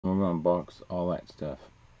we're going to unbox all that stuff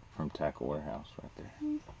from Tackle Warehouse right there.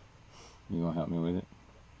 Mm. You going to help me with it?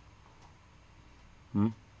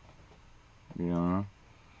 You don't know?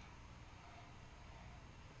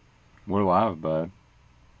 We're live, bud.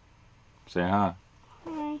 Say hi.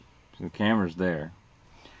 Hi. The camera's there.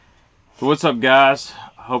 So what's up, guys?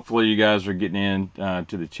 Hopefully you guys are getting in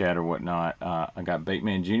to the chat or whatnot. I got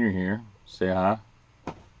Baitman Jr. here. Say hi.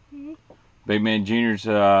 Mm-hmm. Baitman Jr.'s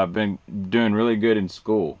been doing really good in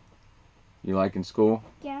school. You liking school?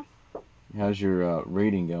 Yeah. How's your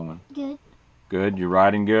reading going? Good. Good? Your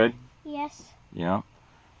writing good? Yes. Yeah.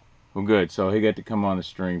 Well, good. So he got to come on the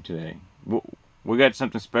stream today. We got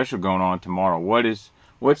something special going on tomorrow.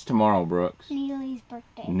 What's tomorrow, Brooks? Neely's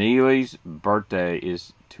birthday. Neely's birthday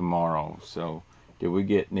is tomorrow. So did we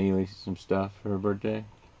get Neely some stuff for her birthday?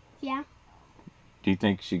 Yeah. Do you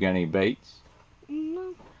think she got any baits?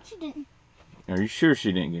 No, she didn't. Are you sure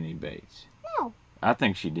she didn't get any baits? No. I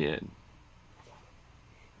think she did.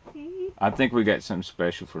 Mm-hmm. I think we got something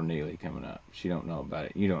special for Neely coming up. She don't know about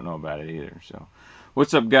it. You don't know about it either. So,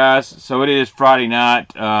 what's up, guys? So it is Friday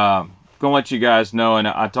night. Gonna let you guys know, and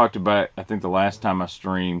I talked about it, I think the last time I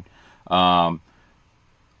streamed. I'm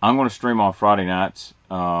going to stream on Friday nights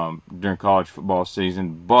during college football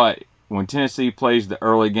season, but when Tennessee plays the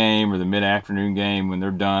early game or the mid-afternoon game, when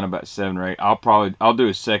they're done about 7 or 8, I'll do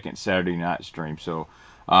a second Saturday night stream. So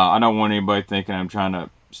I don't want anybody thinking I'm trying to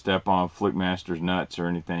step on Flickmaster's nuts or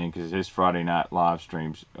anything, because his Friday night live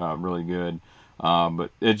stream's really good.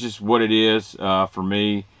 But it's just what it is for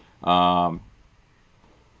me.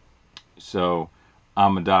 So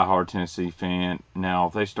I'm a diehard Tennessee fan. Now,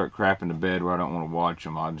 if they start crapping to bed where I don't want to watch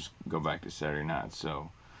them, I'll just go back to Saturday night.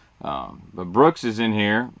 So, but Brooks is in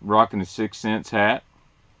here rocking the 6 cents hat.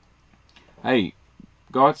 Hey,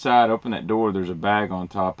 go outside, open that door. There's a bag on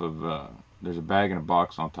top of. There's a bag and a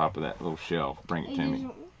box on top of that little shelf. Bring it to me.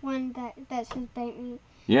 One that says Baitman.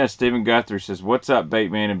 Yeah, Stephen Guthrie says, "What's up,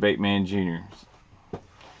 Baitman and Baitman Jr.?"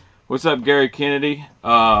 What's up, Gary Kennedy?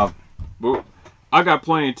 I got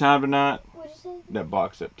plenty of time tonight. What is it? That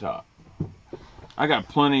box up top. I got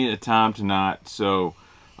plenty of time tonight, so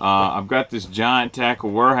I've got this giant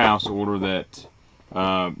Tackle Warehouse order that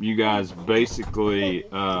you guys basically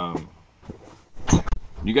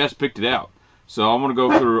you guys picked it out. So I'm gonna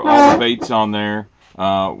go through all the baits on there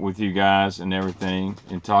with you guys and everything,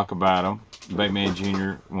 and talk about them. Baitman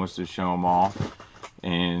Jr. wants to show them all,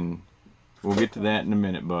 and we'll get to that in a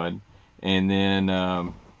minute, bud. And then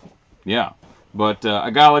yeah. But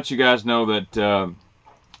I gotta let you guys know that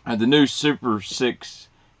the new Super 6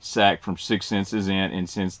 sack from 6 Cents is in, and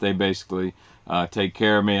since they basically take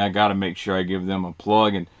care of me, I gotta make sure I give them a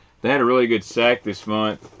plug. And they had a really good sack this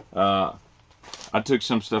month. I took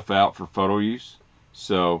some stuff out for photo use,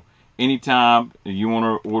 so anytime you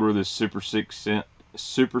want to order this Super 6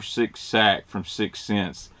 sack from 6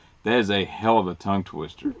 Cents, that is a hell of a tongue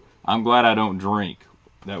twister. I'm glad I don't drink.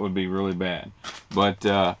 That would be really bad. But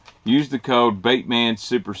use the code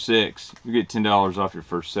BaitmanSuper6. You get $10 off your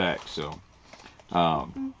first sack. So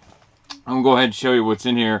I'm going to go ahead and show you what's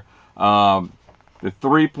in here. The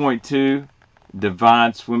 3.2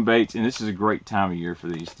 Divine swim baits. And this is a great time of year for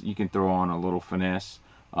these. You can throw on a little finesse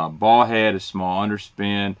ball head, a small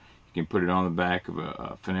underspin. You can put it on the back of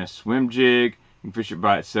a finesse swim jig. You can fish it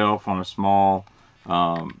by itself on a small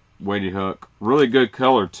weighted hook. Really good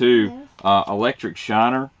color too. Electric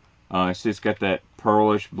shiner. See, it's got that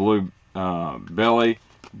pearlish blue belly,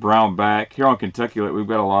 brown back. Here on Kentucky, we've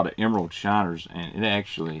got a lot of emerald shiners, and it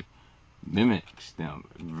actually mimics them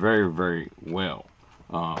very, very well.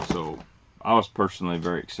 So I was personally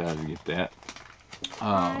very excited to get that.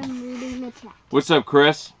 I'm reading the chat. What's up,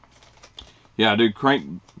 Chris? Yeah, dude,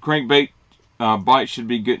 crankbait bites should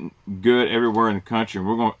be good everywhere in the country.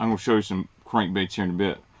 I'm gonna show you some crankbaits here in a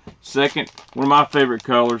bit. Second, one of my favorite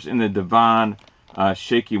colors in the Divine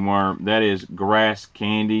shaky worm, that is grass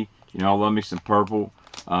candy. You know, I love me some purple.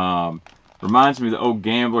 Reminds me of the old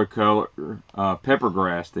Gambler color, pepper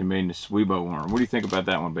grass they made in the Swebo worm. What do you think about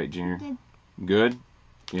that one, Bait Junior? Good?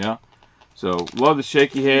 Yeah? So, love the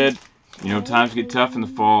shaky head. You know, times get tough in the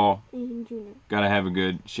fall. Gotta have a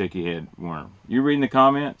good shaky head worm. You reading the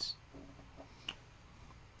comments?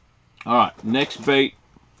 Alright, next bait.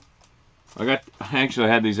 I actually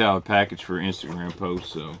had these out of the package for Instagram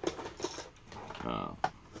post, so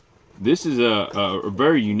this is a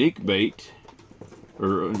very unique bait,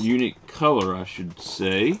 or a unique color, I should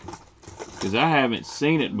say, because I haven't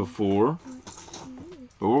seen it before.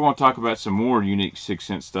 But we're going to talk about some more unique 6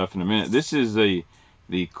 Cent stuff in a minute. This is the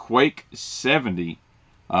Quake 70,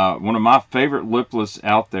 one of my favorite lipless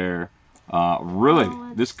out there. Really,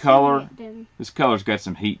 this color's got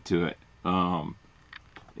some heat to it.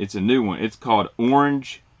 It's a new one. It's called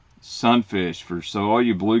Orange Sunfish. So all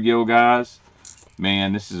you bluegill guys,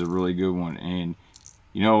 man, this is a really good one. And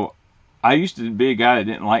you know, I used to be a guy that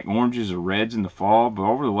didn't like oranges or reds in the fall, but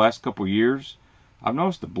over the last couple of years, I've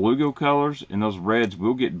noticed the bluegill colors and those reds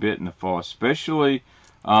will get bit in the fall, especially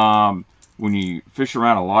when you fish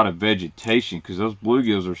around a lot of vegetation, because those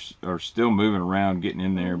bluegills are still moving around, getting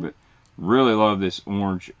in there. But really love this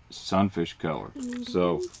orange sunfish color.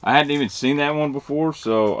 So I hadn't even seen that one before,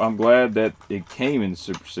 so I'm glad that it came in the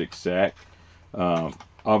Super 6 sack.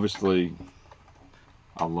 Obviously,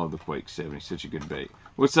 I love the Quake 70, such a good bait.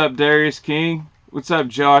 What's up, Darius King? What's up,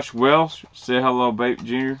 Josh Welsh? Say hello, Bait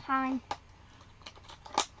Junior. Hi.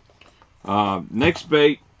 Next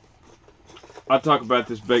bait, I talk about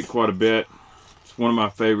this bait quite a bit. It's one of my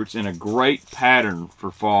favorites and a great pattern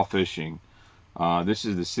for fall fishing. This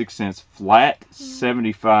is the 6 cents flat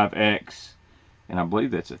 75X, and I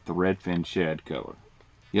believe that's a threadfin shad color.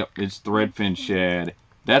 Yep, it's threadfin shad.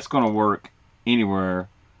 That's going to work anywhere.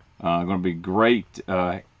 Going to be great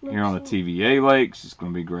here on the TVA lakes. It's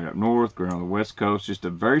going to be great up north, great on the west coast. Just a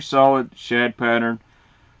very solid shad pattern.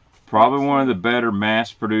 Probably one of the better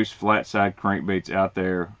mass-produced flat-side crankbaits out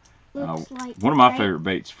there. Like one of my favorite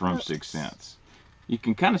baits from 6 cents. You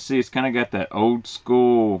can kind of see it's kind of got that old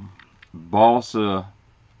school balsa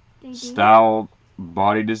style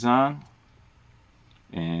body design,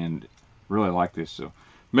 and really like this. So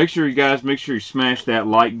make sure you smash that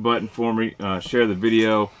like button for me. Share the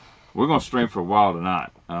video. We're gonna stream for a while tonight.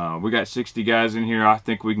 We got 60 guys in here. I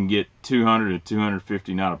think we can get 200 to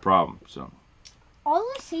 250, not a problem. So all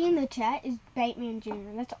I see in the chat is Baitman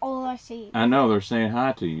Jr. That's all I see. I know they're saying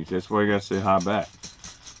hi to you. That's why you gotta say hi back.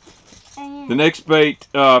 And The next bait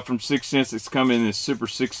from 6 cents that's coming in this Super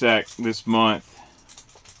 6 sack this month.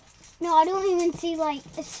 no, I don't even see like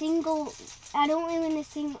a single. I don't even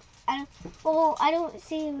see. I don't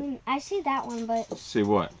see even. I see that one, but See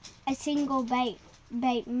what? a single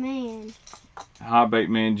Baitman. Hi,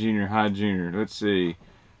 Baitman Jr. Hi, Junior. Let's see.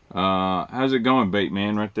 How's it going,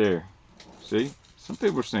 Baitman? Right there. See? Some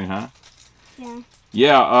people are saying hi. Yeah.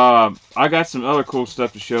 Yeah, I got some other cool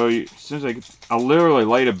stuff to show you. As soon as I literally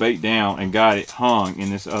laid a bait down and got it hung in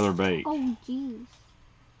this other bait. Oh, jeez.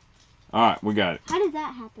 Alright, we got it. How did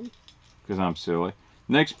that happen? Because I'm silly.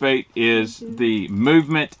 Next bait is the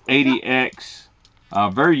Movement 80X.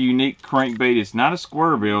 Very unique crankbait. It's not a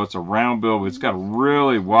square bill, it's a round bill, but it's got a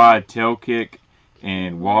really wide tail kick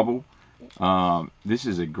and wobble. This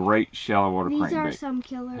is a great shallow water crankbait. These are some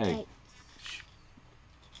killer Hey. baits.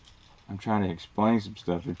 I'm trying to explain some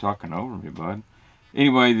stuff. They're talking over me, bud.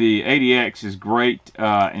 Anyway, the 80X is great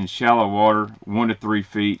in shallow water, 1 to 3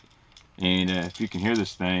 feet. And if you can hear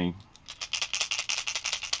this thing,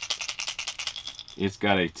 it's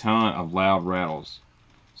got a ton of loud rattles.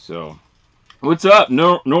 So, what's up?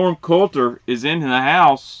 Norm Coulter is in the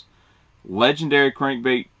house. Legendary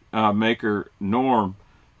crankbait maker Norm.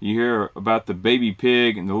 You hear about the baby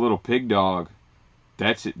pig and the little pig dog.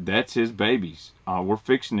 That's it. That's his babies. We're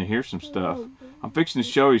fixing to hear some stuff. I'm fixing to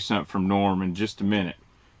show you something from Norm in just a minute.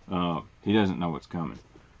 He doesn't know what's coming.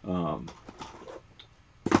 And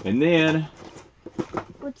then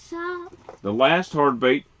What's up? the last hard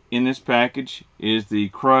bait in this package is the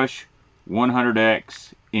Crush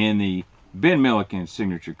 100X in the Ben Milliken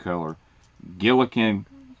signature color. Gillikin,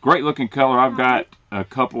 great looking color. I've got a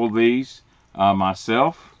couple of these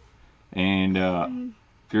myself. And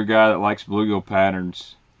if you're a guy that likes bluegill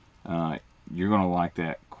patterns, you're going to like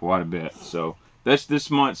that quite a bit. So that's this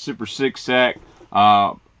month's Super 6 sack.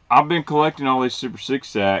 I've been collecting all these Super 6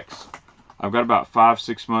 sacks. I've got about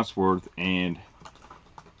 5-6 months worth, and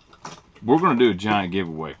we're going to do a giant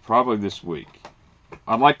giveaway probably this week.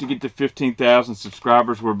 I'd like to get to 15,000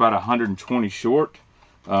 subscribers. We're about 120 short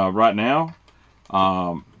right now.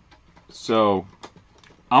 So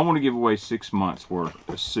I want to give away 6 months worth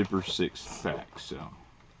of Super 6 packs. So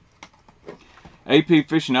AP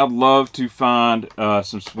Fishing, I'd love to find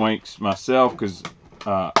some swanks myself, because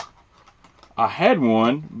I had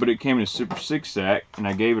one, but it came in a Super 6 sack, and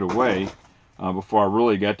I gave it away before I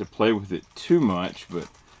really got to play with it too much. But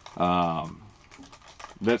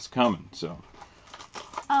that's coming. So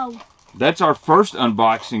that's our first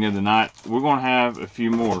unboxing of the night. We're going to have a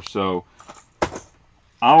few more. So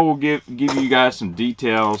I will give you guys some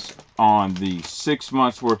details on the 6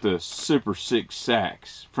 months worth of Super 6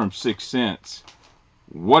 sacks from 6 cents.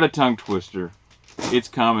 What a tongue twister. It's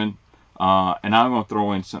coming. And I'm going to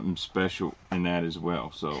throw in something special in that as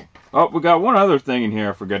well. So, oh, we got one other thing in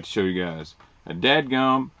here I forgot to show you guys. A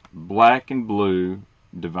dadgum black and blue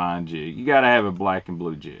divine jig. You got to have a black and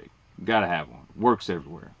blue jig. You got to have one. Works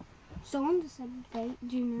everywhere. Someone just said Bait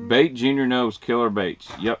Junior. Bait Junior knows killer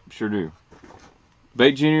baits. Yep, sure do.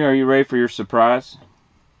 Bait Junior, are you ready for your surprise?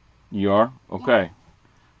 You are? Okay.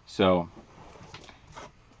 So,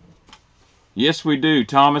 yes we do,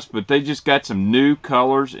 Thomas, but they just got some new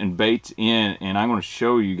colors and baits in, and I'm going to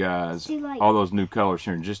show you guys all those new colors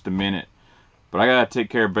here in just a minute. But I got to take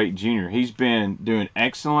care of Bait Junior. He's been doing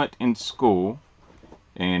excellent in school,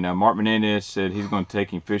 and Mark Menendez said he's going to take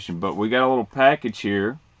him fishing. But we got a little package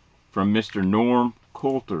here from Mr. Norm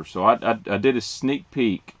Coulter. So I did a sneak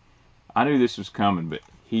peek. I knew this was coming, but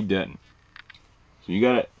he doesn't. So we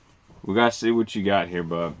got to see what you got here,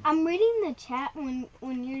 bub. I'm reading the chat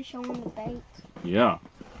when you're showing the baits. Yeah.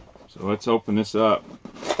 So let's open this up.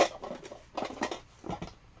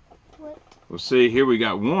 What? We'll see. Here we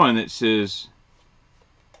got one that says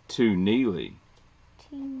to Neely.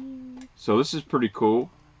 So this is pretty cool.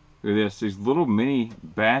 Look at this. These little mini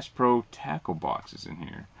Bass Pro tackle boxes in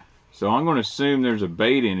here. So I'm going to assume there's a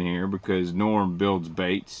bait in here because Norm builds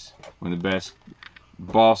baits, one of the best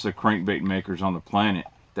boss of crankbait makers on the planet.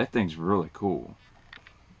 That thing's really cool.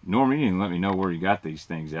 Norm, you didn't let me know where you got these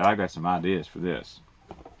things at. I got some ideas for this.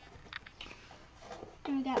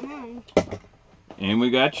 And we got mine. And we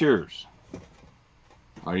got yours.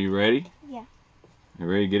 Are you ready? Yeah. You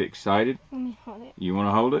ready to get excited? Let me hold it. You want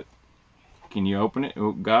to hold it? Can you open it?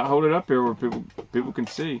 Well, hold it up here where people can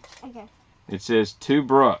see. Okay. It says to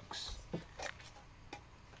Brooks.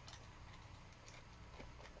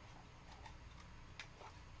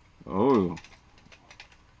 Oh,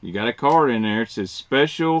 you got a card in there. It says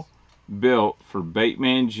special built for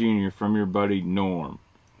Baitman Jr. from your buddy Norm.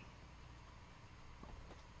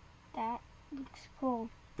 That looks cool.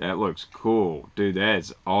 That looks cool. Dude,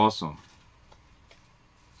 that's awesome.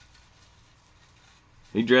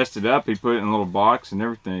 He dressed it up. He put it in a little box and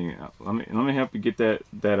everything. Let me help you get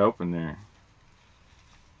that open there.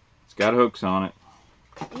 It's got hooks on it.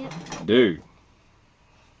 Yep. Dude,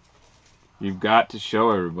 you've got to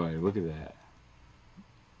show everybody. Look at that.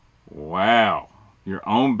 Wow. Your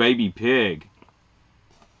own baby pig.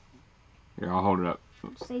 Here, I'll hold it up.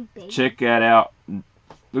 Say baby. Check that out.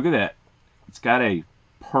 Look at that. It's got a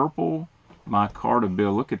purple micarta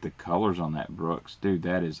bill. Look at the colors on that, Brooks. Dude,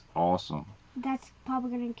 that is awesome. That's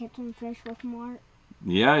probably going to catch some fish with Mark.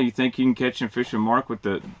 Yeah, you think you can catch some fish with Mark with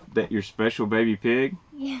your special baby pig?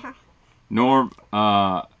 Yeah. Norm,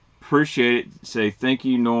 appreciate it. Say thank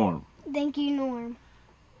you, Norm. Thank you, Norm.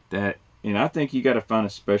 And I think you got to find a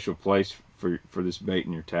special place for this bait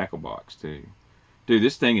in your tackle box too. Dude,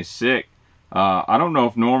 this thing is sick. I don't know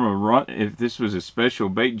if Norm would run if this was a special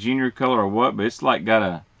Bait Junior color or what, but it's like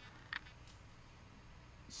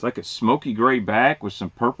it's like a smoky gray back with some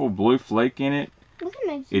purple blue flake in it. We can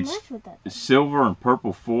make so much with that. It's silver and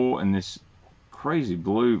purple full and this crazy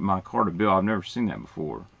blue micarta bill. I've never seen that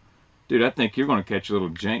before. Dude, I think you're going to catch a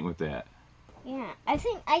little jank with that. Yeah, I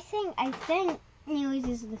think Neely's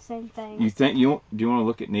is the same thing. Do you want to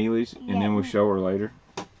look at Neely's and then we'll show her later?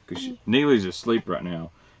 Because Neely's asleep right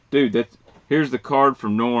now. Dude, here's the card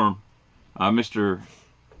from Norm. Mr.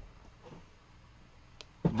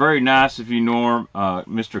 Very nice of you, Norm.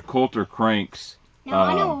 Mr. Coulter Cranks. Now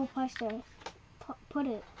I know where to put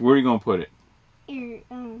it. Where are you going to put it? Here,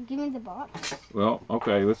 give me the box. Well,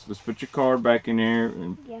 okay, let's put your card back in there.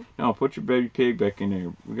 And, yeah. No, put your baby pig back in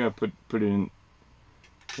there. We got to put it in.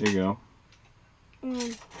 There you go. And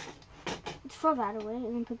then let's throw that away.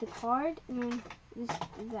 And then put the card. And then just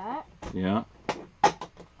that. Yeah.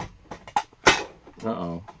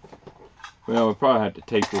 Uh-oh. Well, we probably have to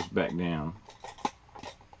take this back down.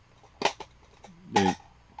 Dude.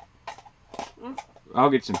 Yeah. I'll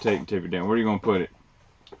get some tape and tape it down. Where are you going to put it?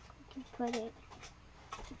 Put it.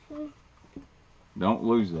 Don't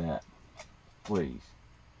lose that. Please.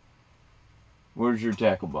 Where's your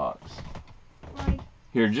tackle box? Right.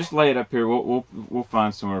 Here, just lay it up here. We'll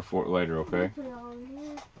find somewhere for it later, okay? Put it all in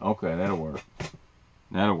here. Okay, that'll work.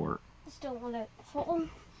 That'll work. Just don't want it full.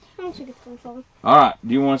 I don't think it's gonna fall. All right.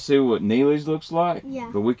 Do you want to see what Neely's looks like? Yeah.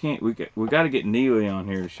 But we can't. We got to get Neely on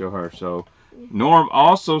here to show her. So, Norm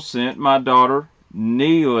also sent my daughter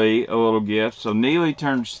Neely a little gift. So Neely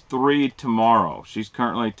turns 3 tomorrow. She's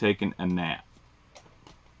currently taking a nap.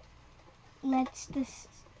 Let's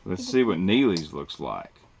see what Neely's looks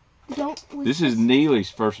like. This is this Neely's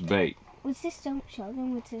first bait. Let's just don't show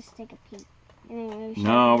them. Let's just take a peek. And then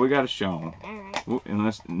No, we got to show them. Alright.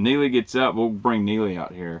 Unless Neely gets up, we'll bring Neely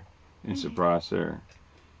out here and surprise her.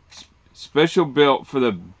 Special built for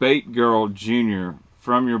the Bait Girl Junior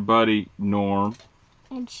from your buddy Norm.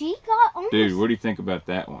 And she got almost... Dude, what do you think about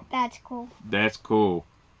that one? That's cool. That's cool.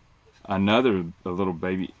 A little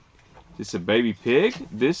baby. Is this a baby pig?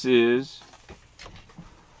 This is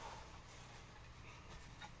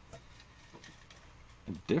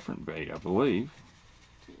a different bait, I believe.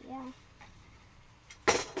 Yeah.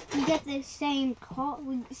 We get the same call.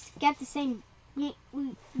 We get the same.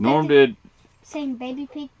 Norm did same baby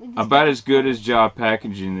pig. about as good as job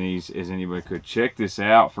packaging these as anybody could. Check this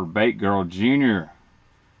out for Bait Girl Junior.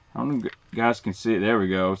 I don't know if you guys can see it. There we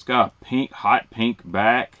go. It's got a pink, hot pink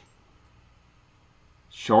back.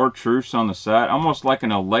 Chartreuse on the side. Almost like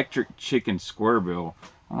an electric chicken square bill.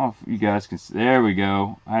 I don't know if you guys can see. There we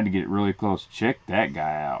go. I had to get really close. Check that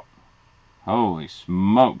guy out. Holy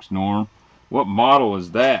smokes, Norm. What model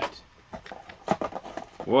is that?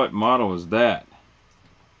 What model is that?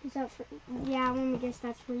 Is that for, yeah, I'm gonna guess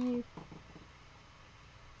that's for you.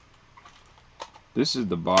 This is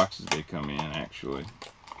the boxes they come in, actually.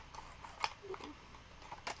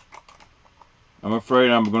 I'm afraid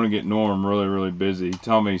I'm going to get Norm really, really busy. He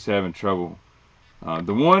told me he's having trouble.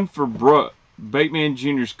 The one for Baitman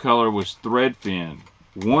Jr.'s color was Threadfin.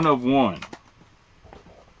 1 of 1.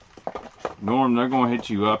 Norm, they're going to hit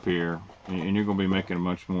you up here, and you're going to be making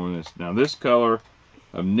much more of this. Now, this color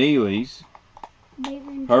of Neely's,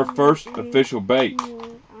 her first official bait,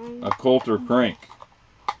 a Coulter crank,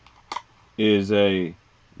 is a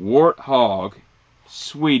Warthog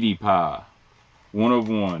Sweetie Pie. 1 of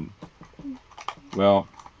 1. Well,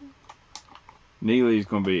 Neely's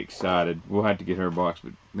going to be excited. We'll have to get her a box,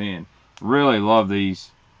 but man, really love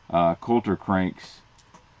these Coulter cranks,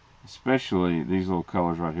 especially these little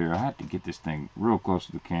colors right here. I have to get this thing real close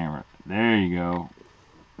to the camera. There you go.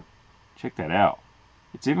 Check that out.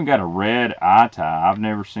 It's even got a red eye tie. I've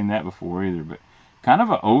never seen that before either, but kind of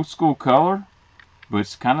an old school color, but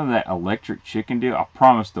it's kind of that electric chicken deal. I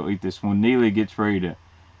promise they'll eat this when Neely gets ready to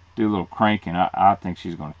do a little cranking. I think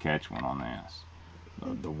she's going to catch one on this.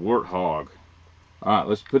 The Warthog. Alright,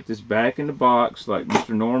 let's put this back in the box like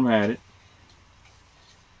Mr. Norm had it.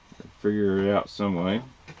 Figure it out some way.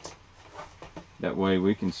 That way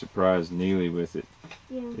we can surprise Neely with it.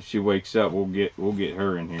 Yeah. If she wakes up, we'll get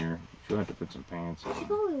her in here. She'll have to put some pants on. She's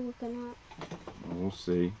probably looking up. We'll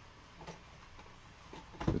see.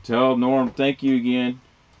 So tell Norm thank you again,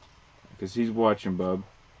 because he's watching, bub.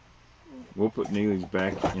 We'll put Neely's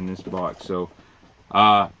back in this box. So,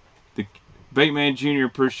 the Baitman Jr.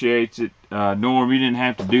 appreciates it. Norm, you didn't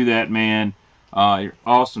have to do that, man. You're an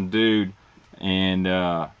awesome dude, and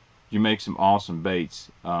you make some awesome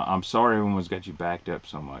baits. I'm sorry everyone's got you backed up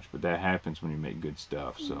so much, but that happens when you make good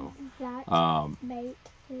stuff. So that bait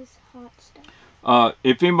is hot stuff.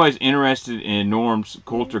 If anybody's interested in Norm's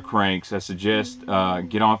Coulter cranks, I suggest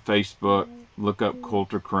get on Facebook, look up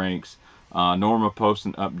Coulter cranks. Norm will post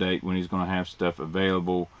an update when he's going to have stuff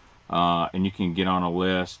available, and you can get on a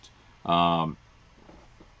list.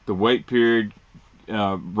 The wait period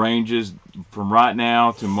ranges from right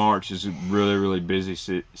now to March. Is a really, really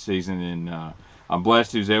busy season, and I'm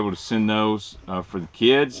blessed he was able to send those for the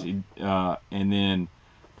kids, and then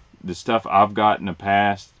the stuff I've got in the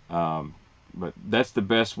past. But that's the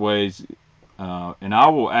best ways, and I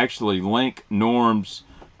will actually link Norm's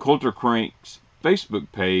Coulter Cranks Facebook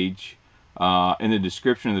page in the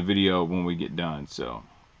description of the video when we get done. So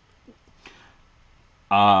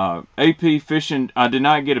AP Fishing, I did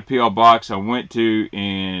not get a P.O. box. I went to,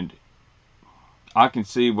 and I can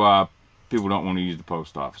see why people don't want to use the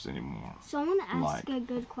post office anymore. Someone asked a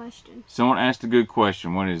good question. Someone asked a good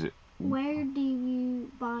question. What is it? Where do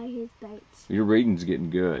you buy his baits? Your reading's getting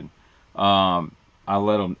good. I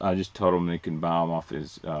just told him they can buy them off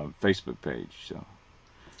his Facebook page. So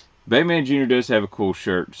Baitman Jr. does have a cool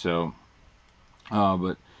shirt. So,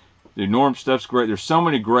 but the Norm stuff's great. There's so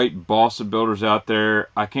many great balsa builders out there.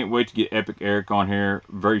 I can't wait to get Epic Eric on here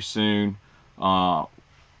very soon.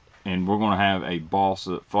 And we're going to have a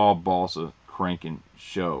fall balsa cranking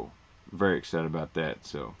show. Very excited about that.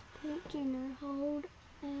 So, Junior, hold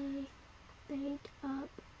a bait up.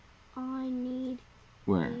 I need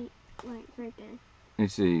where? Bait, like right there.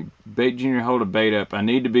 Let's see. Bait Junior, hold a bait up. I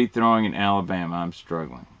need to be throwing in Alabama. I'm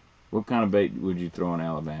struggling. What kind of bait would you throw in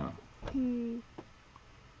Alabama?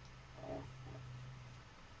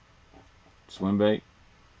 Swim bait?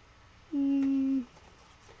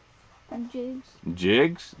 Jigs.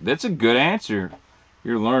 Jigs? That's a good answer.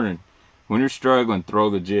 You're learning. When you're struggling, throw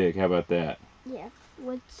the jig. How about that? Yeah.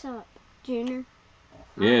 What's up, Junior?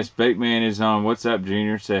 Yes, Baitman is on. What's up,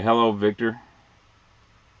 Junior? Say hello, Victor.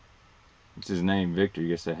 What's his name? Victor. You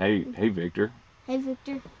gotta say, hey, Victor. Hey,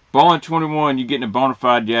 Victor. Ballin' 21, you getting a bona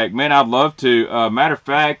fide yak? Man, I'd love to. Matter of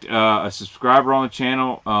fact, a subscriber on the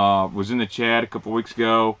channel was in the chat a couple weeks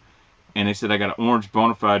ago, and they said I got an orange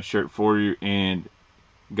bona fide shirt for you, and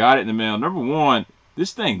got it in the mail. Number one,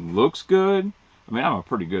 this thing looks good. I mean, I'm a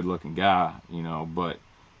pretty good looking guy, you know, but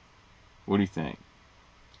what do you think?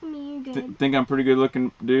 I mean, good. Think I'm pretty good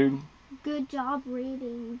looking, dude? Good job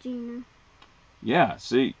reading, Junior. Yeah,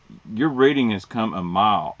 see, your reading has come a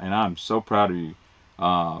mile, and I'm so proud of you.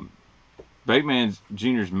 Baitman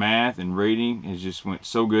Junior's math and reading has just went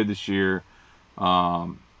so good this year. I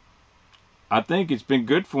think it's been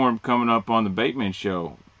good for him coming up on the Baitman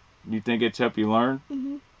show. Do you think it's helped you learn?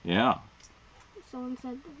 Mm-hmm. Yeah. Someone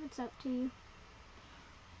said it's up to you.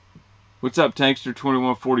 What's up,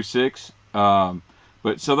 Tankster2146?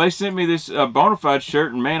 But so they sent me this Bonafide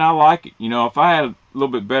shirt, and man, I like it. You know, if I had a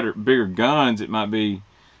little bit bigger guns, it might be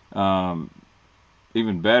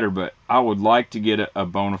even better. But I would like to get a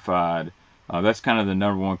Bonafide. That's kind of the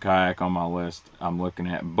 #1 kayak on my list I'm looking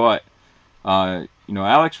at. But you know,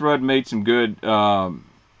 Alex Rudd made some good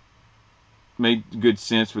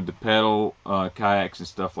sense with the pedal kayaks and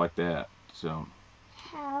stuff like that. So.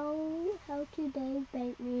 How today,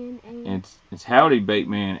 Baitman and It's howdy,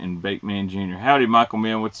 Baitman and Baitman Jr. Howdy, Michael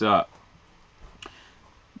Man. What's up?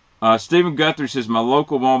 Stephen Guthrie says my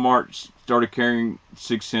local Walmart started carrying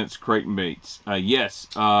 6-cents crankbaits. Yes.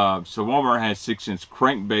 So Walmart has 6-cents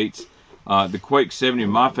crankbaits. The Quake 70,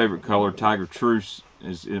 my favorite color, Tiger Truce,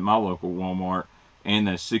 is in my local Walmart, and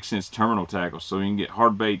the 6-cents terminal tackle. So you can get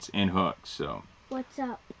hard baits and hooks. So. What's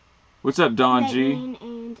up? What's up, Don Baitman G?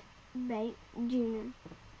 and Bait Junior.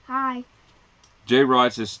 Hi. J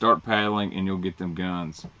Rod says start paddling and you'll get them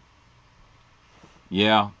guns.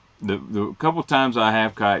 Yeah, the couple times I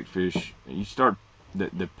have kayak fish, you start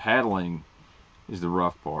the paddling is the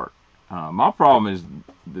rough part. My problem is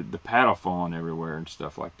the paddle falling everywhere and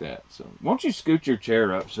stuff like that. So why don't you scoot your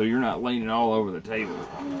chair up so you're not leaning all over the table?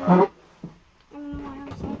 I don't know why I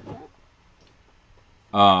was like that.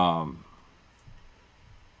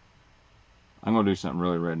 I'm gonna do something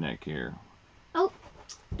really redneck here. Oh,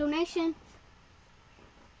 donation.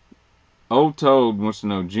 Old Toad wants to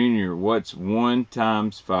know, Junior, what's 1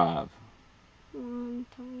 times 5? 1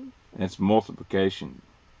 times. That's multiplication.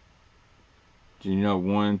 Do you know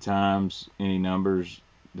 1 times any number is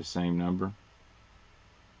the same number?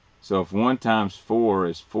 So if 1 times 4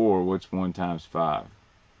 is 4, what's 1 times 5?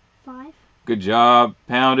 5. Good job.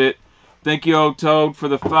 Pound it. Thank you, Old Toad, for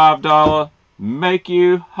the $5. Make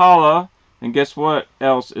you holla. And guess what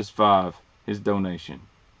else is 5? His donation.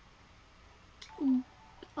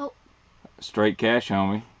 Oh. Straight cash,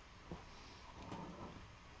 homie.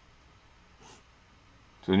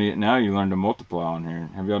 So now you learned to multiply on here.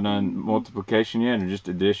 Have y'all done multiplication yet, or just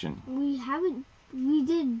addition? We haven't. We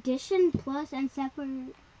did addition, plus, and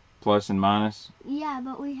separate. Plus and minus? Yeah,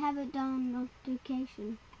 but we haven't done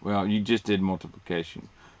multiplication. Well, you just did multiplication.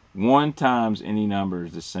 1 times any number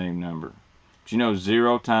is the same number. But you know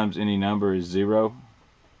 0 times any number is 0?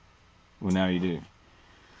 Well, now you do.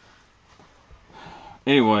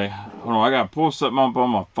 Anyway, hold on. I got to pull something up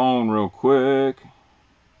on my phone real quick.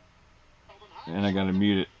 And I got to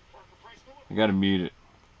mute it.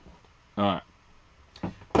 Alright.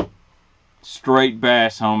 Straight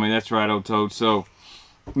bass, homie. That's right, Old Toad. So,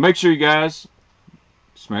 make sure you guys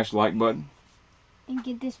smash the like button. And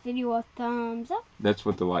give this video a thumbs up. That's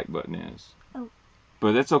what the like button is. Oh.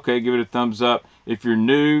 But that's okay. Give it a thumbs up. If you're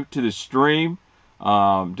new to the stream,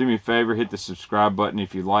 do me a favor. Hit the subscribe button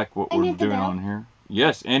if you like what we're doing on here.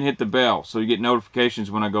 Yes, and hit the bell so you get notifications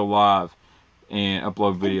when I go live and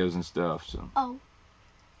upload videos and stuff. So. Oh.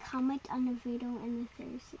 Comment on the video in the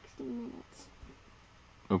first 60 minutes.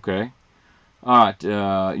 Okay. Alright,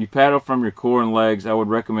 you paddle from your core and legs. I would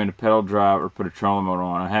recommend a pedal drive or put a trolling motor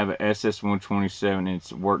on. I have an SS127 and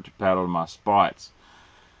it's worked to paddle to my spots.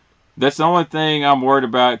 That's the only thing I'm worried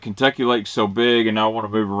about. Kentucky Lake's so big and I want to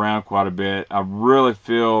move around quite a bit. I really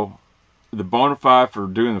feel the Bonafide for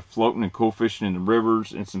doing the floating and cool fishing in the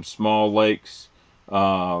rivers and some small lakes,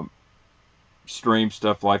 streams,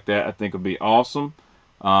 stuff like that, I think would be awesome.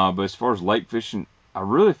 But as far as lake fishing, I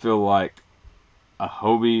really feel like a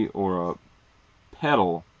Hobie or a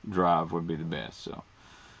pedal drive would be the best. So,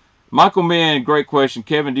 Michael Mann, great question.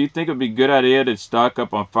 Kevin, do you think it would be a good idea to stock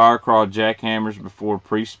up on fire crawl jackhammers before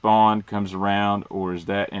pre-spawn comes around, or is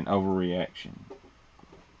that an overreaction?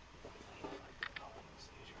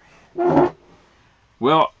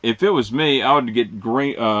 Well, if it was me, I would get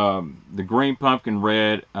the green pumpkin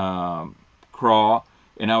red crawl,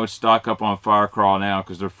 and I would stock up on fire crawl now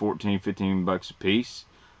because they're $14-15 a piece.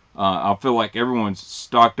 I feel like everyone's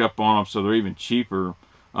stocked up on them, so they're even cheaper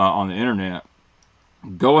on the internet.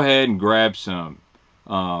 Go ahead and grab some.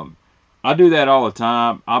 I do that all the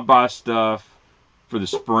time. I buy stuff for the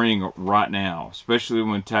spring right now, especially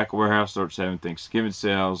when TackleWareHouse starts having Thanksgiving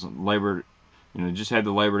sales and Labor. Just had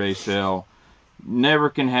the Labor Day sale. Never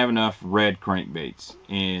can have enough red crankbaits,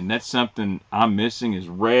 and that's something I'm missing is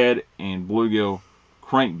red and bluegill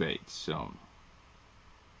crankbaits. So,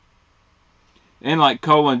 and like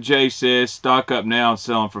Colin J says, stock up now and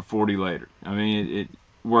sell them for 40 later. I mean, it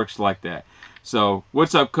works like that. So,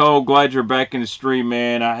 what's up, Cole? Glad you're back in the stream,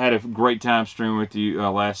 man. I had a great time streaming with you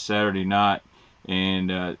last Saturday night,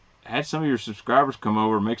 and had some of your subscribers come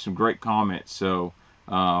over and make some great comments. So,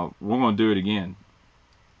 we're going to do it again.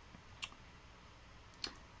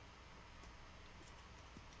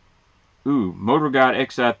 Ooh, Motor Guide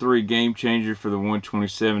XI3 game changer for the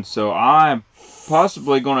 127. So I'm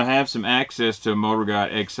possibly going to have some access to a Motor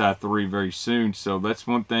Guide XI3 very soon. So that's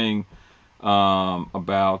one thing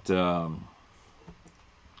about a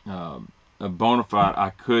Bonafide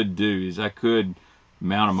I could do is I could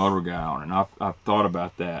mount a Motor Guide on it. And I've thought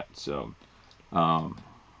about that. So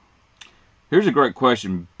here's a great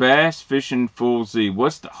question. Bass Fishing Full Z.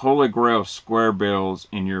 What's the holy grail of square bills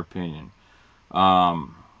in your opinion?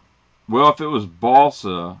 Well, if it was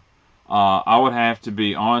balsa, I would have to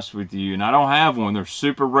be honest with you, and I don't have one. They're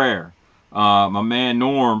super rare. My man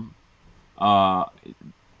Norm, a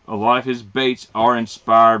lot of his baits are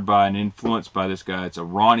inspired by and influenced by this guy. It's a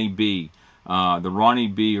Ronnie B. The Ronnie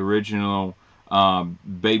B original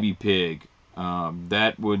baby pig.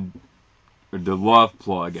 The love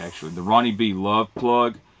plug, actually. The Ronnie B love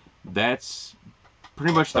plug. That's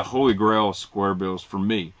pretty much the holy grail of square bills for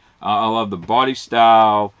me. I love the body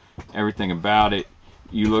style, everything about it.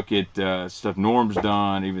 You look at stuff Norm's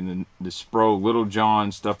done, even the Spro, Little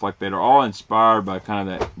John, stuff like that, are all inspired by kind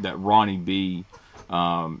of that Ronnie B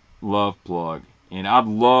love plug. And I'd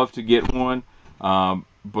love to get one,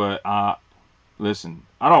 but listen,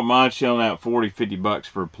 I don't mind shelling out 40, 50 bucks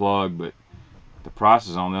for a plug, but the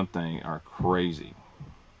prices on them things are crazy.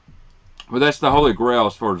 But that's the holy grail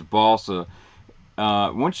as far as balsa.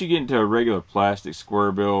 Once you get into a regular plastic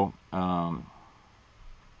square bill,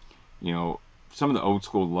 you know, some of the old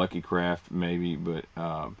school Lucky Craft maybe, but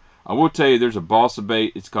I will tell you there's a balsa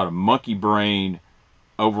bait. It's called a monkey brain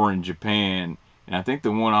over in Japan, and I think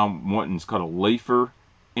the one I'm wanting is called a leafer,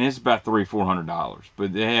 and it's about $300-400.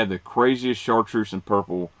 But they have the craziest chartreuse and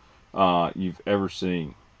purple you've ever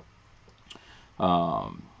seen.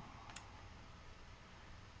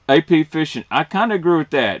 AP fishing, I kind of agree with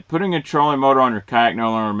that. Putting a trolling motor on your kayak no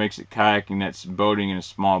longer makes it kayaking. That's boating in a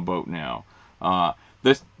small boat now.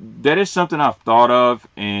 That is something I've thought of,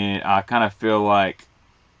 and I kind of feel like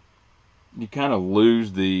you kind of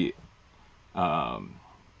lose the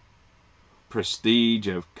prestige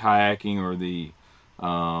of kayaking, or the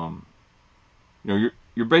you know,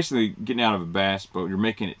 you're basically getting out of a bass boat. You're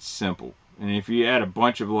making it simple, and if you add a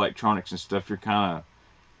bunch of electronics and stuff, you're kind of,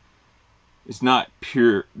 it's not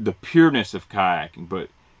pure, the pureness of kayaking. But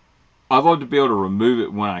I'd love to be able to remove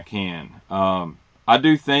it when I can. I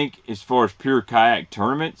do think, as far as pure kayak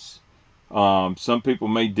tournaments, some people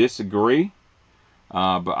may disagree,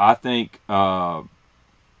 but I think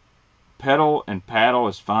pedal and paddle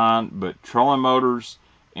is fine, but trolling motors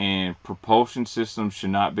and propulsion systems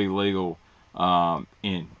should not be legal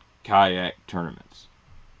in kayak tournaments,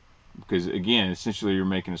 because again, essentially you're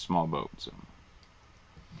making a small boat. So,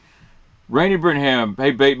 Randy Brittenham,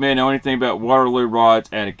 hey Baitman, know anything about Waterloo rods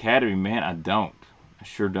at Academy? Man, I don't. I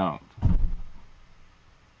sure don't.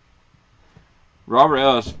 Robert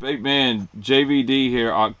Ellis, Baitman, JVD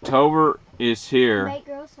here. October is here. Bait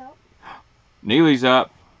girls up. Neely's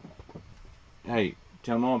up. Hey,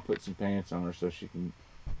 tell Mom to put some pants on her so she can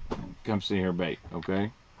come see her bait,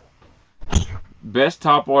 okay? Best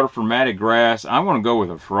topwater for matted grass. I'm going to go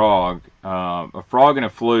with a frog. A frog and a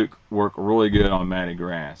fluke work really good on matted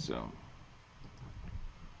grass. So,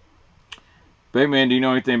 Baitman, do you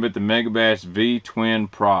know anything about the Megabass V-Twin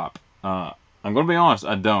prop? I'm going to be honest,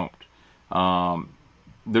 I don't.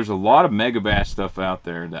 There's a lot of Megabass stuff out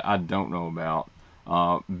there that I don't know about.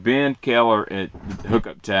 Ben Keller at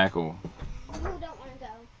Hookup Tackle. Who don't want to go?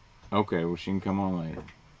 Okay, well, she can come on later.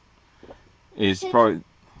 It's probably...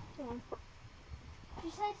 She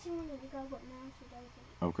said she wanted to go, but now she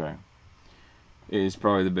doesn't. Okay. It's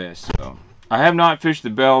probably the best. So, I have not fished the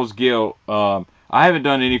Bell's Gill. I haven't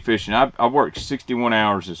done any fishing. I worked 61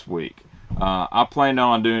 hours this week. I planned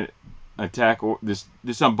on doing a tackle, this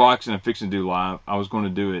unboxing I'm fixing to do live. I was going to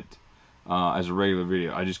do it as a regular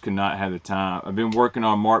video. I just could not have the time. I've been working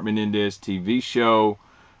on Mark Menendez TV show.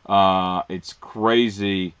 It's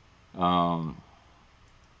crazy.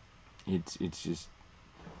 It's just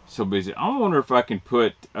so busy. I wonder if I can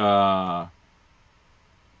put I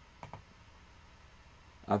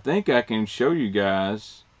think I can show you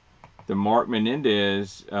guys the Mark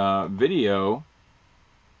Menendez video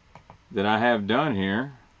that I have done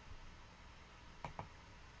here.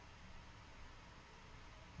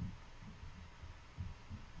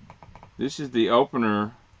 this is the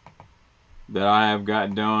opener that I have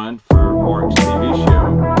got done for Mark's TV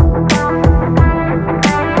show.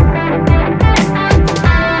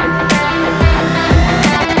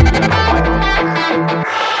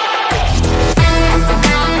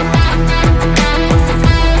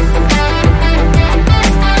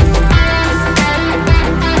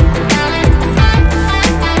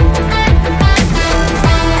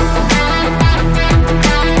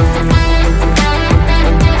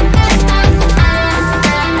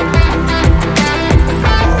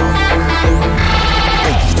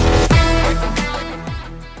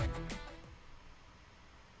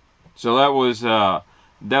 So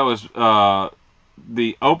that was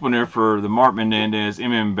the opener for the Mark Menendez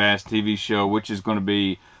MM Bass TV show, which is going to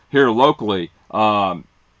be here locally.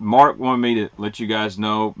 Mark wanted me to let you guys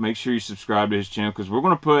know, make sure you subscribe to his channel, because we're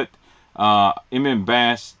going to put MM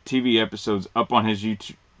Bass TV episodes up on his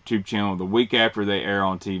YouTube channel the week after they air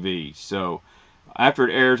on TV. So after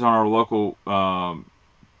it airs on our local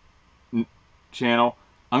channel,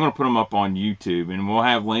 I'm going to put them up on YouTube, and we'll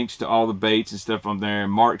have links to all the baits and stuff on there.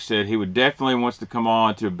 And Mark said he would definitely wants to come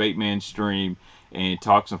on to a Baitman stream and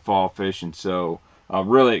talk some fall fishing. So I'm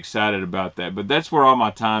really excited about that. But that's where all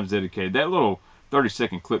my time's dedicated. That little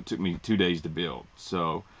 30-second clip took me 2 days to build.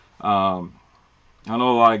 So I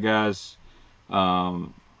know a lot of guys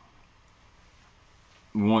want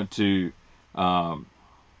to...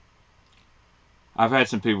 I've had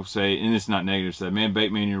some people say, and it's not negative, say, man,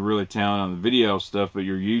 Baitman, you're really talented on the video stuff, but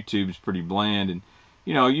your YouTube is pretty bland. And,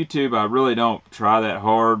 you know, YouTube, I really don't try that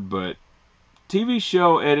hard, but TV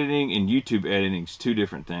show editing and YouTube editing is two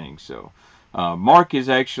different things. So, Mark is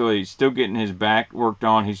actually still getting his back worked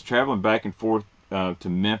on. He's traveling back and forth to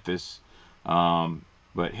Memphis,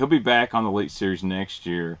 but he'll be back on the Elite Series next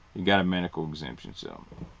year. He got a medical exemption, so...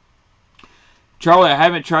 Charlie, I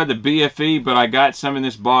haven't tried the BFE, but I got some in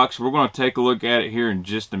this box. We're going to take a look at it here in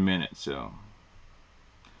just a minute. So,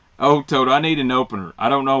 oh, Toad, I need an opener. I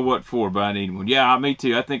don't know what for, but I need one. Yeah, me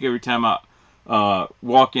too. I think every time I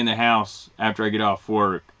walk in the house after I get off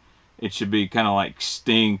work, it should be kind of like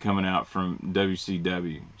Sting coming out from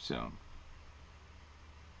WCW. So,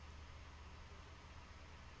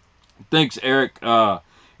 thanks, Eric. And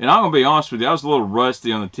I'm going to be honest with you, I was a little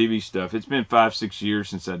rusty on the TV stuff. It's been 5-6 years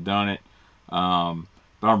since I've done it. But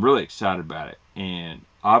I'm really excited about it, and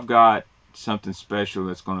I've got something special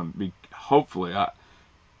that's going to be, hopefully,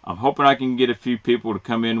 I'm hoping I can get a few people to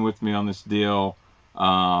come in with me on this deal,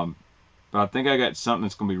 but I think I got something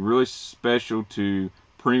that's going to be really special to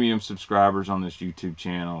premium subscribers on this YouTube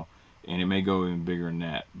channel, and it may go even bigger than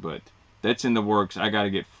that, but that's in the works. I got to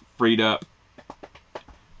get freed up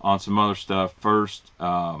on some other stuff first. You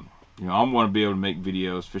know, I want to be able to make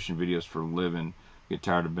videos, fishing videos for a living. Get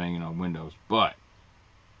tired of banging on windows, but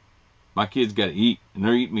my kids got to eat, and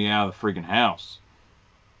they're eating me out of the freaking house.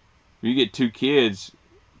 If you get 2 kids,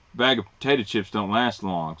 a bag of potato chips don't last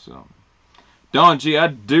long. So, Don G, I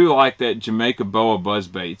do like that Jamaica Boa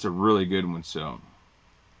buzzbait. It's a really good one. So,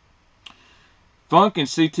 Funk and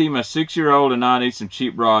CT, my 6-year-old and I need some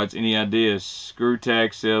cheap rods. Any ideas? Screw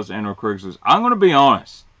tag sales and/or Craigslist. I'm going to be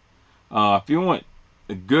honest. If you want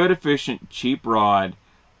a good, efficient, cheap rod,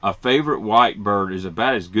 a favorite white bird is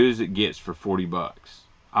about as good as it gets for 40 bucks.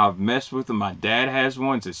 I've messed with them. My dad has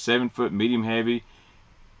one. It's a 7-foot medium heavy.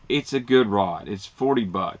 It's a good rod. It's 40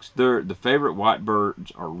 bucks. The favorite white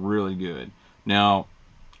birds are really good. Now,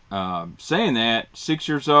 saying that, 6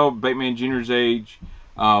 years old, Baitman Jr.'s age,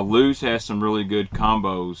 Luz has some really good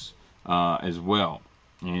combos as well.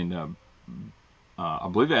 And I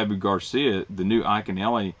believe Abu Garcia, the new Ike and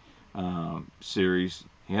Ellie series,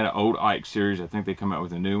 he had an old Ike series. I think they come out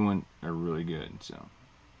with a new one. They're really good. So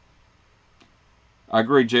I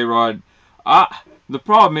agree, J-Rod. The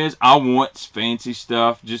problem is I want fancy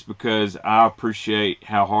stuff just because I appreciate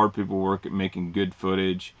how hard people work at making good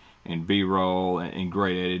footage and B-roll and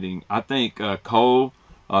great editing. I think Cole,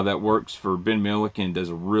 that works for Ben Milliken, does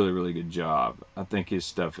a really, really good job. I think his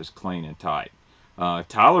stuff is clean and tight.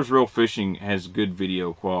 Tyler's Real Fishing has good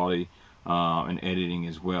video quality and editing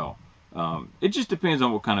as well. It just depends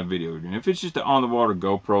on what kind of video you're doing. If it's just an on-the-water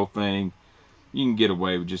GoPro thing, you can get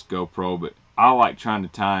away with just GoPro, but I like trying to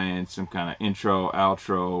tie in some kind of intro,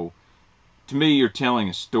 outro. To me, you're telling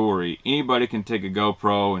a story. Anybody can take a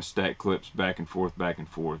GoPro and stack clips back and forth,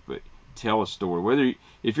 but tell a story.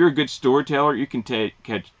 If you're a good storyteller, you can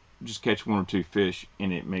just catch 1 or 2 fish,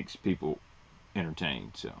 and it makes people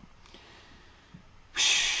entertained. So,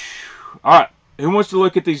 all right. Who wants to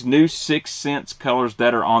look at these new 6 cents colors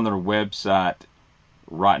that are on their website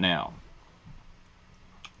right now?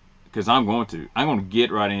 Because I'm going to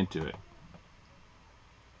get right into it.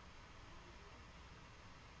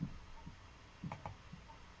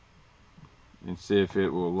 and see if it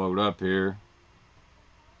will load up here.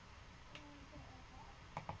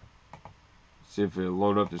 See if it'll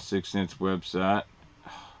load up the 6 Cents website.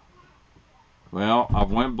 Well, I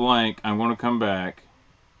went blank. I'm going to come back.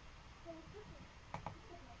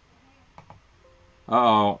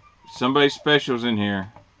 Uh-oh. Somebody's special's in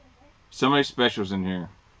here. Somebody's special's in here.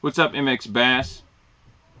 What's up, MX Bass?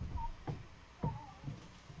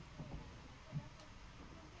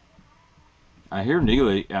 I hear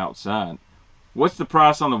Neely outside. What's the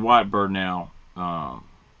price on the Whitebird now?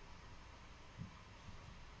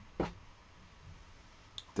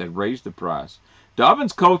 They raised the price.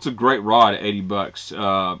 Dobbins Colt's a great rod at 80 bucks. You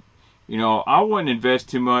know, I wouldn't invest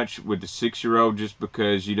too much with the 6-year-old just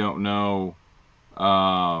because you don't know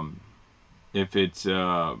if it's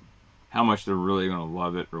how much they're really going to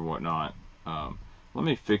love it or whatnot. Let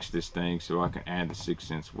me fix this thing so I can add the 6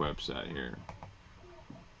 Cents website here.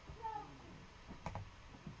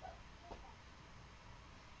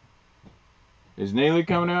 Is Neely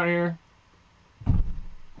coming out here? Oh,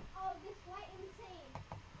 just wait and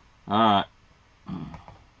see. Alright.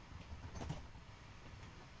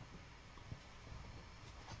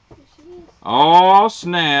 Oh,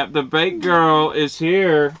 snap. The bait girl is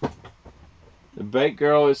here. The bait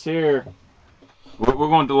girl is here. We're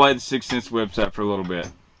going to delay the 6 Cents website for a little bit.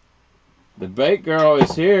 The bait girl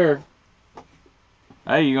is here.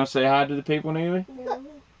 Hey, you going to say hi to the people, Neely? No.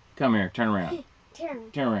 Come here. Turn around.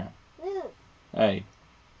 Turn around. Look. Hey,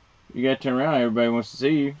 you got to turn around. Everybody wants to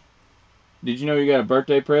see you. Did you know you got a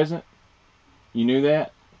birthday present? You knew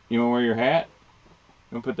that? You want to wear your hat?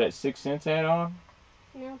 You want to put that 6 Cents hat on?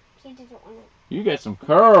 No, she doesn't want it. You got some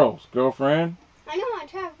curls, girlfriend. I know I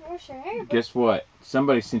tried to brush her hair. But... Guess what?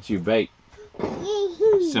 Somebody sent you a bait.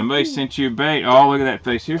 Somebody sent you a bait. Oh, look at that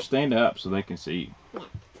face. Here, stand up so they can see you. Yeah.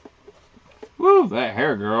 Woo, that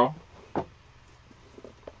hair, girl.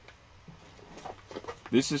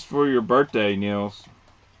 This is for your birthday, Nils.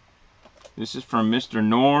 This is from Mr.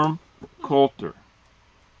 Norm Coulter.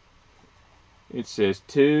 It says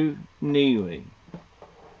to Neely.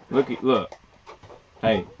 Look.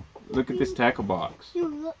 Hey, look at this tackle box.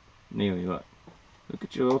 Neely, look. Look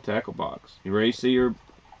at your little tackle box. You ready to see your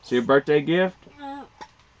birthday gift?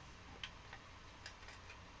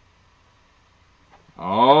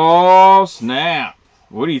 Oh, snap.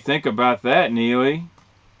 What do you think about that, Neely?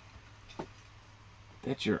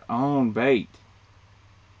 That's your own bait.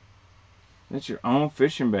 That's your own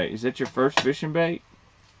fishing bait. Is that your first fishing bait?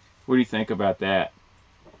 What do you think about that?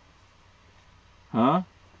 Huh?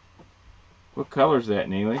 What color is that,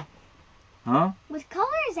 Neely? Huh? What color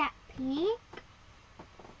is that? Pink?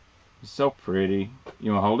 It's so pretty.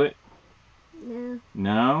 You want to hold it? No.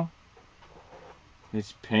 No?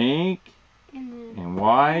 It's pink and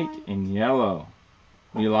white and yellow.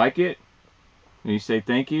 You like it? Will you say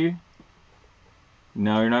thank you?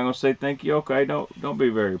 No, you're not gonna say thank you. Okay, don't be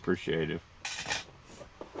very appreciative.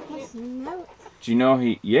 It's a note. Do you know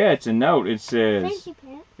yeah, it's a note. It says Thank you,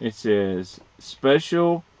 Pam. it says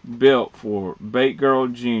special built for Bait Girl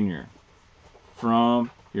Jr. from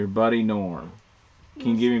your buddy Norm.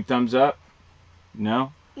 Can you give him thumbs up?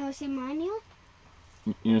 No? You wanna see mine, Neil?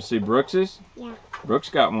 You wanna see Brooks's? Yeah. Brooks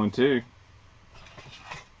got one too.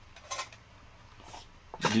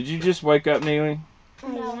 Did you just wake up, Neely?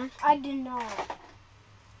 No, I did not.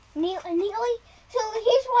 Neely, so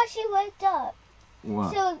here's why she woke up.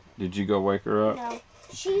 What? So, Did you go wake her up? no,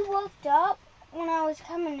 she woke up when I was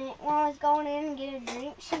going in and get a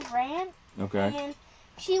drink. She ran, Okay. and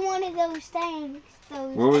she wanted those things.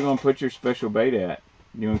 Where are we going to put your special bait at?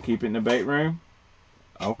 You want to keep it in the bait room?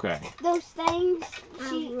 Okay. Those things.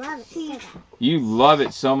 You love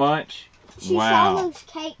it so much? She Wow. saw those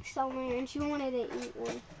cakes somewhere, and she wanted to eat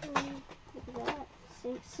one. Look at that.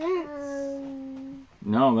 6 cents.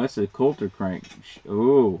 No, that's a Coulter crank.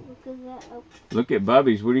 Ooh. Look at that. Oh. Look at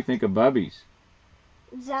Bubby's. What do you think of Bubby's?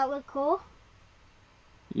 Does that look cool?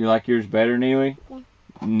 You like yours better, Neely? Yeah.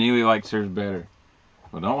 Neely likes hers better.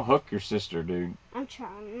 Well, don't hook your sister, dude. I'm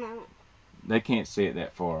trying not. They can't see it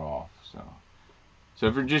that far off. So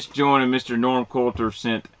if you're just joining, Mr. Norm Coulter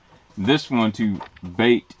sent this one to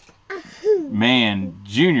Baitman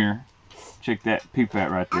Jr. Check that peep at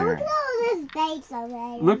right there. Look at all those baits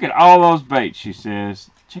already. Look at all those baits, she says.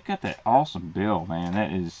 Check out that awesome bill, man.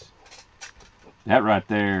 That right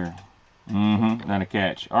there. Not a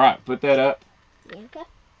catch. All right, put that up. Yeah, okay.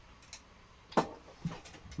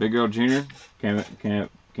 Big Girl Jr. Can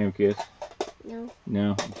we kiss? No.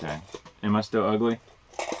 No? Okay. Am I still ugly?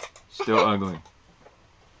 Still ugly.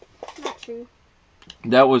 Not true.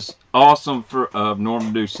 That was awesome for Norm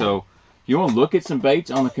to do. So, you want to look at some baits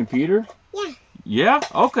on the computer? Yeah. Yeah?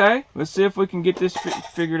 Okay. Let's see if we can get this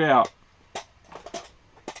figured out.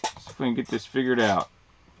 Hopefully we can get this figured out.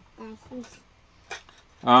 That's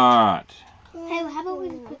Alright. Hey, how about we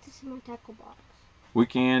just put this in my tackle box? We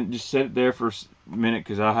can just set it there for a minute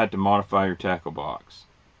because I had to modify your tackle box.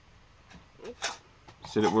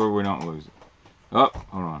 Set it where we don't lose it. Oh,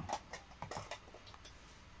 hold on.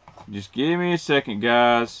 Just give me a second,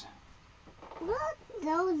 guys. Look,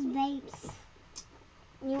 those baits.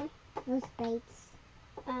 You want those baits?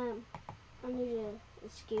 I need to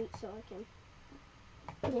scoot so I can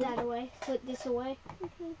put that away. Put this away.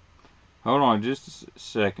 Okay. Hold on just a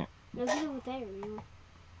second. No, get over there, you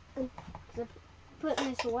know.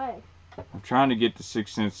 Putting this away. I'm trying to get the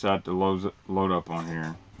 6 cent side to load up on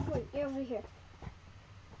here. Wait, you're over here.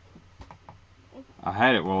 I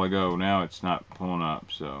had it a while ago. Now it's not pulling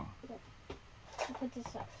up, so. Okay. I'll put this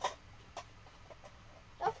up.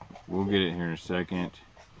 We'll get it here in a second.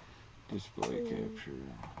 Display capture.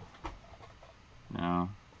 No.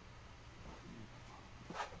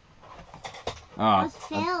 I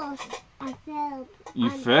fell. You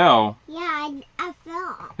fell? Yeah, I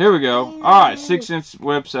fell. Here we go. Alright, 6 cents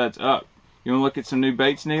website's up. You want to look at some new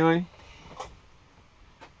baits, Neely?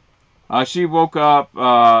 She woke up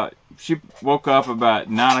about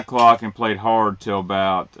 9 o'clock and played hard till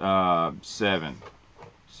about 7.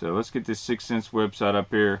 So let's get this 6 cents website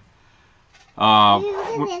up here.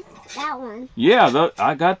 Look at that one. Yeah,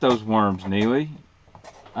 I got those worms, Neely.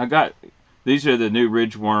 These are the new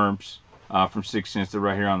ridge worms from 6 cents. They're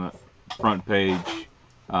right here on the front page.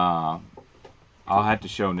 I'll have to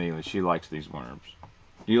show Neely. She likes these worms.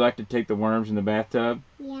 Do you like to take the worms in the bathtub?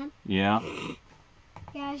 Yeah. Yeah?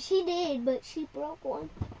 Yeah, she did, but she broke one.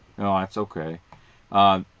 Oh, that's okay.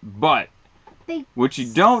 But what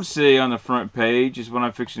you don't see on the front page is what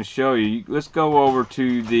I'm fixing to show you. Let's go over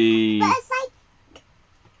to the... But it's like...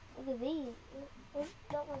 Look at these.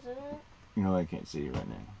 That one's in it. No, I can't see it right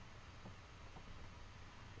now.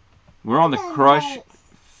 We're on the Crush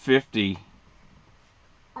 50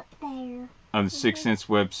 up there on the 6 cents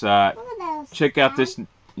website. Look at those. Check out this.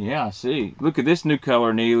 Yeah, I see. Look at this new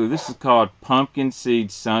color, Neely. This is called Pumpkin Seed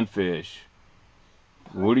Sunfish.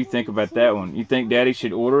 What do you think about that one? You think Daddy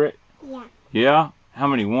should order it? Yeah. Yeah? How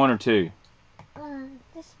many? 1 or 2?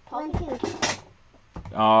 This 1, 2.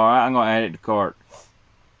 Alright, I'm going to add it to cart.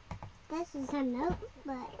 This is a note,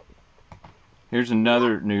 but... Here's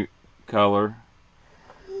another new color.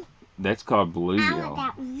 That's called bluegill.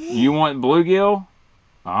 That one. You want bluegill?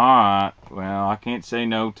 Alright. Well, I can't say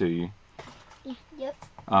no to you. Yeah. Yep.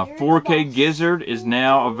 4K Gizzard is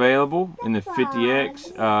now available in the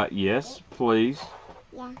 50X. Yes, please.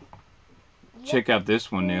 Yeah. Check out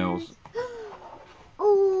this one, Nils.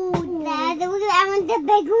 Oh, Dad, look at that one, the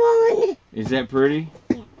big one. Is that pretty?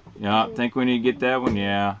 Yeah. Yeah, think we need to get that one?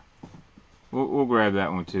 Yeah. We'll grab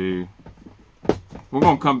that one too. We're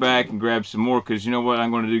going to come back and grab some more because you know what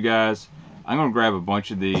I'm going to do, guys? I'm going to grab a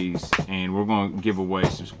bunch of these and we're going to give away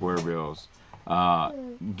some square bills.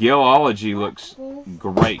 Gillology looks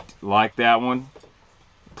great. Like that one.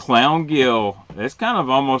 Clown gill. That's kind of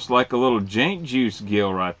almost like a little jank juice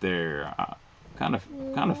gill right there. Kind of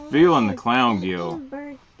feeling the clown gill.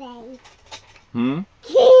 Birthday. Hmm?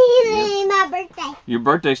 Yep. My birthday. Your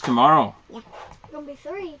birthday's tomorrow. Yeah. It's gonna be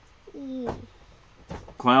 3. Yeah.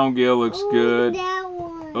 Clown gill looks good. That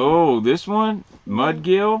one. Oh, this one? Mud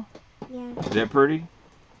gill? Yeah. Is that pretty?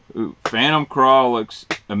 Ooh, Phantom crawl looks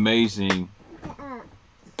amazing.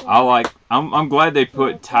 I'm glad they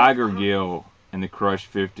put tiger gill in the Crush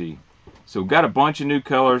 50. So we've got a bunch of new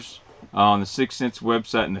colors on the 6 cents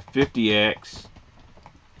website in the 50X.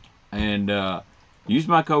 And use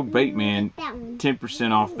my code Baitman,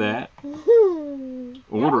 10% off that.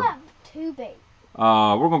 Order. I have 2 baits.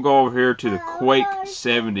 We're going to go over here to the Quake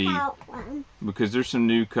 70 because there's some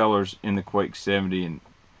new colors in the Quake 70 and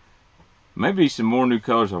maybe some more new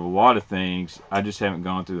colors of a lot of things. I just haven't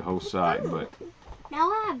gone through the whole site, but now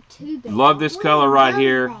I have 2 baits. love this color right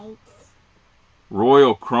here.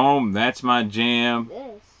 Royal Chrome, that's my jam.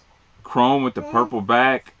 Chrome with the purple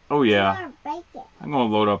back. Oh yeah. I'm going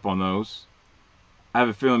to load up on those. I have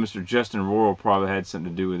a feeling Mr. Justin Royal probably had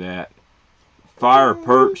something to do with that. Fire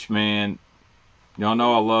Perch, man. Y'all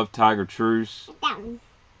know I love Tiger Truce.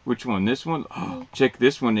 Which one? This one? Oh, check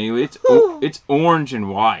this one, Neely. It's orange and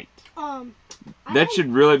white. That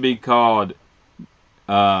should really be called,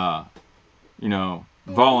 volunteer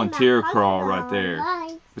crawl right there.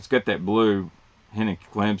 It's got that blue Henny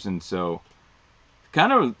Clemson, so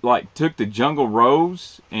kind of like took the Jungle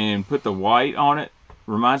Rose and put the white on it.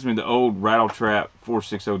 Reminds me of the old Rattletrap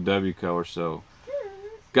 460W color. So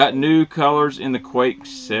got new colors in the Quake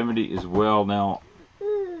 70 as well. Now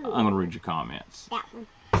I'm gonna read your comments. That one.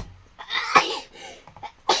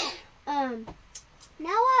 Now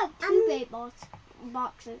I have 2 bait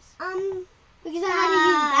boxes. Because I had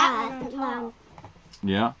to use that one on top.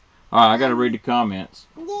 Yeah. All right, I got to read the comments.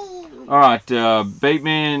 All right,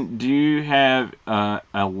 Baitman, do you have a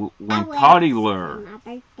Linkati lure?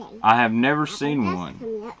 I have never seen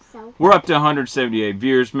one. We're up to 178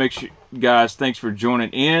 viewers. Make sure, guys, thanks for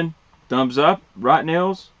joining in. Thumbs up, right,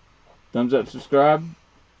 Nils? Thumbs up, subscribe.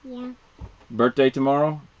 Yeah. Birthday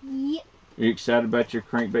tomorrow? Yep. Are you excited about your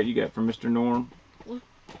crankbait you got from Mr. Norm? Yeah.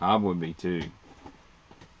 I would be too.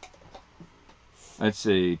 Let's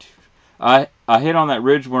see. I hit on that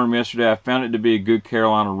ridge worm yesterday. I found it to be a good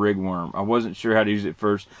Carolina rig worm. I wasn't sure how to use it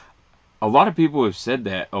first. A lot of people have said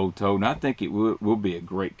that, Old Toad, and I think it will be a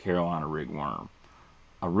great Carolina rig worm.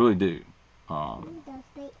 I really do.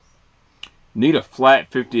 Need a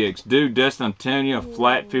flat 50X. Dude, Dustin, I'm telling you, a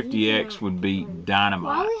flat 50X would be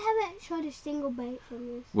dynamite. Why we haven't shot a single bait from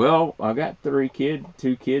this? Well, I got 2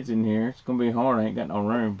 kids in here. It's going to be hard. I ain't got no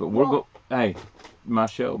room. But we'll go. Hey, my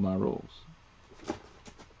show, my rules.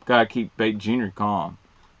 Gotta keep Bait Junior calm.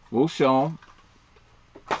 We'll show him.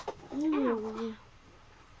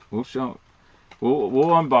 We'll show him. We'll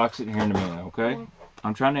unbox it here in a minute, okay? Yeah.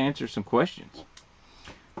 I'm trying to answer some questions.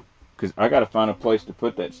 Because I gotta find a place to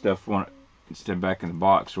put that stuff instead of back in the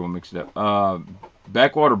box, or we'll mix it up.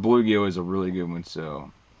 Backwater bluegill is a really good one,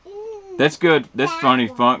 so that's good. That's funny.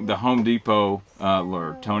 Funk, the Home Depot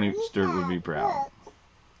lure. Tony Stewart would be proud.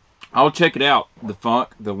 I'll check it out. The Funk,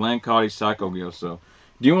 the Linkati Psycho Gill. So,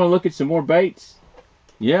 do you want to look at some more baits?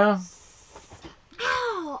 Yeah.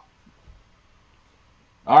 Ow.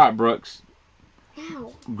 All right, Brooks.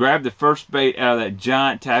 Ow. Grab the first bait out of that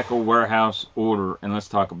giant TackleWareHouse order, and let's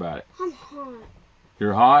talk about it. I'm hot.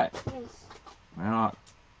 You're hot? Yes. Well,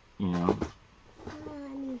 you know.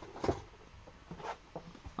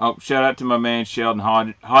 Oh, shout out to my man Sheldon.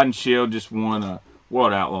 Hod and Shield just won a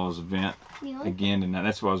World Outlaws event again tonight.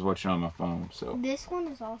 That's what I was watching on my phone. So this one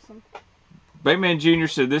is awesome. Baitman Jr.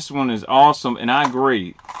 said this one is awesome, and I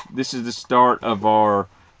agree. This is the start of our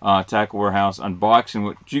TackleWareHouse unboxing.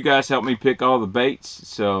 Would you guys help me pick all the baits?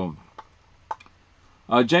 So,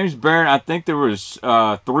 James Barron, I think there was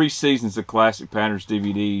 3 seasons of Classic Patterns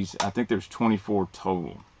DVDs. I think there's 24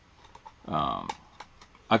 total.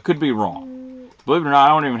 I could be wrong. Believe it or not, I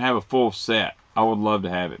don't even have a full set. I would love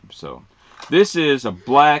to have it. So, this is a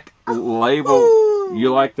black label.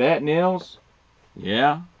 You like that, Nils?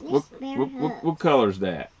 Yeah. What color is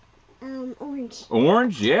that? Orange.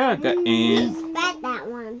 Orange, yeah. And that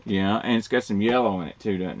one. Yeah, and it's got some yellow in it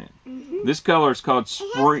too, doesn't it? This color is called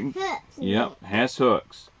Spring. Yep, has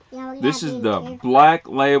hooks. Yeah, this is the Black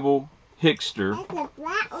Label Hickster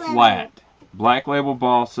Flat. Black Label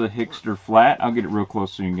Balsa Hickster Flat. I'll get it real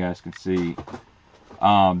close so you guys can see.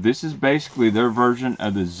 This is basically their version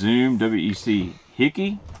of the Zoom WEC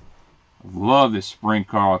Hickey. Love this spring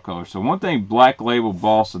coral color. So one thing Black Label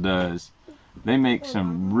Balsa does, they make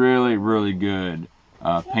some really, really good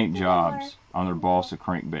paint jobs on their balsa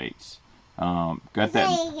crankbaits. Got that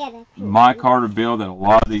micarta bill that a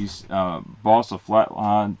lot of these balsa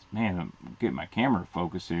flatlines, man, I'm getting my camera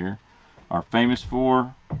focus here, are famous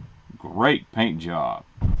for. Great paint job.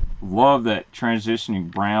 Love that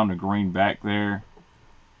transitioning brown to green back there.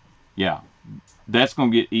 Yeah, that's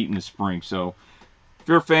going to get eaten this spring. So if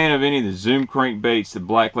you're a fan of any of the Zoom crankbaits, the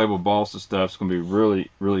Black Label Balsa stuff is going to be really,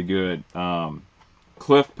 really good.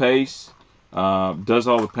 Cliff Pace does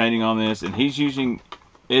all the painting on this, and he's using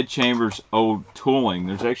Ed Chambers' old tooling.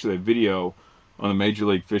 There's actually a video on the Major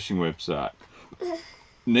League Fishing website.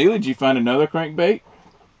 Neely, did you find another crankbait?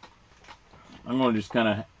 I'm going to just kind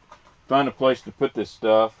of find a place to put this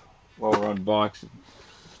stuff while we're unboxing.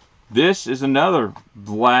 This is another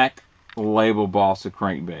Black Label Balsa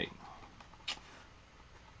crankbait.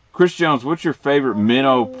 Chris Jones, what's your favorite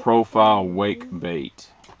minnow profile wake bait?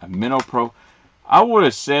 A minnow pro. I would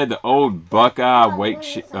have said the old Buckeye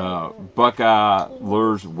Buckeye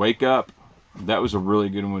Lures Wake Up. That was a really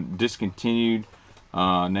good one. Discontinued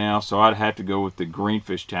now, so I'd have to go with the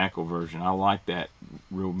Greenfish Tackle version. I like that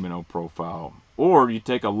real minnow profile. Or you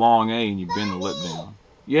take a long A and you bend the lip down.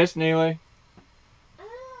 Yes, Neely?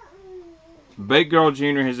 Bait Girl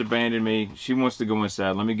Jr. has abandoned me. She wants to go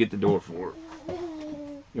inside. Let me get the door for her.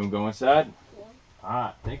 You want to go inside? Yeah. All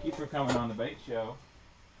right. Thank you for coming on the bait show.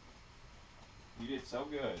 You did so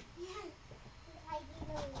good.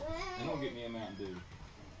 They're going to get me a Mountain Dew.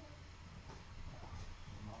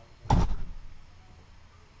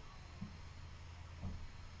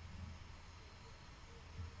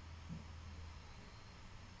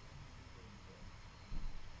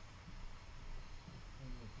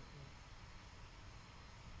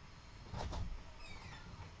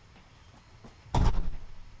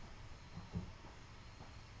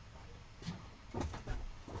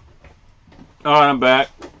 Alright, I'm back.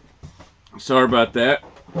 Sorry about that.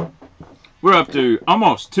 We're up to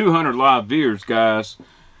almost 200 live viewers, guys.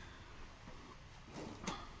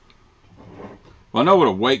 Well, I know what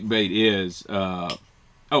a wake bait is.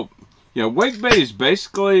 Wake bait is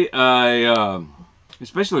basically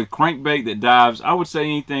especially a crankbait that dives, I would say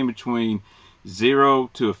anything between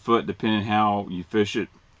 0 to a foot, depending how you fish it.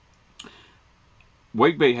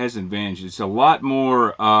 Wake bait has an advantage. It's a lot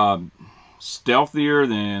more stealthier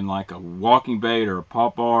than like a walking bait or a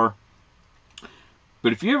pop-bar.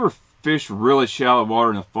 But if you ever fish really shallow water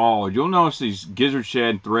in the fall, you'll notice these gizzard shad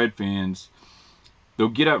and thread fins, they'll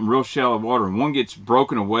get up in real shallow water, and one gets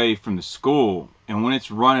broken away from the school, and when it's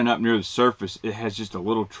running up near the surface, it has just a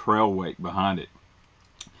little trail wake behind it.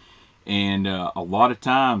 And a lot of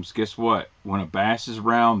times, guess what? When a bass is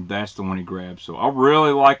around, that's the one he grabs. So I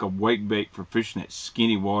really like a wake bait for fishing that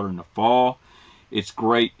skinny water in the fall. It's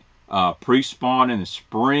great pre-spawn in the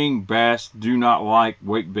spring. Bass do not like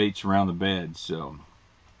wake baits around the bed. So,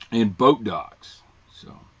 and boat docks.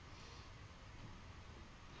 So,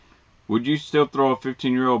 would you still throw a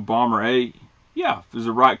 15-year-old Bomber 8? Yeah, if it's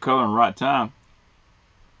the right color and right time.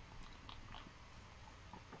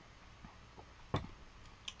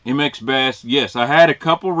 MX Bass, yes, I had a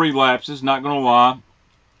couple relapses, not gonna lie.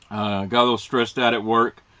 Got a little stressed out at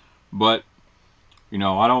work, but you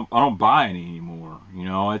know, I don't buy any anymore. You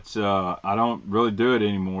know, it's I don't really do it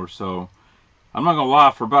anymore. So I'm not gonna lie,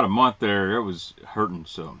 for about a month there, it was hurting.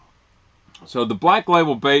 So the black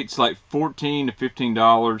label bait's like $14 to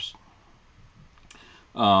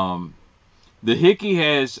 $15. The Hickey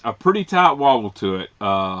has a pretty tight wobble to it.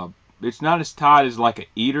 It's not as tight as like a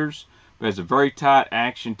Eater's. It has a very tight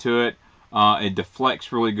action to it. It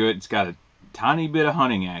deflects really good. It's got a tiny bit of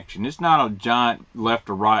hunting action. It's not a giant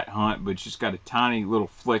left or right hunt, but it's just got a tiny little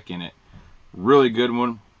flick in it. Really good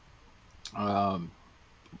one. I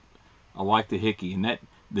like the Hickey. And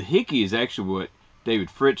the Hickey is actually what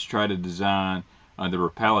David Fritz tried to design the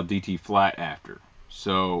Rapala DT Flat after.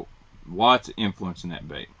 So lots of influence in that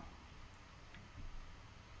bait.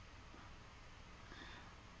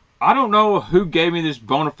 I don't know who gave me this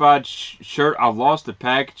Bonafide shirt. I lost the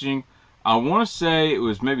packaging. I want to say it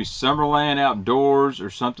was maybe Summerland Outdoors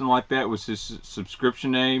or something like that was his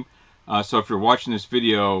subscription name. So if you're watching this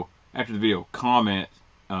video, after the video, comment.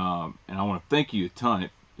 And I want to thank you a ton.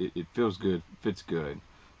 It feels good, fits good.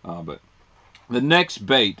 But the next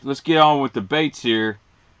bait, let's get on with the baits here.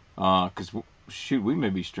 Because, shoot, we may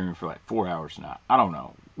be streaming for like 4 hours now. I don't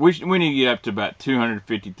know. We need to get up to about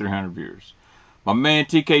 250, 300 viewers. My man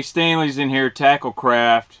TK Stanley's in here,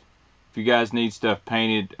 Tacklecraft. If you guys need stuff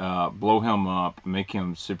painted, blow him up, make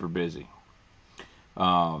him super busy.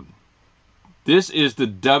 This is the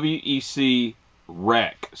WEC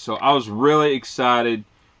Wreck. So I was really excited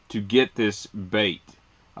to get this bait.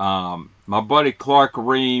 My buddy Clark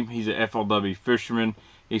Ream, he's an FLW fisherman.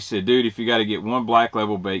 He said, dude, if you got to get one black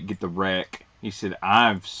label bait, get the Wreck. He said,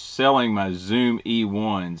 I'm selling my Zoom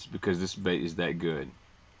E1s because this bait is that good.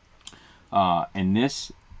 And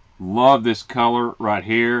this, love this color right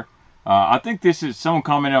here. I think this is, someone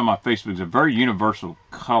commented on my Facebook, it's a very universal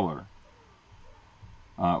color.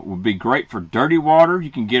 Would be great for dirty water. You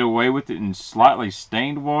can get away with it in slightly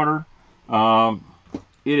stained water.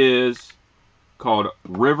 It is called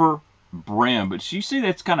River Brim. But you see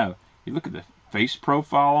that's kind of, you look at the face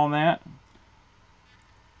profile on that.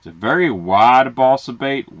 It's a very wide balsa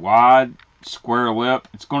bait, wide square lip.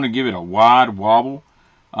 It's going to give it a wide wobble.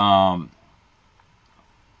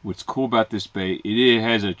 What's cool about this bait, it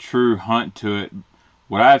has a true hunt to it.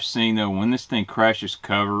 What I've seen though, when this thing crashes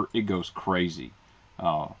cover, it goes crazy.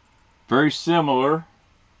 Very similar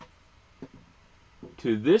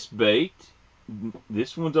to this bait.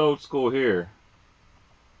 This one's old school here.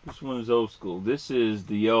 This one is old school. This is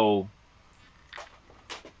the old,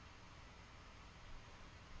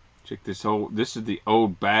 check this old, this is the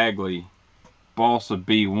old Bagley Balsa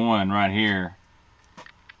B1 right here.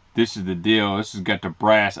 This is the deal. This has got the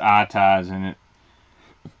brass eye ties in it.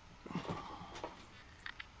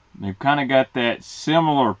 They've kind of got that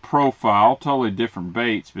similar profile, totally different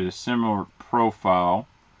baits, but a similar profile.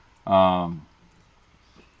 But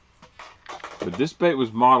this bait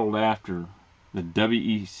was modeled after the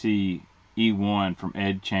WEC E1 from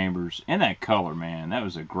Ed Chambers. And that color, man, that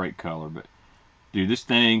was a great color. But, dude, this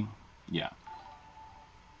thing, yeah.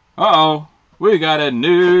 Uh-oh. We got a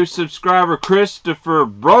new subscriber, Christopher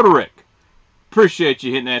Broderick. Appreciate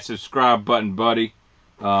you hitting that subscribe button, buddy.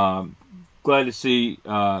 Glad to see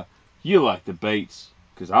you like the baits,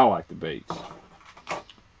 because I like the baits.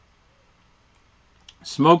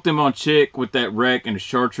 Smoked them on chick with that Wreck and a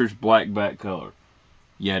chartreuse black back color.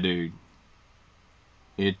 Yeah, dude.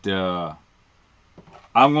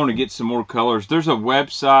 I'm going to get some more colors. There's a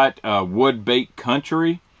website, Wood Bait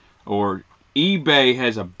Country, or eBay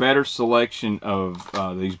has a better selection of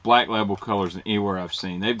these black label colors than anywhere I've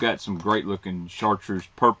seen. They've got some great looking chartreuse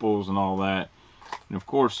purples and all that. And of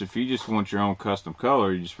course, if you just want your own custom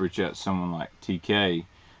color, you just reach out to someone like TK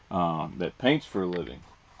that paints for a living.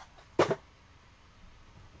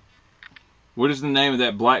 What is the name of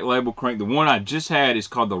that black label crank? The one I just had is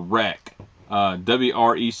called the Wreck.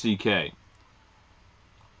 W-R-E-C-K.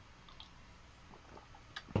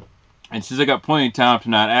 And since I got plenty of time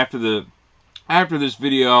tonight, after this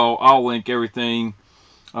video, I'll link everything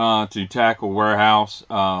to Tackle Warehouse.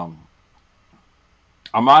 I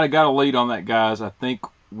might have got a lead on that, guys. I think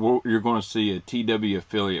you're going to see a TW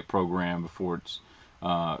affiliate program before it's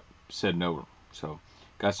said and over. So,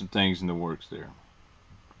 got some things in the works there.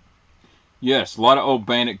 Yes, a lot of old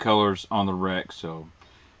Bandit colors on the Wreck. So,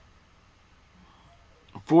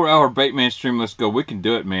 4-hour Baitman stream. Let's go. We can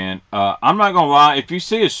do it, man. I'm not going to lie. If you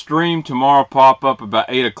see a stream tomorrow pop up about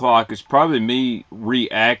 8 o'clock, it's probably me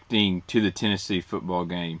reacting to the Tennessee football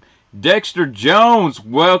game. Dexter Jones,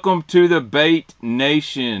 welcome to the Bait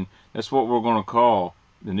Nation. That's what we're going to call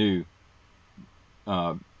the new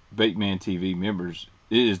Baitman TV members.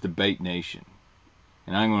 It is the Bait Nation.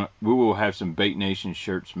 And we will have some Bait Nation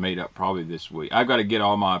shirts made up probably this week. I've got to get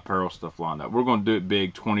all my apparel stuff lined up. We're going to do it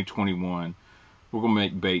big 2021. We're going to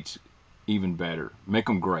make baits even better. Make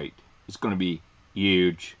them great. It's going to be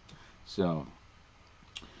huge. So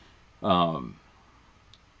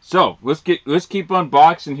let's keep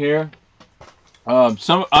unboxing here.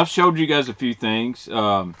 I've showed you guys a few things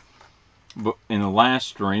but in the last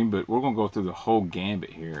stream, but we're going to go through the whole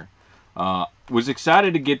gambit here. Was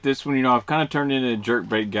excited to get this one. You know, I've kind of turned into a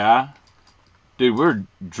jerkbait guy. Dude, we're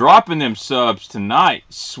dropping them subs tonight.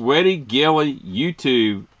 Sweaty Gilly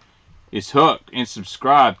YouTube is hooked and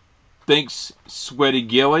subscribed. Thanks, Sweaty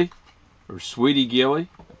Gilly, or Sweetie Gilly.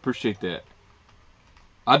 Appreciate that.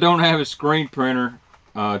 I don't have a screen printer,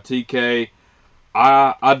 TK.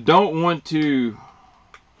 I don't want to.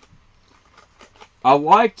 I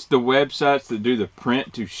liked the websites that do the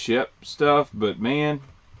print to ship stuff, but man,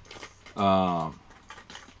 I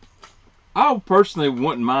personally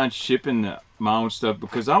wouldn't mind shipping my own stuff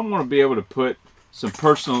because I want to be able to put some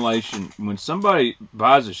personalization. When somebody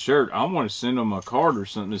buys a shirt, I want to send them a card or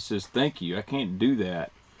something that says thank you. I can't do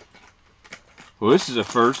that. Well, this is a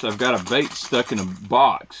first. I've got a bait stuck in a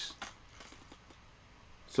box.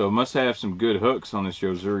 So it must have some good hooks on this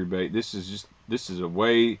Yozuri bait. This is a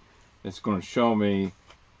way that's going to show me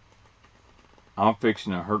I'm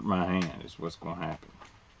fixing to hurt my hand is what's going to happen.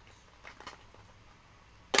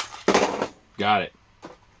 Got it.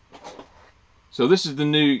 So this is the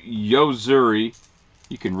new Yozuri.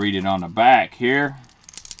 You can read it on the back here.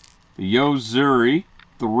 The Yozuri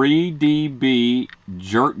 3DB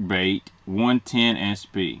Jerkbait 110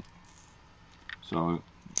 SB. So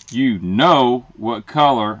you know what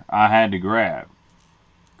color I had to grab.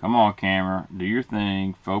 Come on, camera. Do your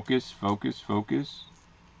thing. Focus, focus, focus.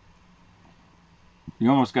 You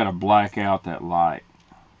almost got to black out that light.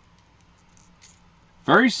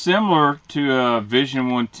 Very similar to a Vision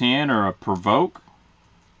 110 or a Provoke.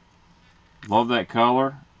 Love that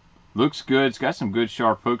color. Looks good. It's got some good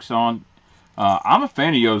sharp hooks on. I'm a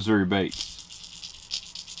fan of Yozuri bait.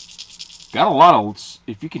 Got a lot of,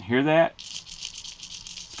 if you can hear that,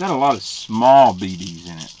 it's got a lot of small BBs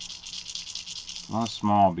in it. A lot of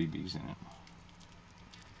small BBs in it.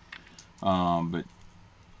 But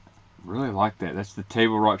really like that. That's the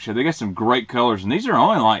Table Rock Shell. They got some great colors, and these are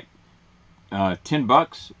only like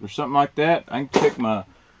 $10 or something like that. I can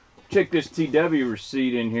check this TW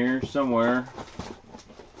receipt in here somewhere.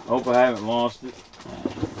 Hope I haven't lost it.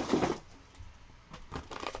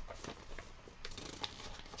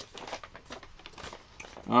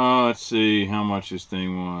 Let's see how much this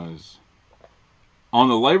thing was. On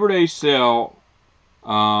the Labor Day sale,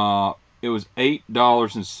 it was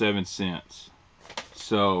 $8.07.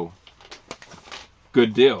 So,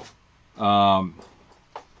 good deal. I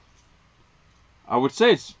would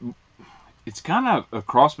say it's kind of a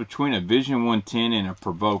cross between a Vision 110 and a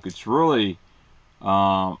Provoke. It's really,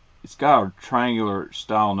 it's got a triangular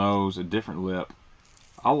style nose, a different lip.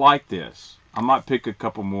 I like this. I might pick a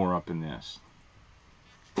couple more up in this.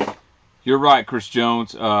 You're right, Chris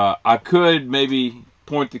Jones. I could maybe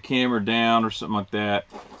point the camera down or something like that.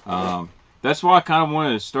 That's why I kind of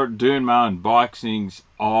wanted to start doing my unboxings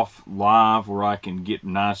off live where I can get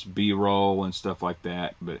nice B-roll and stuff like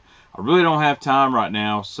that. But I really don't have time right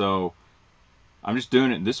now, so I'm just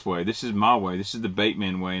doing it this way. This is my way. This is the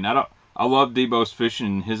Baitman way. And I love Debo's fishing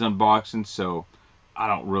and his unboxing, so I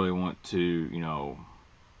don't really want to, you know,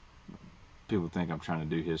 people think I'm trying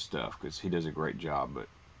to do his stuff because he does a great job. But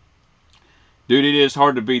dude, it is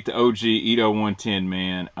hard to beat the OG Ito 110,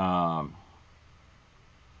 man.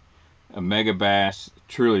 A Mega Bass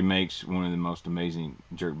truly makes one of the most amazing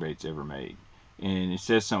jerkbaits ever made. And it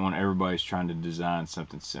says something when everybody's trying to design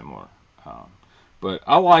something similar. But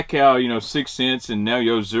I like how, 6 Cents and now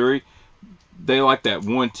Yozuri, they like that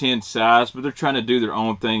 110 size, but they're trying to do their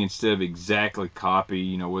own thing instead of exactly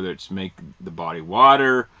copy, whether it's make the body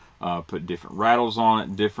wider, put different rattles on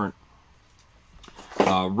it, different.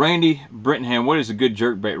 Randy Brittenham, what is a good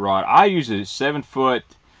jerkbait rod? I use a 7-foot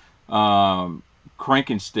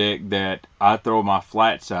cranking stick that I throw my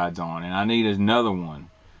flat sides on, and I need another one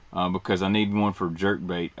because I need one for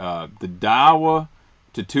jerkbait. The Daiwa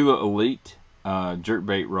Tatula Elite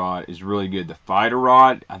jerkbait rod is really good. The fighter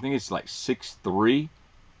rod, I think it's like 6'3".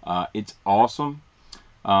 It's awesome.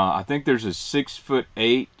 I think there's a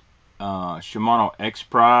 6'8" Shimano X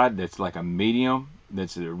Pride that's like a medium.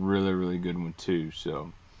 That's a really, really good one too.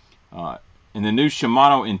 So, and the new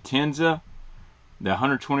Shimano Intenza, the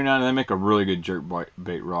 129, they make a really good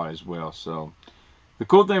jerkbait rod as well. So, the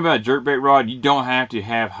cool thing about a jerkbait rod, you don't have to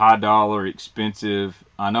have high dollar, expensive.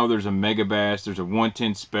 I know there's a Mega Bass, there's a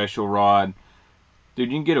 110 special rod. Dude,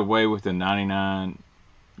 you can get away with a $99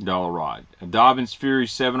 rod. A Dobbins Fury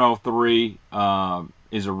 703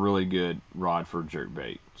 is a really good rod for a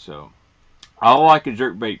jerkbait. So, I like a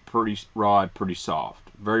jerkbait rod pretty soft.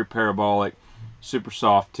 Very parabolic, super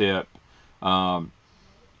soft tip.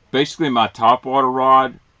 Basically my top water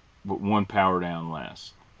rod, but one power down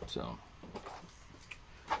less. So,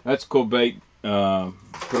 that's a cool bait.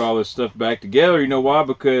 Put all this stuff back together. You know why?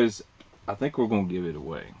 Because I think we're going to give it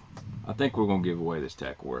away. I think we're going to give away this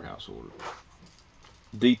TackleWareHouse order.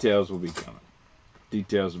 Details will be coming.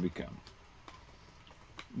 Details will be coming.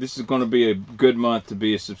 This is going to be a good month to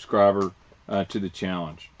be a subscriber to the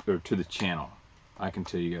challenge, or to the channel. I can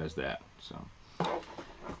tell you guys that. So,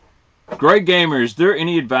 Great Gamer, is there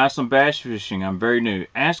any advice on bass fishing? I'm very new.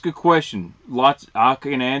 Ask a question. Lots I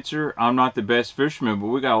can answer. I'm not the best fisherman, but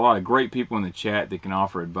we got a lot of great people in the chat that can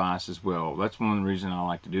offer advice as well. That's one of the reasons I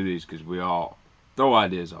like to do these, because we all throw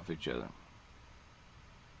ideas off each other.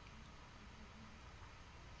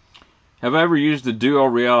 Have I ever used the Duo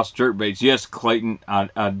Realis jerkbaits? Yes, Clayton,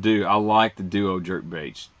 I do. I like the Duo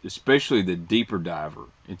jerkbaits, especially the deeper diver.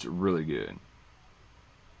 It's really good.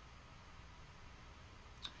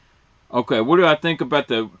 Okay, what do I think about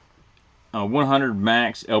the 100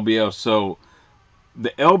 Max LBO? So,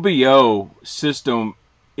 the LBO system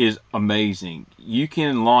is amazing. You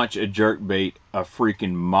can launch a jerkbait a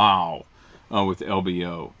freaking mile with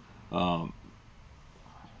LBO.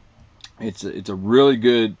 It's a really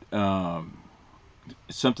good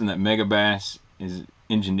something that Mega Bass is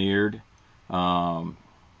engineered.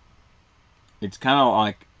 It's kind of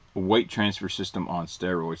like a weight transfer system on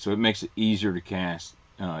steroids, so it makes it easier to cast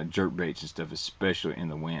jerkbaits and stuff, especially in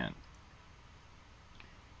the wind.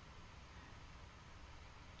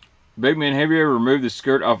 Baitman, have you ever removed the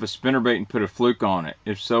skirt off a spinnerbait and put a fluke on it?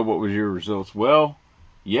 If so, what was your results? Well,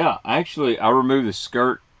 yeah, actually, I removed the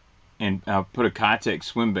skirt and put a Kitech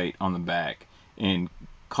swim bait on the back and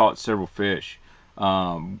caught several fish.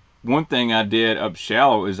 One thing I did up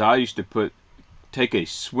shallow is I used to take a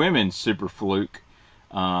swimming super fluke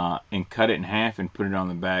and cut it in half and put it on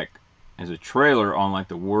the back as a trailer on like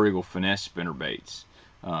the War Eagle finesse spinner baits.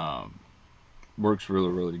 Works really,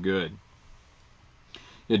 really good.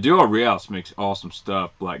 Yeah, Duo Realis makes awesome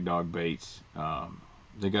stuff. Black Dog Baits.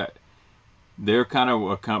 They're kind of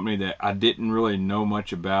a company that I didn't really know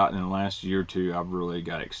much about. In the last year or two, I've really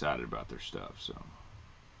got excited about their stuff. So,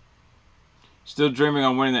 still dreaming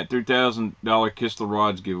on winning that $3,000 Kistler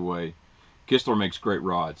rods giveaway. Kistler makes great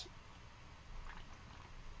rods.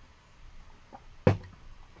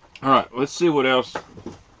 All right, let's see what else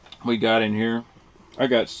we got in here.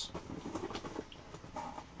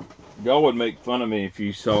 Y'all would make fun of me if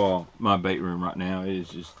you saw my bait room right now. It is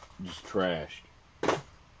just trashed.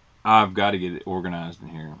 I've got to get it organized in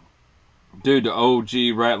here. Dude, the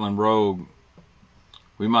OG Rattling Rogue.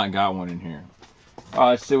 We might got one in here. All right,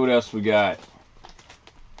 let's see what else we got.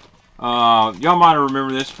 Y'all might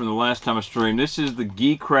remember this from the last time I streamed. This is the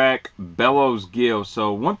Geecrack Bellows Gill.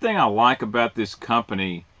 So one thing I like about this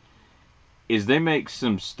company is they make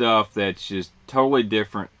some stuff that's just totally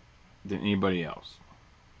different than anybody else.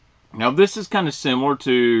 Now this is kind of similar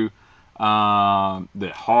to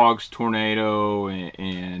the Hogs Tornado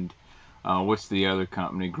and what's the other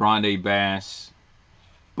company? Grande Bass.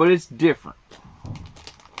 But it's different.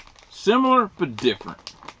 Similar, but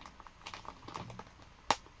different.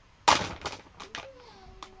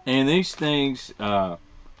 And these things,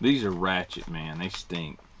 these are ratchet, man. They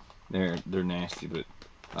stink. they're nasty. But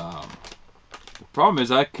the problem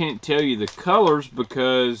is I can't tell you the colors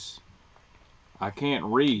because I can't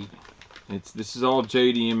read. This is all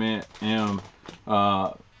JDM.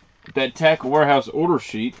 That TackleWareHouse order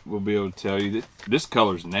sheet will be able to tell you that this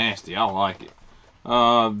color's nasty. I like it.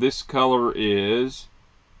 This color is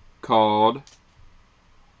called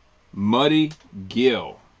Muddy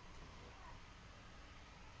Gill.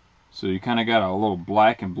 So you kind of got a little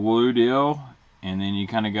black and blue deal, and then you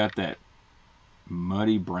kind of got that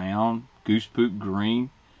muddy brown, goose poop green.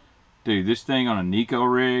 Dude, this thing on a Nico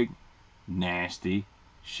rig, nasty.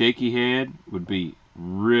 Shaky head would be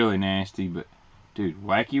really nasty, but dude,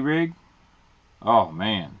 wacky rig, oh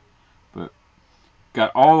man. But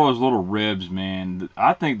got all those little ribs, man.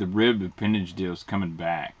 I think the rib appendage deal is coming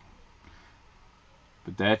back.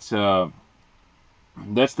 But that's the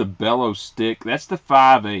bellow stick. That's the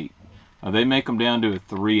 5/8. They make them down to a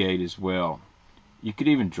 3/8 as well. You could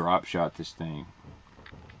even drop shot this thing.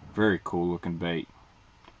 Very cool looking bait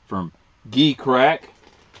from Gee Crack.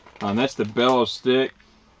 That's the bellow stick.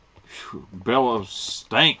 Whew, bellow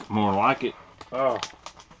stank, more like it. Oh.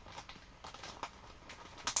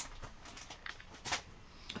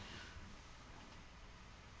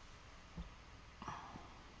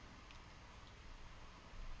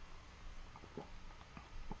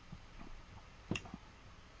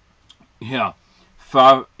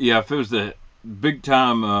 Yeah, if it was the big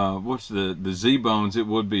time, what's the Z-Bones, it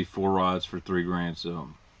would be 4 rods for $3 grand. So,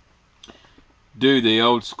 dude, the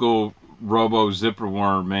old school Robo Zipper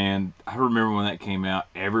Worm, man, I remember when that came out.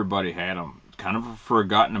 Everybody had them. Kind of a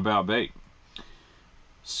forgotten about bait.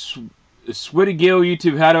 Switty Gill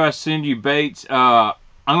YouTube, how do I send you baits? I'll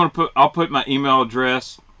put my email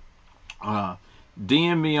address.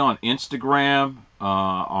 DM me on Instagram,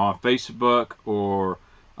 on Facebook, or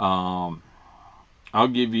I'll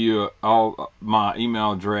give you my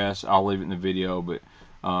email address. I'll leave it in the video, but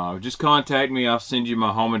just contact me. I'll send you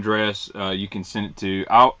my home address. You can send it to.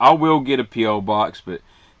 I will get a PO box, but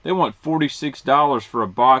they want $46 for a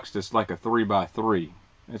box that's like a 3x3.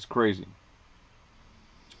 That's crazy.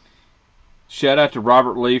 Shout out to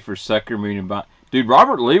Robert Lee for sucker meeting. Dude,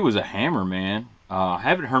 Robert Lee was a hammer, man. I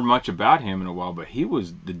haven't heard much about him in a while, but he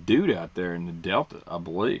was the dude out there in the Delta, I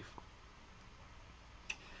believe.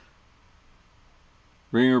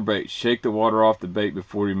 Ringer bait. Shake the water off the bait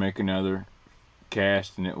before you make another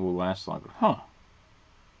cast, and it will last longer. Huh.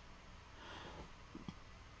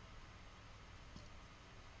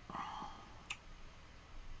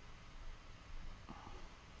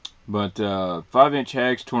 But 5-inch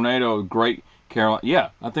hags, tornado, great Carolina. Yeah,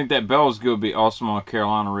 I think that bell's going to be awesome on a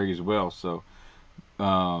Carolina rig as well. So,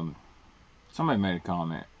 somebody made a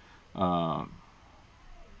comment.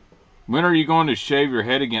 When are you going to shave your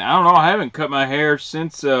head again? I don't know. I haven't cut my hair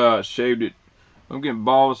since shaved it. I'm getting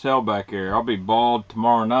bald as hell back here. I'll be bald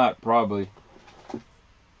tomorrow night, probably.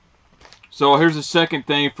 So here's the second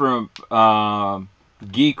thing from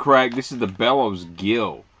Gee Crack. This is the Bellows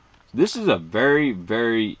Gill. This is a very,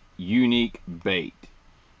 very unique bait.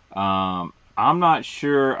 I'm not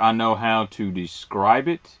sure I know how to describe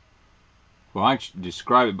it. Well, I can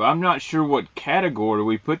describe it, but I'm not sure what category do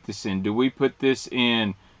we put this in. Do we put this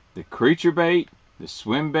in the creature bait, the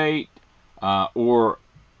swim bait, or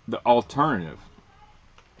the alternative?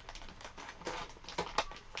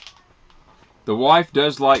 The wife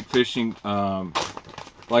does like fishing.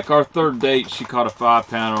 Like our third date, she caught a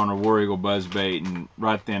 5-pounder on a War Eagle buzz bait, and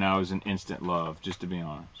right then I was in instant love, just to be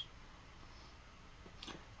honest.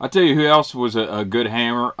 I'll tell you who else was a good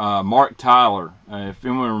hammer. Mark Tyler. If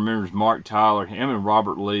anyone remembers Mark Tyler, him and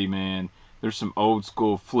Robert Lee, man, there's some old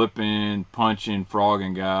school flipping, punching,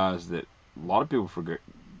 frogging guys that a lot of people forget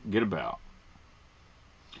about.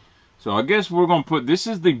 So I guess we're going to put, this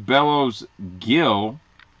is the Bellows Gill.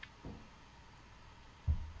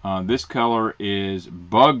 This color is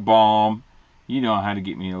Bug Balm. You know how to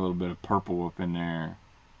get me a little bit of purple up in there.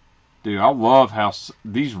 Dude, I love how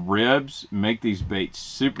these ribs make these baits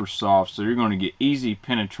super soft, so you're going to get easy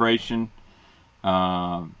penetration.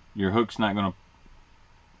 Your hook's not going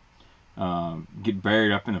to get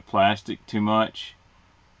buried up in the plastic too much.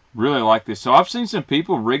 Really like this. So I've seen some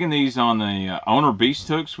people rigging these on the owner beast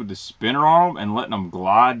hooks with the spinner on them and letting them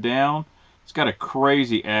glide down. It's got a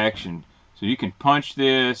crazy action. So you can punch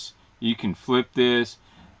this, you can flip this.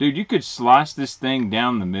 Dude, you could slice this thing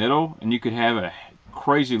down the middle and you could have a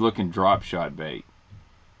crazy looking drop shot bait.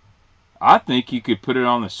 I think you could put it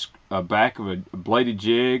on the back of a bladed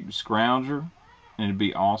jig, scrounger, and it'd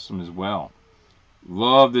be awesome as well.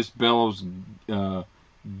 Love this Bellows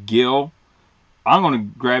Gill. I'm going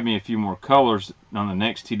to grab me a few more colors on the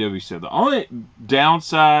next TW set. The only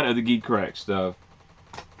downside of the Gee Crack stuff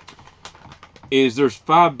is there's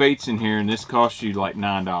 5 baits in here, and this costs you like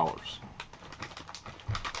 $9.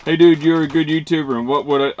 Hey dude, you're a good YouTuber, and what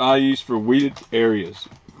would I use for weeded areas?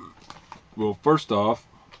 Well, first off,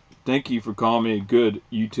 thank you for calling me a good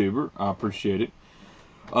YouTuber. I appreciate it.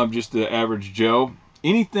 I'm just the average Joe.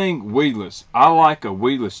 Anything weedless. I like a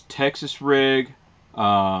weedless Texas rig,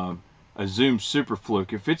 a Zoom Super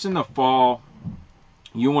Fluke. If it's in the fall,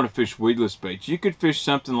 you want to fish weedless baits. You could fish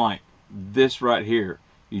something like this right here.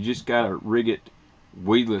 You just got to rig it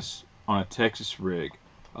weedless on a Texas rig.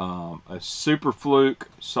 A Super Fluke,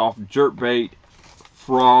 soft jerkbait,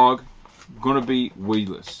 frog, gonna be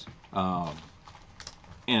weedless.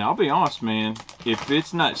 And I'll be honest, man, if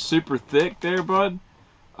it's not super thick there, bud,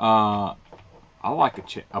 I like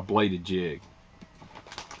a bladed jig.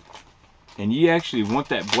 And you actually want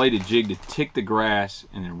that bladed jig to tick the grass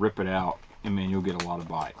and then rip it out, and man, you'll get a lot of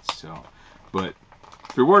bites. So, but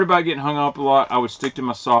if you're worried about getting hung up a lot, I would stick to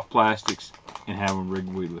my soft plastics and have them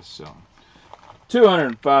rigged weedless. So,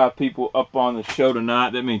 205 people up on the show tonight.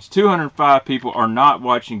 That means 205 people are not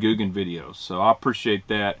watching Guggen videos. So I appreciate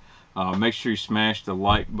that. Make sure you smash the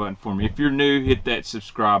like button for me. If you're new, hit that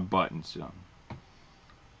subscribe button. So,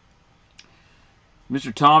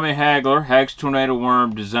 Mr. Tommy Hagler, Hag's Tornado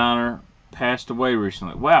Worm designer, passed away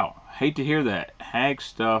recently. Wow, hate to hear that. Hag's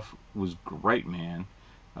stuff was great, man.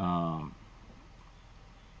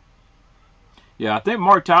 Yeah, I think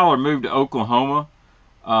Mark Tyler moved to Oklahoma.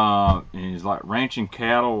 And he's like ranching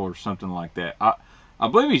cattle or something like that. I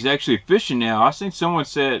believe he's actually fishing now. I seen someone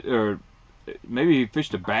said, or maybe he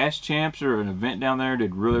fished a Bass Champs or an event down there,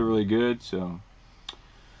 did really good. So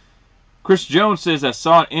Chris Jones says, I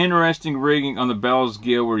saw an interesting rigging on the Bell's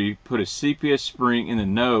Gill where you put a CPS spring in the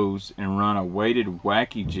nose and run a weighted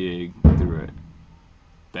wacky jig through it.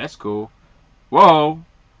 That's cool. Whoa!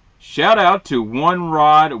 Shout out to One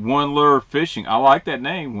Rod One Lure Fishing. I like that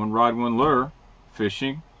name, One Rod One Lure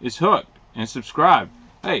Fishing is hooked, and subscribe.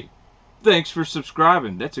 Hey, thanks for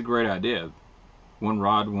subscribing. That's a great idea. One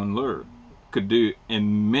Rod One Lure could do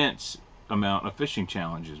immense amount of fishing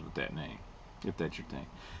challenges with that name, if that's your thing.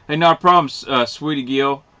 Hey, not a problem, Sweetie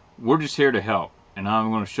Gill. We're just here to help, and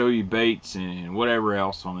I'm going to show you baits and whatever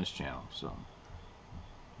else on this channel. So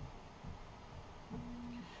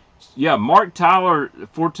yeah, Mark Tyler,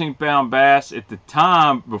 14-pound bass. At the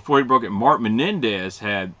time, before he broke it, Mark Menendez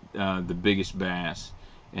had the biggest bass,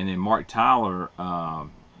 and then Mark Tyler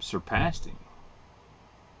surpassed him.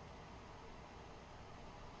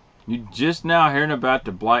 You just now hearing about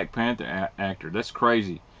the Black Panther actor. That's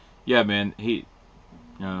crazy. Yeah, man, he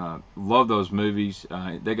love those movies.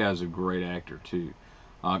 That guy's a great actor too.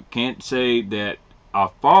 Can't say that I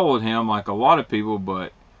followed him like a lot of people,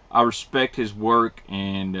 but I respect his work.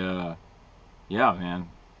 And yeah, man,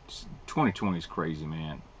 2020 is crazy,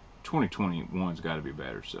 man. 2021's got to be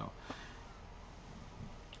better. So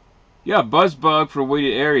yeah, buzz bug for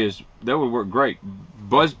weeded areas, that would work great.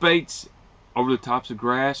 Buzz baits over the tops of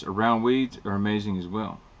grass around weeds are amazing as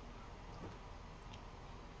well.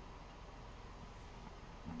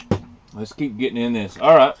 Let's keep getting in this.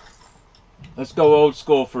 All right, let's go old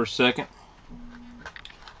school for a second.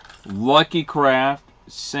 Lucky Craft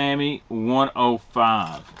Sammy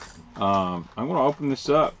 105. I'm going to open this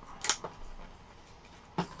up.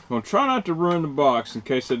 I'm going to try not to ruin the box in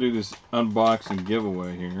case I do this unboxing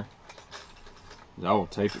giveaway here. I will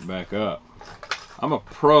tape it back up. I'm a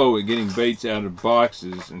pro at getting baits out of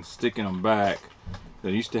boxes and sticking them back. I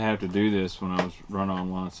used to have to do this when I was running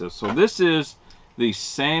online sales. So this is the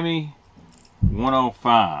Sammy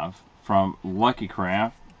 105 from Lucky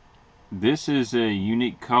Craft. This is a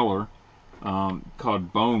unique color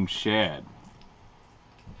called Bone Shad.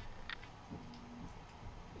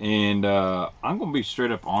 And I'm going to be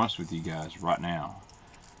straight up honest with you guys right now.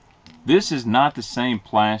 This is not the same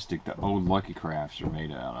plastic that old Lucky Crafts are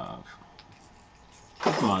made out of.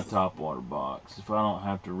 This is my topwater box. If I don't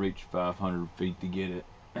have to reach 500 feet to get it,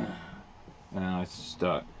 now it's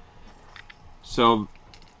stuck. So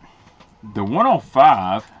the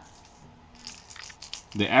 105,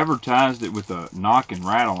 they advertised it with a knock and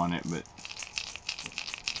rattle on it, but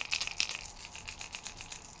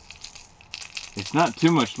it's not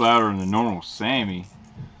too much louder than the normal Sammy.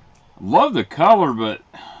 Love the color, but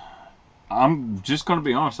I'm just going to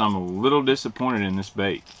be honest, I'm a little disappointed in this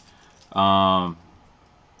bait.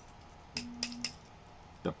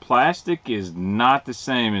 The plastic is not the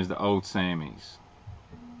same as the old Sammys.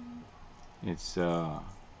 It's, I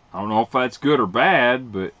don't know if that's good or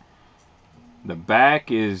bad, but the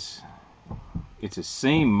back is, it's a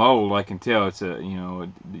seam mold. I can tell it's a, you know,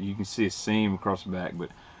 you can see a seam across the back, but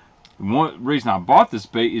One reason I bought this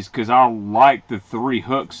bait is because I like the 3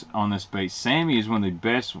 hooks on this bait. Sammy is one of the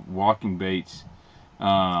best walking baits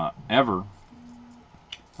ever.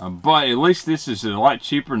 But at least this is a lot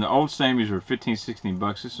cheaper. And the old Sammys were 15, 16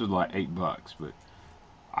 bucks. This is like 8 bucks. But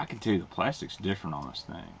I can tell you the plastic's different on this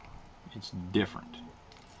thing. It's different.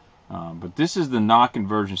 But this is the knocking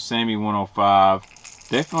version, Sammy 105.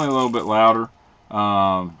 Definitely a little bit louder.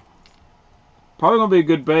 Probably going to be a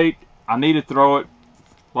good bait. I need to throw it.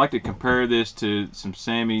 I like to compare this to some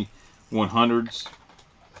Sammy 100s.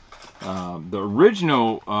 The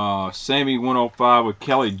original Sammy 105 with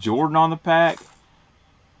Kelly Jordan on the pack,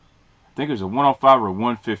 I think it was a 105 or a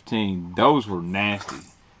 115. Those were nasty.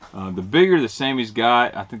 The bigger the Sammy's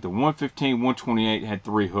got, I think the 115, 128 had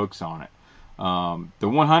 3 hooks on it. The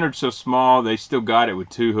 100's so small, they still got it with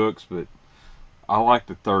 2 hooks, but I like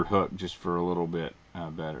the 3rd hook just for a little bit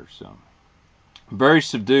better. So very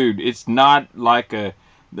subdued. It's not like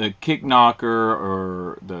the Kick Knocker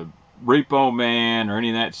or the Repo Man or any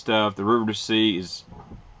of that stuff. The River to Sea is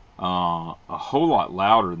a whole lot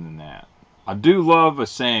louder than that. I do love a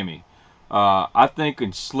Sammy. I think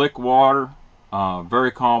in slick water,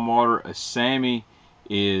 very calm water, a Sammy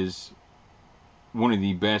is one of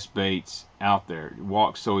the best baits out there. It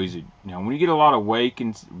walks so easy. Now, when you get a lot of wake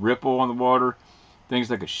and ripple on the water, things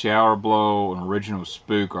like a Shower Blow and Original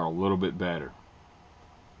Spook are a little bit better.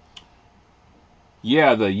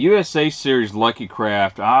 Yeah, the USA Series Lucky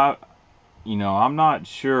Craft, I'm not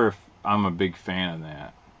sure if I'm a big fan of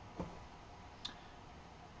that.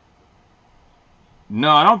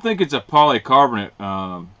 No, I don't think it's a polycarbonate.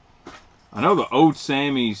 I know the old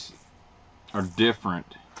Sammys are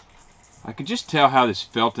different. I can just tell how this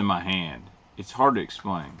felt in my hand. It's hard to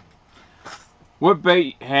explain. What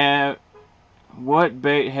bait have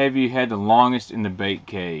you had the longest in the bait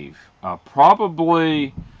cave?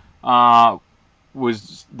 Probably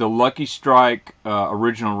was the Lucky Strike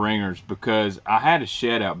original ringers, because I had a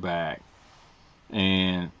shed out back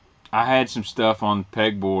and I had some stuff on the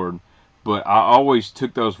pegboard, but I always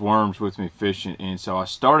took those worms with me fishing, and so I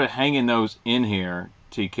started hanging those in here,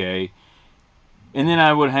 TK, and then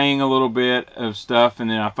I would hang a little bit of stuff,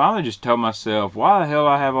 and then I finally just told myself, why the hell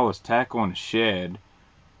I have all this tackle in the shed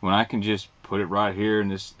when I can just put it right here in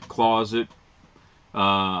this closet.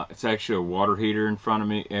 It's actually a water heater in front of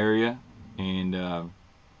me area, and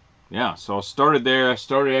yeah, so I started there. I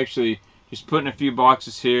started actually just putting a few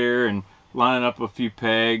boxes here and lining up a few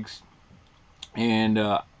pegs, and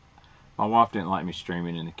my wife didn't like me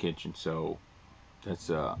streaming in the kitchen, so that's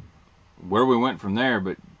where we went from there.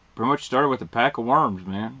 But pretty much started with a pack of worms,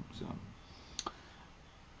 man. So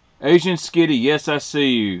Asian Skitty, yes, I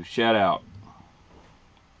see you. Shout out.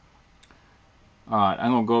 Alright,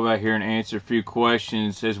 I'm going to go back here and answer a few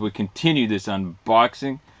questions as we continue this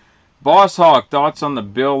unboxing. Boss Hawk, thoughts on the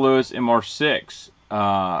Bill Lewis MR6?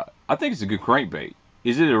 I think it's a good crankbait.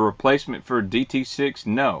 Is it a replacement for a DT6?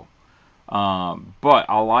 No. But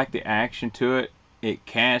I like the action to it. It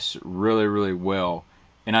casts really, really well.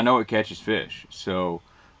 And I know it catches fish. So,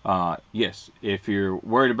 yes, if you're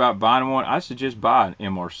worried about buying one, I suggest buying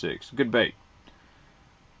an MR6. Good bait.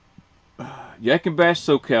 Yak and Bass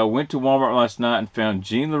SoCal went to Walmart last night and found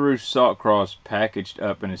Gene LaRue Salt Cross packaged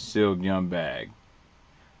up in a sealed Yum bag.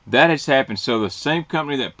 That has happened. So the same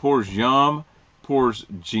company that pours Yum pours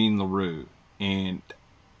Gene LaRue. And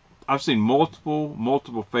I've seen multiple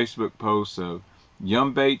Facebook posts of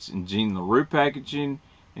Yum baits and Gene LaRue packaging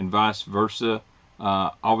and vice versa.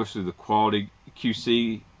 Obviously the quality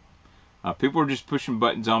QC. People are just pushing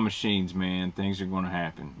buttons on machines, man. Things are going to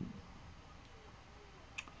happen.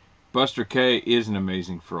 Buster K is an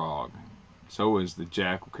amazing frog. So is the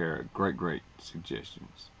Jackal Carrot. Great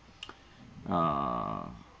suggestions.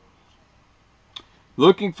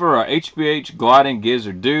 Looking for a HPH gliding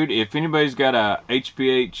gizzard. Dude, if anybody's got a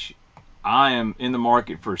HPH, I am in the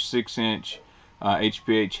market for a 6-inch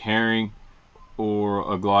HPH herring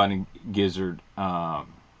or a gliding gizzard. I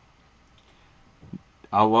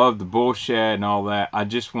love the bull shad and all that. I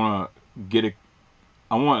just want to get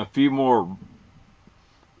I want a few more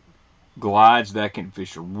glides that can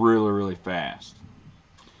fish really fast.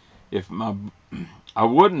 I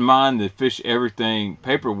wouldn't mind to fish everything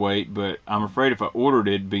paperweight, but I'm afraid if I ordered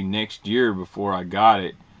it, it'd be next year before I got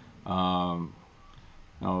it.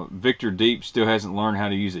 Victor Deep still hasn't learned how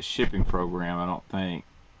to use a shipping program, I don't think.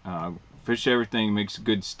 Fish Everything makes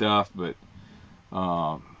good stuff, but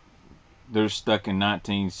they're stuck in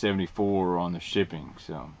 1974 on the shipping,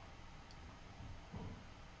 so.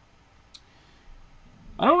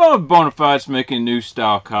 I don't know if Bonafide's making a new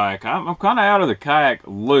style kayak. I'm kind of out of the kayak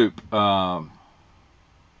loop.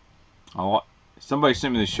 Somebody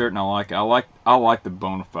sent me this shirt and I like it. I like the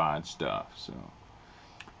bona fide stuff. So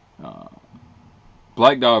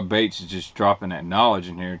Black Dog Baits is just dropping that knowledge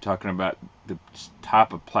in here, talking about the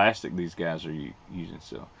type of plastic these guys are using.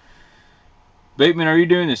 So, Baitman, are you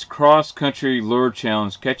doing this cross-country lure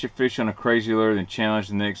challenge? Catch a fish on a crazy lure, then challenge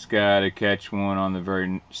the next guy to catch one on the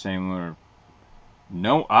very same lure.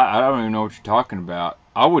 No, I don't even know what you're talking about.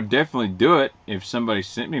 I would definitely do it if somebody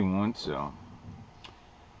sent me one. So,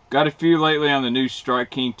 got a few lately on the new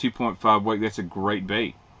Strike King 2.5 weight. That's a great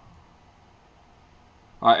bait.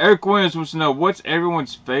 Eric Williams wants to know, what's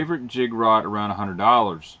everyone's favorite jig rod around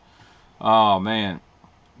 $100? Oh man,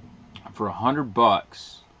 for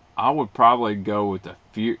 $100, I would probably go with a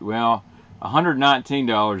few. Well,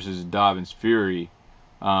 $119 is a Dobbins Fury.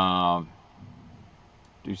 Dude,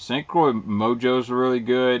 St. Croix Mojos are really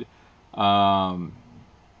good. Shimano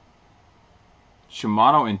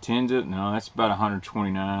Intenza, no, that's about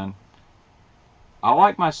 $129. I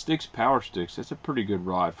like my Sticks Power Sticks. That's a pretty good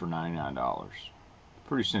rod for $99.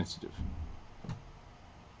 Pretty sensitive.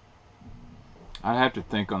 I'd have to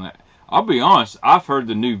think on that. I'll be honest, I've heard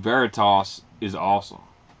the new Veritas is awesome.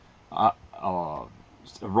 A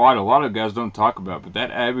rod a lot of guys don't talk about, but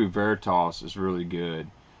that Abu Veritas is really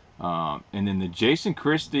good. And then the Jason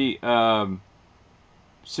Christie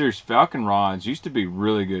Series Falcon rods used to be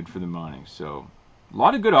really good for the money. So a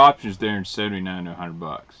lot of good options there in $79 to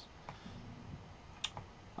 $100.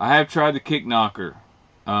 I have tried the Kick Knocker.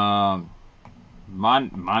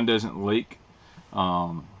 Mine doesn't leak,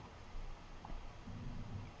 but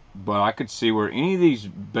I could see where any of these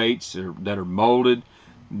baits that are molded,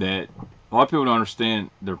 that a lot of people don't understand,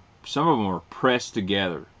 some of them are pressed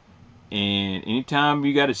together, and anytime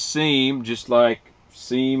you got a seam, just like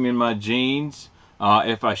seam in my jeans,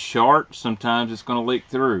 if I shart, sometimes it's going to leak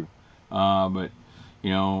through. But you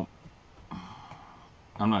know,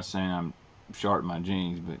 I'm not saying I'm sharting my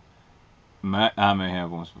jeans, but I may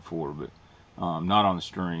have once before, but not on the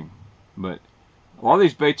stream. But a lot of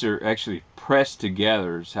these baits are actually pressed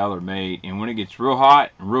together is how they're made, and when it gets real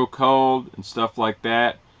hot and real cold and stuff like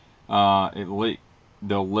that,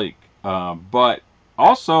 they'll leak. But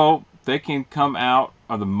also they can come out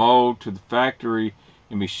of the mold to the factory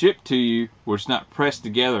and be shipped to you where it's not pressed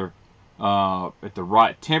together at the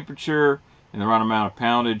right temperature and the right amount of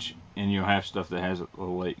poundage, and you'll have stuff that has a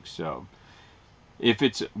leak. So if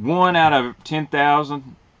it's 1 out of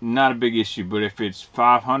 10,000, not a big issue, but if it's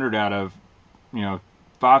 500 out of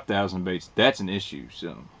 5,000 baits, that's an issue.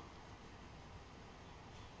 So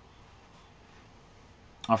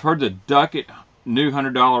I've heard the Duckett new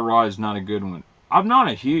 $100 rod is not a good one. I'm not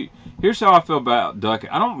a huge. Here's how I feel about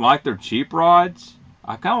Duckett. I don't like their cheap rods.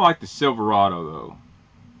 I kind of like the Silverado though,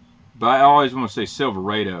 but I always want to say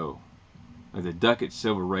Silverado, like the Duckett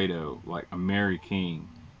Silverado, like a Mary King.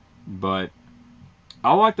 But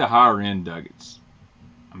I like the higher end Ducketts.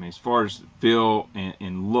 I mean, as far as feel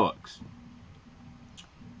and looks.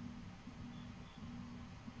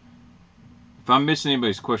 If I'm missing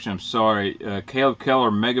anybody's question, I'm sorry. Caleb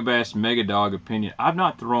Keller, Megabass, Megadog opinion. I've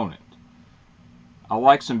not thrown it. I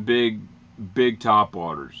like some big top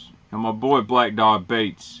waters. And my boy Black Dog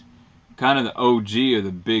Baits, kind of the OG of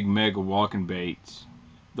the big mega walking baits.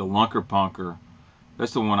 The Lunker Punker.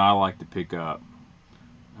 That's the one I like to pick up.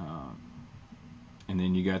 And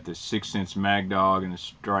then you got the 6 Sense Mag Dog and the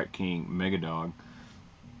Strike King Mega Dog.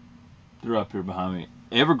 They're up here behind me.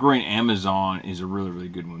 Evergreen Amazon is a really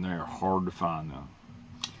good one. They are hard to find though.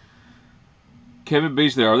 Kevin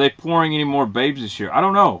Beasley, are they pouring any more babes this year? I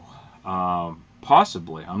don't know.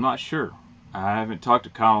 Possibly. I'm not sure. I haven't talked to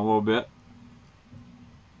Kyle a little bit.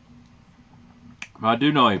 But I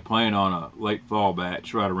do know they plan on a late fall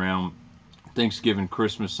batch right around Thanksgiving,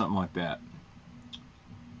 Christmas, something like that.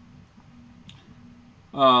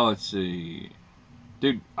 Let's see.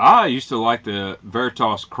 Dude, I used to like the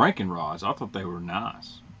Veritas cranking rods. I thought they were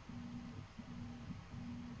nice.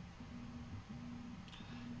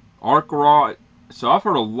 Arc rod. So I've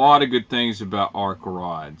heard a lot of good things about arc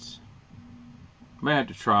rods. May have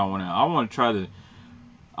to try one out. I want to try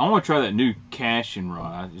that new cashing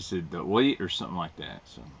rod. Is it the Elite or something like that?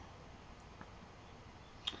 So.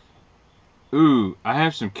 Ooh, I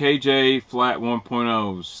have some KJ Flat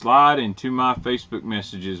 1.0s. Slide into my Facebook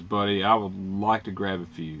messages, buddy. I would like to grab a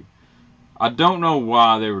few. I don't know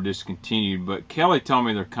why they were discontinued, but Kelly told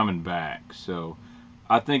me they're coming back. So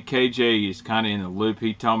I think KJ is kind of in the loop.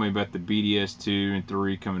 He told me about the BDS 2 and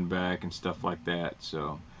 3 coming back and stuff like that.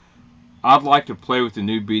 So I'd like to play with the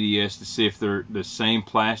new BDS to see if they're the same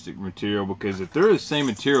plastic material, because if they're the same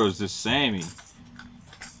material as this Sammy,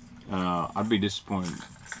 I'd be disappointed.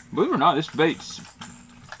 Believe it or not, this bait's,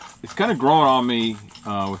 it's kind of growing on me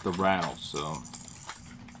with the rattle. So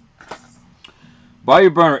Body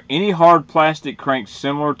burner, any hard plastic crank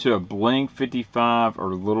similar to a Bling 55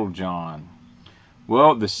 or Little John?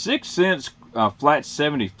 Well, the 6 cents flat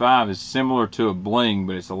 75 is similar to a Bling,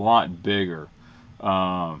 but it's a lot bigger.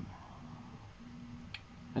 That's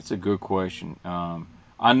a good question.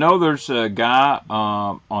 I know there's a guy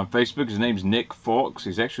on Facebook. His name's Nick Fulks.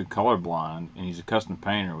 He's actually colorblind, and he's a custom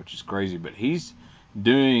painter, which is crazy. But he's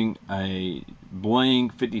doing a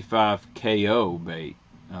Bling 55 KO bait.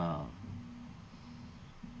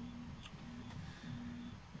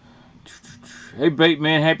 Hey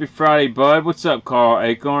Baitman, happy Friday, bud. What's up, Carl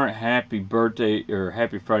Acorn? Happy birthday, or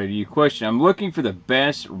happy Friday to you. Question: I'm looking for the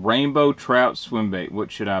best rainbow trout swim bait. What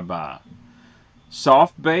should I buy?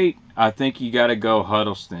 Soft bait, I think you got to go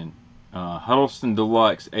Huddleston. Huddleston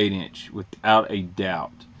Deluxe 8-inch, without a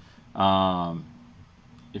doubt.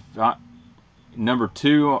 Number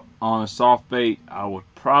 2 on a soft bait, I would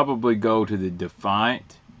probably go to the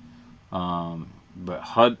Defiant. But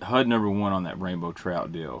HUD number 1 on that rainbow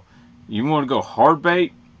trout deal. You want to go hard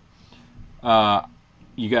bait?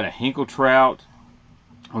 You got a Hinkle trout,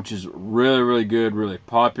 which is really, really good, really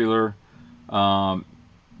popular.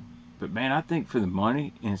 But man, I think for the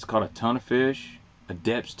money, and it's caught a ton of fish, a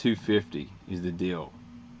Depths 250 is the deal.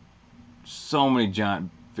 So many giant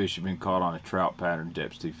fish have been caught on a trout pattern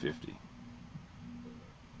Depths 250.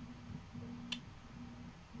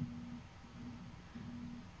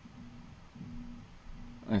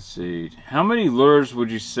 Let's see. How many lures would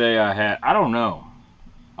you say I had? I don't know.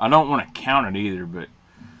 I don't want to count it either, but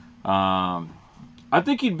I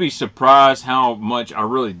think you'd be surprised how much I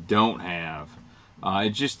really don't have.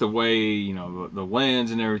 It's just the way, you know, the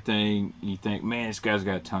lens and everything. You think, man, this guy's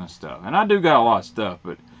got a ton of stuff. And I do got a lot of stuff,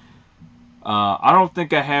 but I don't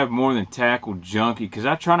think I have more than Tackle Junkie, because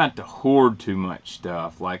I try not to hoard too much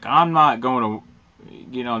stuff. Like, I'm not going to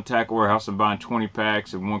get on Tackle Warehouse and buying 20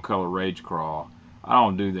 packs of one color Rage Crawl. I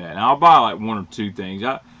don't do that. And I'll buy like 1 or 2 things.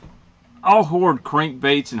 I'll hoard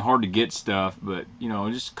crankbaits and hard to get stuff, but, you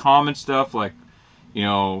know, just common stuff like, you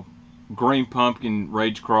know, green pumpkin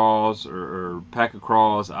Rage Crawls or pack of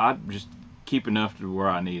crawls. I just keep enough to where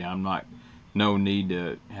I need. I'm not, no need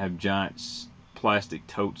to have giant plastic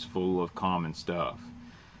totes full of common stuff.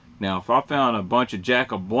 Now, if I found a bunch of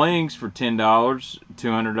Jackal Blings for $10,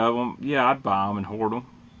 200 of them, yeah, I'd buy them and hoard them.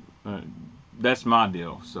 That's my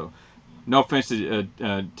deal. So, no offense to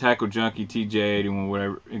Tackle Junkie, TJ81,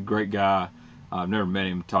 whatever, a great guy. I've never met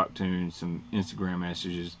him, talked to him in some Instagram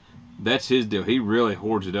messages. That's his deal. He really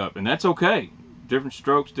hoards it up, and that's okay. Different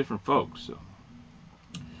strokes, different folks.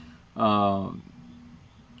 So,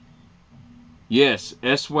 yes,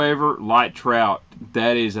 S-Waver Light Trout.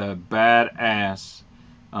 That is a badass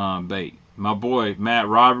bait. My boy Matt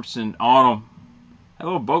Robertson on him. Had a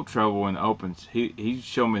little boat trouble in the opens. He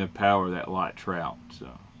showed me the power of that light trout. So,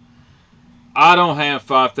 I don't have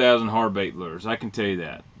 5,000 hard bait lures. I can tell you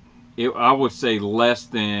that. I would say less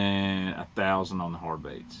than 1,000 on the hard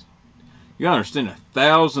baits. You gotta understand,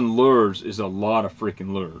 1,000 lures is a lot of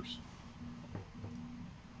freaking lures.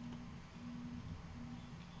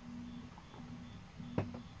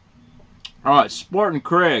 Alright, Spartan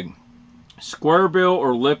Craig. Square bill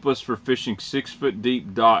or lipless for fishing 6-foot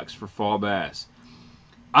deep docks for fall bass?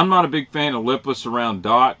 I'm not a big fan of lipless around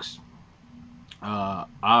docks.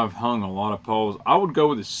 I've hung a lot of poles. I would go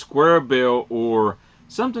with a square bill or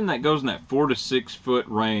something that goes in that 4 to 6 foot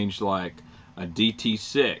range, like a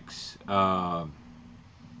DT6.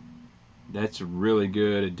 That's really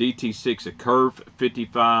good. A DT6, a Curve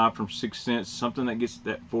 55 from 6 cents, something that gets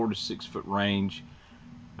that 4 to 6 foot range.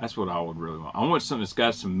 That's what I would really want. I want something that's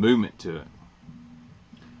got some movement to it.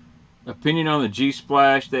 Opinion on the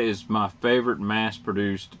G-Splash. That is my favorite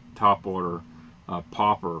mass-produced topwater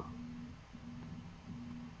popper.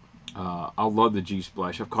 I love the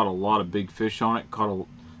G-Splash. I've caught a lot of big fish on it. Caught a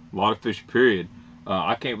lot of fish, period.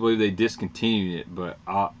 I can't believe they discontinued it, but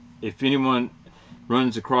if anyone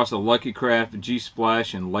runs across a Lucky Craft,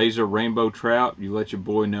 G-Splash, and Laser Rainbow Trout, you let your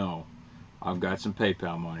boy know. I've got some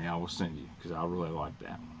PayPal money I will send you, because I really like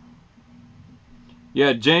that.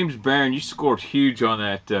 Yeah, James Barron, you scored huge on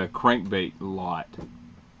that crankbait lot.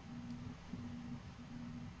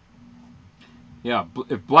 Yeah,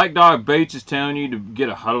 if Black Dog Baits is telling you to get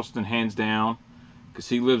a Huddleston, hands down, because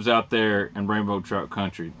he lives out there in Rainbow Trout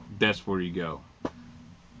Country, that's where you go.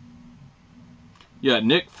 Yeah,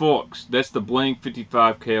 Nick Fulks, that's the Bling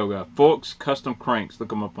 55 KO guy. Fulks Custom Cranks,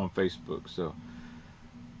 look him up on Facebook. So,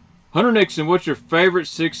 Hunter Nixon, what's your favorite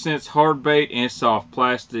 6 cents hard bait and soft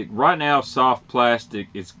plastic? Right now, soft plastic,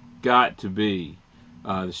 it's got to be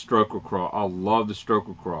the Stroker Crawl. I love the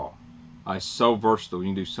Stroker Crawl. It's so versatile. You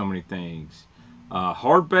can do so many things.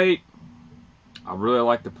 Hard bait, I really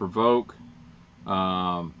like the Provoke.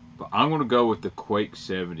 But I'm going to go with the Quake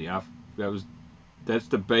 70. That's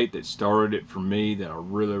the bait that started it for me that I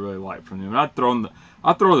really, really like from them. And I throw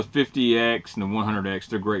the 50X and the 100X.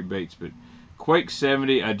 They're great baits, but Quake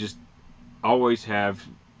 70, I just always have.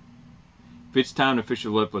 If it's time to fish a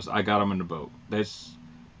lipless, I got them in the boat. That's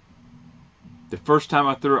the first time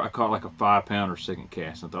I threw it. I caught like a 5-pounder second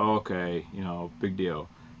cast. I thought, oh, okay, big deal.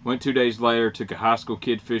 Went 2 days later, took a high school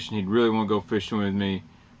kid fishing. He'd really want to go fishing with me,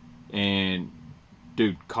 and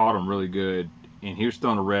dude caught him really good. And he was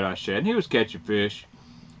throwing a red eye shad, and he was catching fish.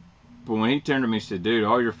 But when he turned to me and said, dude,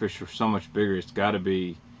 all your fish are so much bigger, it's got to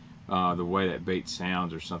be the way that bait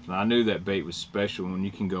sounds or something. I knew that bait was special when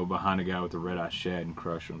you can go behind a guy with a red eye shad and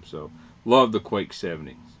crush him. So, love the Quake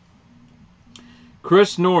 70.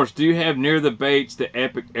 Chris Norris, do you have near the baits that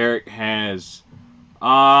Epic Eric has?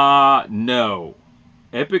 No.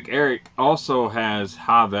 Epic Eric also has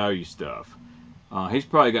high value stuff. He's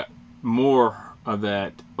probably got more of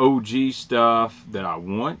that OG stuff that I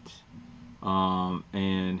want.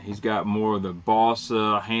 And he's got more of the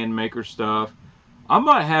Bossa handmaker stuff. I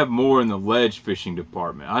might have more in the ledge fishing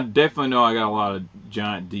department. I definitely know I got a lot of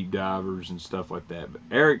giant deep divers and stuff like that. But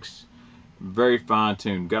Eric's very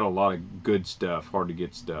fine-tuned. Got a lot of good stuff. Hard to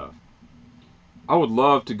get stuff. I would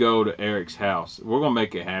love to go to Eric's house. We're going to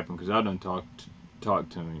make it happen because I done talked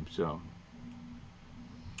to him. So,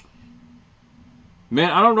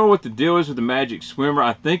 man, I don't know what the deal is with the Magic Swimmer.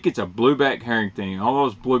 I think it's a blueback herring thing. All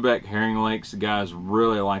those blueback herring lakes, the guys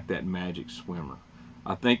really like that Magic Swimmer.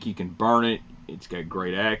 I think you can burn it. It's got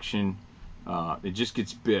great action. It just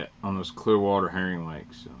gets bit on those Clearwater herring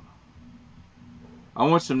lakes. So, I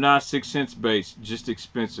want some nice 6 cents baits, just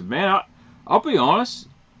expensive. Man, I'll be honest.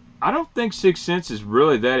 I don't think 6 cents is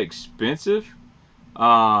really that expensive.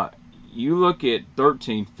 You look at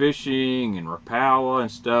 13 Fishing and Rapala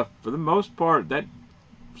and stuff. For the most part, that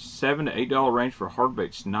 $7 to $8 range for hard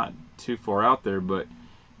bait's not too far out there. But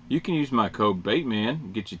you can use my code Baitman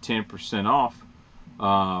and get you 10% off.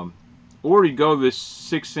 Or you go this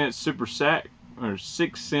 6 cent super sack or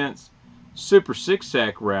 6 cents super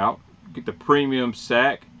 6-sack route. Get the premium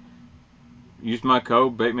sack. Use my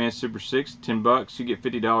code Baitman Super 6, $10. You get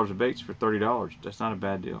 $50 of baits for $30. That's not a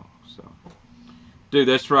bad deal. So, dude,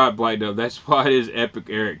 that's right, Black Dove. That's why it is Epic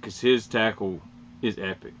Eric, because his tackle is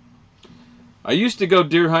epic. I used to go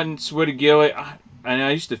deer hunting, Sweaty Gilly, and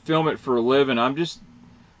I used to film it for a living.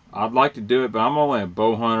 I'd like to do it, but I'm only a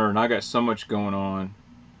bow hunter, and I got so much going on.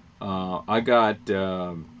 I got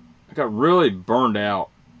really burned out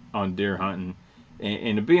on deer hunting.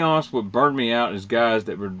 And to be honest, what burned me out is guys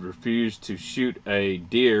that would refuse to shoot a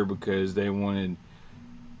deer because they wanted,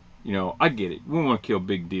 I get it. We want to kill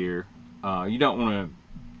big deer. You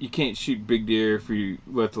can't shoot big deer if you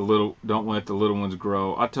don't let the little ones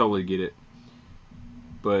grow. I totally get it.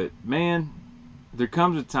 But man, there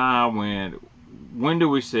comes a time when do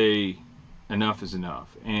we say enough is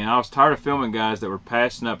enough? And I was tired of filming guys that were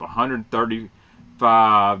passing up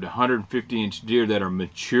 135 to 150 inch deer that are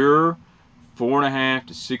mature 4.5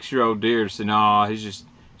 to 6-year-old deer to say, nah, his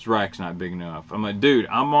rack's not big enough. I'm like, dude,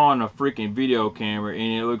 I'm on a freaking video camera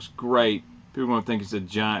and it looks great. People are going to think it's a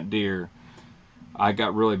giant deer. I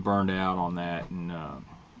got really burned out on that, and I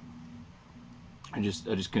just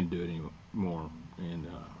couldn't do it anymore, and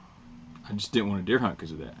I just didn't want to deer hunt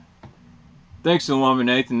because of that. Thanks a lot,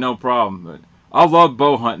 Nathan. No problem. But I love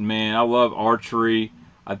bow hunting, man. I love archery.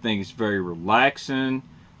 I think it's very relaxing.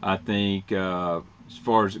 I think as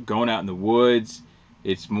far as going out in the woods,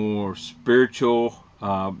 it's more spiritual.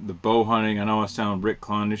 The bow hunting, I know I sound Rick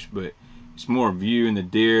Klunish, but it's more viewing the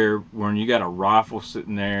deer. When you got a rifle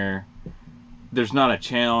sitting there, there's not a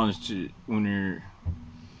challenge to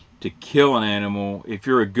kill an animal. If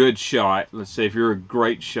you're a good shot, let's say if you're a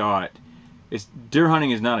great shot, deer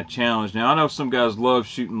hunting is not a challenge. Now I know some guys love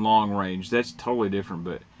shooting long range. That's totally different,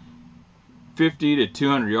 but 50 to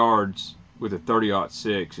 200 yards with a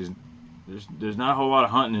 30-06 is there's not a whole lot of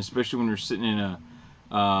hunting, especially when you're sitting in a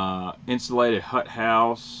insulated hut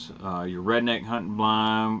house, your redneck hunting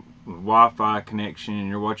blind with Wi-Fi connection, and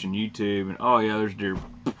you're watching YouTube, and oh yeah, there's deer.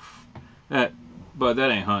 But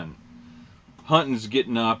that ain't hunting. Hunting's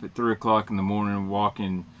getting up at 3 o'clock in the morning and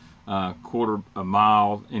walking quarter a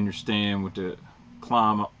mile in your stand with the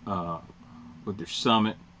with your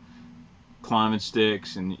summit climbing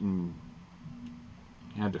sticks, and you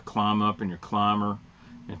have to climb up in your climber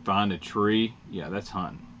and find a tree. Yeah, that's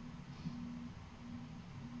hunting.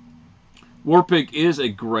 Warpig is a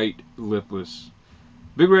great lipless.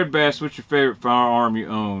 Big Red Bass, what's your favorite firearm you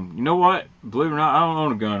own? You know what? Believe it or not, I don't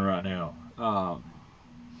own a gun right now.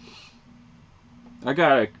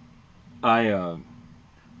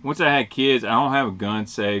 once I had kids, I don't have a gun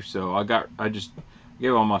safe, so I just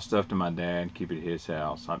gave all my stuff to my dad, keep it at his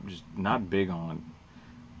house. I'm just not big on.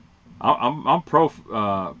 I'm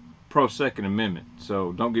pro Second Amendment,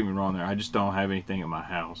 so don't get me wrong there. I just don't have anything at my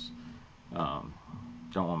house. Don't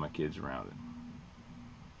want my kids around it.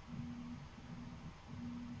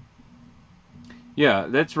 Yeah,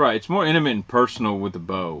 that's right. It's more intimate and personal with the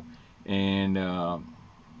bow, and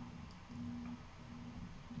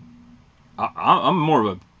I'm more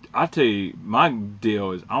of a. I tell you, my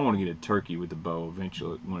deal is I want to get a turkey with the bow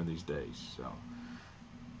eventually, one of these days. So,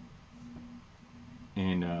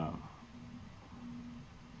 and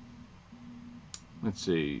let's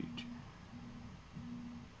see.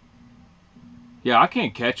 Yeah, I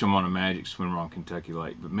can't catch them on a magic swimmer on Kentucky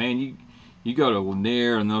Lake, but man, you go to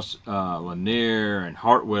Lanier and those Lanier and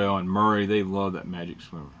Hartwell and Murray, they love that magic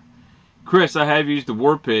swimmer. Chris, I have used the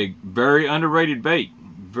War Pig. Very underrated bait.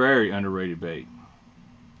 Very underrated bait.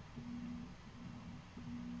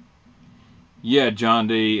 Yeah, John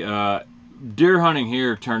D. Deer hunting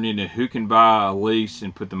here turned into who can buy a lease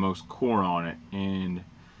and put the most corn on it, and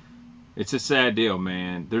it's a sad deal,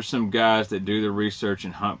 man. There's some guys that do the research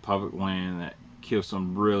and hunt public land that kill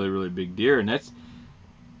some really, really big deer, and that's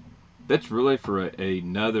really for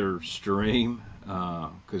another stream.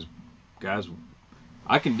 Because guys,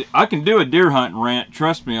 I can do a deer hunt rant.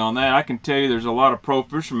 Trust me on that. I can tell you, there's a lot of pro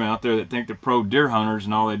fishermen out there that think they're pro deer hunters,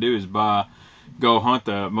 and all they do is go hunt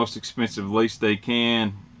the most expensive lease they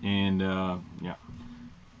can, and yeah.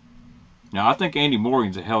 Now, I think Andy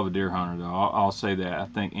Morgan's a hell of a deer hunter, though. I'll say that. I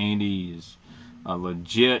think Andy is a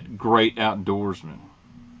legit great outdoorsman.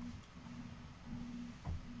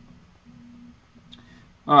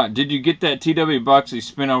 All right, did you get that TW box that you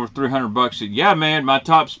spent over $300? Yeah, man, my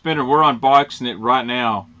top spender. We're unboxing it right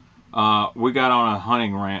now. We got on a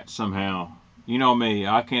hunting rant somehow. You know me,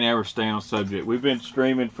 I can't ever stay on subject. We've been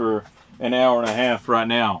streaming for an hour and a half right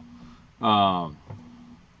now.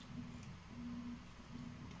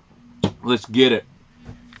 Let's get it.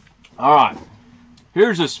 All right.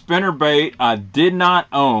 Here's a spinner bait I did not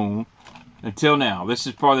own until now. This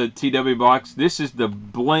is part of the TW box. This is the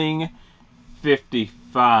Bling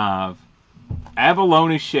 55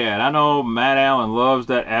 abalone shad. I know Matt Allen loves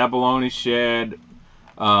that abalone shad.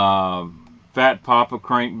 Fat Papa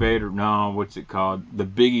crankbait, or no, what's it called? The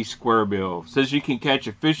Biggie Square Bill. Says you can catch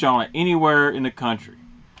a fish on it anywhere in the country.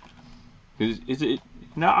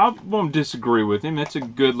 Now, I won't disagree with him. That's a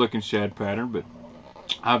good looking shad pattern, but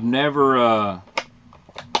I've never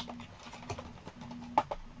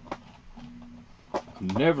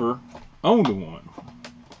owned one.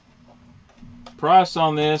 Price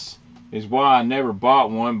on this is why I never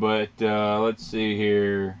bought one, but let's see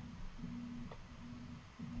here.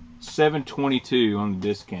 $7.22 on the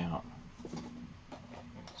discount.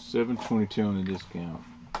 $7.22 on the discount.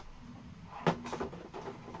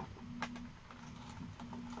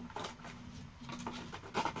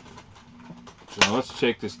 So let's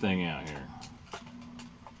check this thing out here.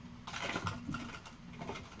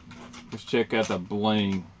 Let's check out the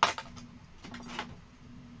Bling.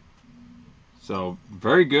 So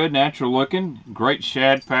very good, natural looking, great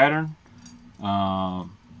shad pattern.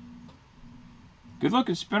 Good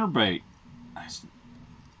looking spinnerbait.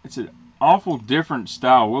 It's an awful different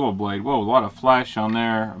style willow blade. Whoa, a lot of flash on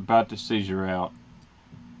there. About to seizure out.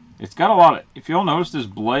 It's got a lot of, if you'll notice this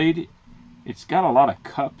blade, it's got a lot of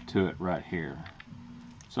cup to it right here.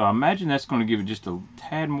 So I imagine that's going to give it just a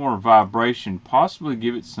tad more vibration, possibly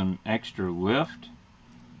give it some extra lift.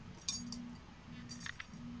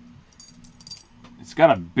 It's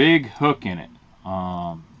got a big hook in it.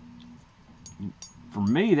 For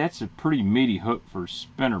me, that's a pretty meaty hook for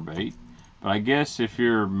spinnerbait. But I guess if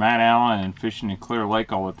you're Matt Allen and fishing in Clear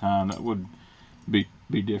Lake all the time, that would be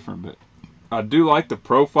different. But I do like the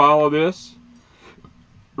profile of this.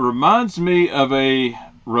 It reminds me of a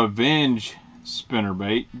Revenge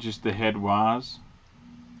spinnerbait, just the head wise.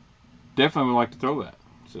 Definitely would like to throw that.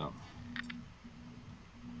 So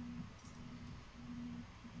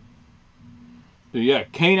yeah,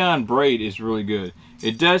 Canine Braid is really good.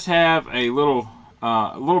 It does have a little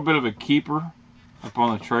bit of a keeper up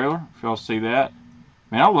on the trailer, if y'all see that.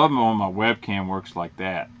 Man, I love them when my webcam works like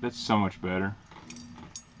that. That's so much better.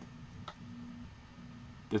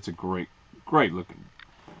 That's a great looking.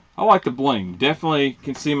 I like the Bling. Definitely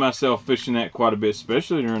can see myself fishing that quite a bit,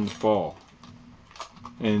 especially during the fall.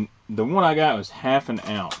 And the one I got was 1/2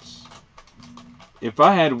 ounce. If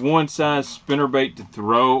I had one size spinnerbait to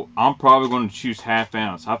throw, I'm probably going to choose 1/2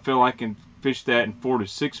 ounce. I feel I can fish that in 4 to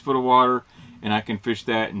 6 foot of water, and I can fish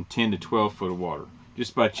that in 10 to 12 foot of water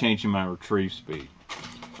just by changing my retrieve speed.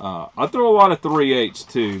 I throw a lot of 3/8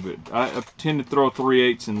 too, but I tend to throw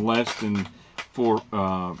 3/8 in less than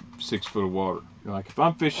 6 foot of water. Like if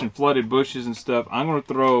I'm fishing flooded bushes and stuff, I'm going to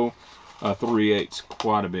throw 3/8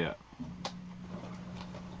 quite a bit.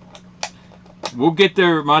 We'll get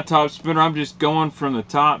there with my top spinner. I'm just going from the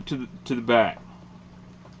top to the back.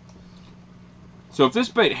 So if this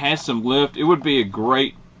bait has some lift, it would be a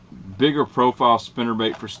great bigger profile spinner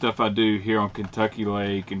bait for stuff I do here on Kentucky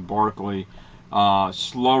Lake and Barkley.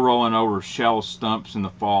 Slow rolling over shallow stumps in the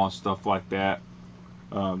fall and stuff like that.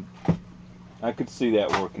 I could see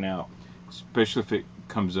that working out, especially if it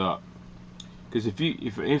comes up. Because if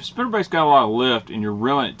spinnerbait's got a lot of lift and you're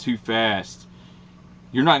reeling it too fast,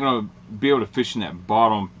 you're not going to be able to fish in that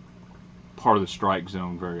bottom part of the strike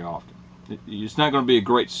zone very often. It's not going to be a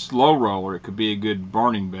great slow roller. It could be a good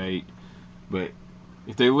burning bait, but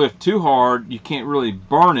if they lift too hard, you can't really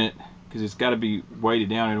burn it because it's got to be weighted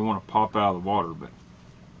down and it don't want to pop out of the water. But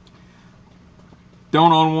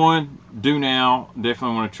don't own one, do now.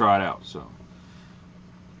 Definitely want to try it out. So,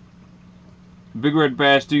 Big Red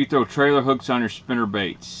Bass, do you throw trailer hooks on your spinner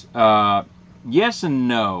baits? Yes and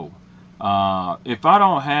no. If I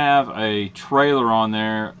don't have a trailer on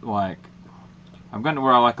there, like I've gotten to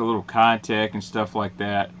where I like a little contact and stuff like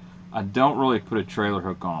that, I don't really put a trailer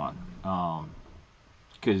hook on.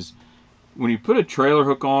 Because when you put a trailer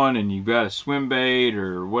hook on and you've got a swim bait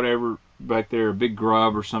or whatever back there, a big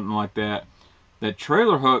grub or something like that, that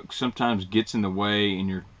trailer hook sometimes gets in the way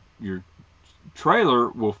and your trailer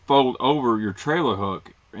will fold over your trailer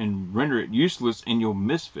hook and render it useless and you'll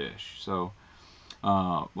miss fish. So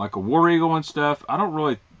like a War Eagle and stuff, I don't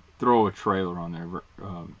really throw a trailer on there,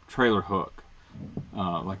 trailer hook.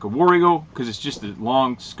 Like a War Eagle, because it's just a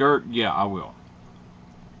long skirt, yeah, I will.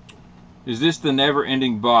 Is this the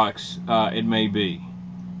never-ending box? It may be.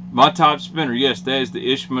 My top spinner, yes, that is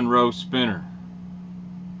the Ish Monroe spinner.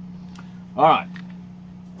 Alright,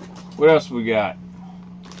 what else we got?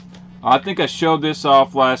 I think I showed this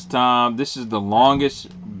off last time. This is the longest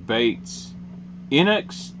baits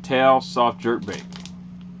Inex tail soft jerk bait.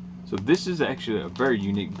 So this is actually a very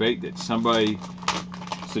unique bait that somebody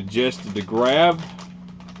suggested to grab.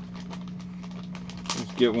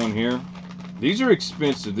 Let's get one here. These are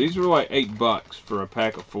expensive. These are like $8 for a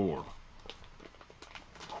pack of 4.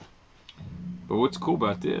 But what's cool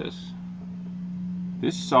about this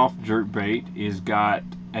soft jerk bait is got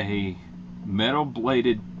a metal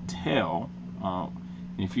bladed tail.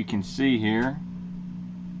 If you can see here,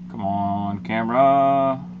 come on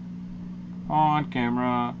camera,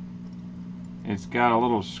 it's got a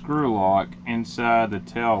little screw lock inside the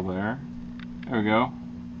tail there. There we go.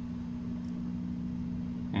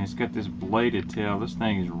 And it's got this bladed tail. This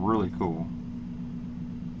thing is really cool.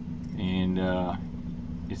 And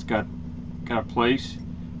it's got a place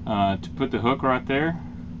to put the hook right there.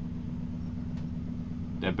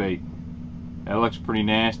 That bait, that looks pretty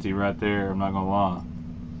nasty right there, I'm not gonna lie.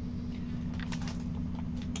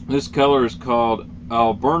 This color is called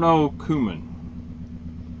Alberno Cumin.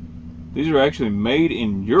 These are actually made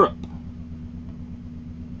in Europe.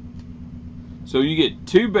 So you get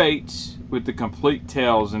 2 baits with the complete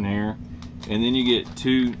tails in here, and then you get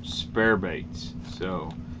 2 spare baits.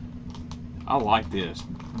 So I like this.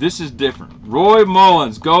 This is different. Roy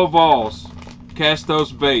Mullins, go Vols. Cast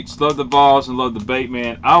those baits. Love the Vols and love the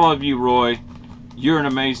Baitman. I love you, Roy. You're an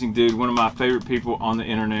amazing dude. One of my favorite people on the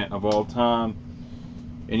internet of all time.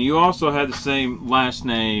 And you also have the same last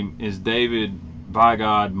name as David by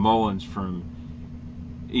God Mullins from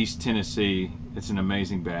East Tennessee. It's an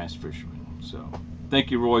amazing bass fisherman. So thank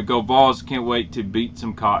you, Roy. Go Vols. Can't wait to beat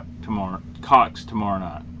some cocks tomorrow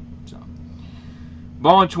night. So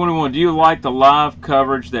Ballin 21, do you like the live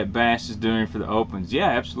coverage that Bass is doing for the Opens? Yeah,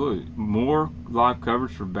 absolutely. More live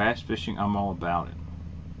coverage for bass fishing, I'm all about it.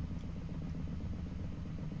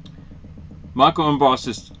 Michael Umbaugh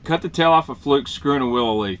says, cut the tail off a fluke, screw in a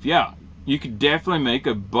willow leaf. Yeah, you could definitely make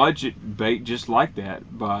a budget bait just like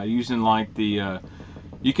that by using like the,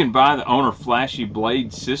 you can buy the Owner Flashy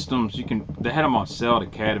Blade systems. They had them on sale at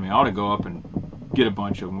Academy. I ought to go up and get a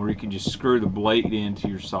bunch of them where you can just screw the blade into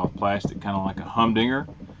your soft plastic, kind of like a humdinger.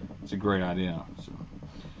 It's a great idea. So,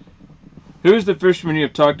 who's the fisherman you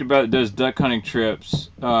have talked about that does duck hunting trips?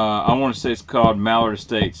 I want to say it's called Mallard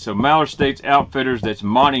Estates. So Mallard Estates Outfitters, that's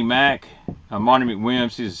Monty Mack. Monty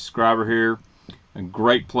McWilliams, he's a subscriber here. A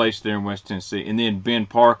great place there in West Tennessee. And then Ben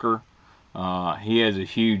Parker, he has a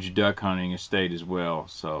huge duck hunting estate as well.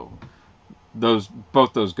 So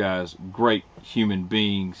both those guys, great human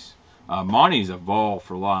beings. Monty's a Vol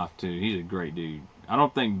for life too. He's a great dude. I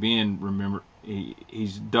don't think Ben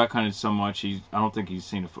he's duck hunted so much. I don't think he's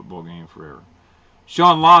seen a football game forever.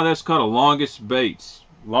 Sean Law, that's called a longest baits.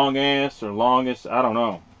 long ass or longest, I don't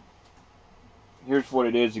know. Here's what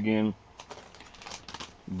it is again.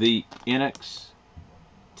 The Inex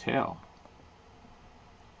tail.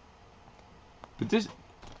 But this,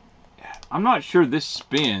 I'm not sure this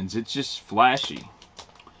spins. It's just flashy.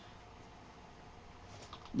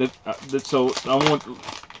 So I want to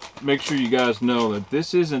make sure you guys know that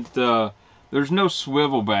this isn't, there's no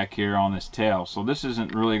swivel back here on this tail. So this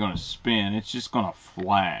isn't really going to spin. It's just going to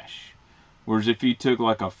flash. Whereas if you took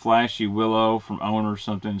like a flashy willow from Owner or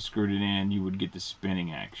something and screwed it in, you would get the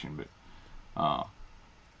spinning action. But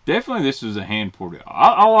definitely this is a hand pour deal.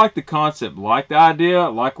 I like the concept, like the idea,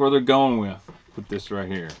 like where they're going with this right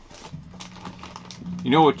here. You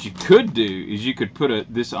know what you could do is you could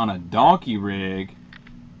put this on a donkey rig,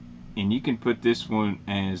 and you can put this one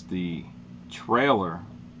as the trailer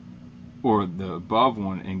or the above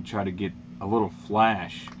one and try to get a little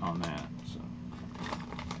flash on that. So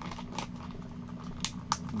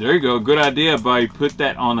there you go, good idea, buddy. Put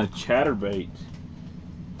that on a chatterbait.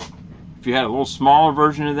 If you had a little smaller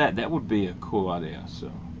version of that, that would be a cool idea.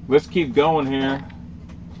 So let's keep going here.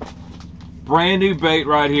 Brand new bait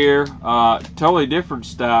right here, totally different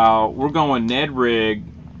style. We're going Ned rig.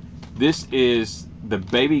 This is the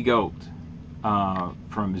baby goat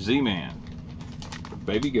from Z-Man.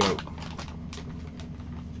 Baby goat.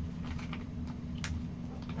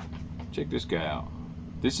 Check this guy out.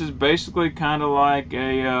 This is basically kind of like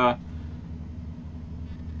a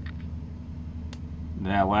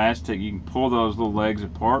that elastic. You can pull those little legs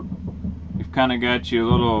apart. You've kind of got your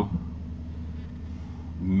little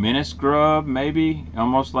mini scrub, maybe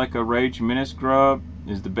almost like a Rage mini scrub.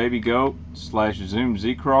 Is the baby goat / Zoom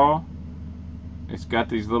Z crawl. It's got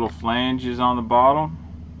these little flanges on the bottom.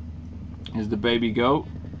 Is the baby goat.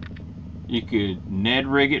 You could Ned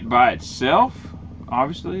rig it by itself.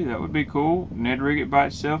 Obviously, that would be cool. Ned rig it by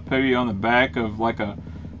itself, maybe on the back of like a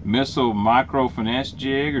missile micro finesse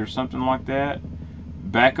jig or something like that.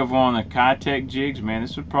 Back of one of the Kitech jigs, man,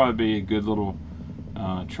 this would probably be a good little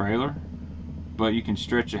trailer. But you can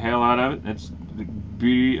stretch the hell out of it. That's the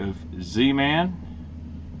beauty of Z-Man.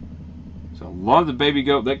 So I love the baby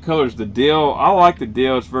goat. That color's the deal. I like the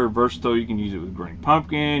deal. It's very versatile. You can use it with green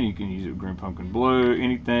pumpkin. You can use it with green pumpkin blue.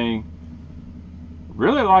 Anything.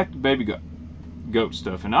 Really like the baby goat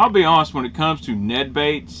stuff. And I'll be honest, when it comes to Ned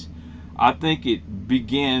baits, I think it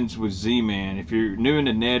begins with Z-Man. If you're new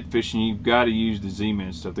into Ned fishing, you've got to use the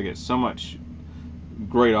Z-Man stuff. They got so much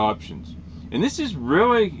great options. And this is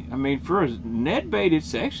really, I mean, for a Ned bait,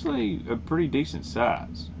 it's actually a pretty decent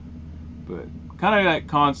size. But kind of that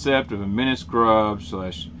concept of a mini scrub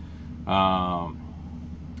slash,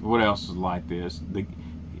 what else is like this? The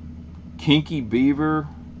Kinky Beaver,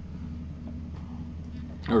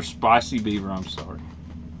 or Spicy Beaver, I'm sorry.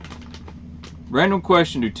 Random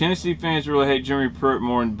question, do Tennessee fans really hate Jeremy Pruitt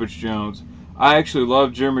more than Butch Jones? I actually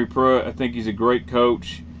love Jeremy Pruitt. I think he's a great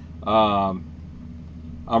coach.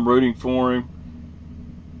 I'm rooting for him.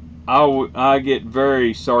 I get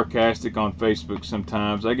very sarcastic on Facebook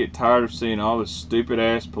sometimes. I get tired of seeing all the stupid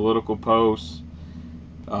ass political posts.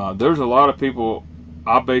 There's a lot of people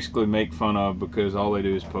I basically make fun of because all they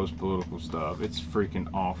do is post political stuff. It's freaking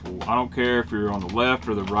awful. I don't care if you're on the left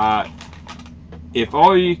or the right. If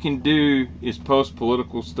all you can do is post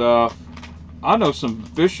political stuff, I know some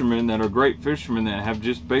fishermen that are great fishermen that have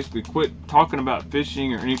just basically quit talking about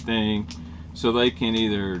fishing or anything so they can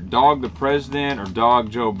either dog the president or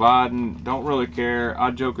dog Joe Biden. Don't really care.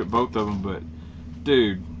 I joke at both of them, but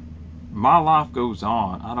dude, my life goes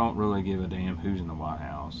on. I don't really give a damn who's in the White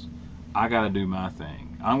House. I got to do my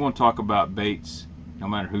thing. I'm going to talk about baits no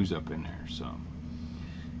matter who's up in there. So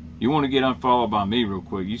you want to get unfollowed by me real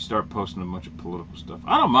quick, you start posting a bunch of political stuff.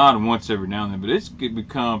 I don't mind once every now and then, but it's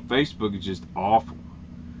become, Facebook is just awful.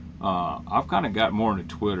 I've kind of got more into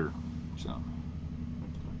Twitter. So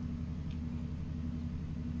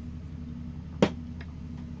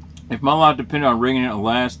if my life depended on rigging it a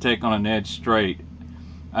last take on a Ned straight,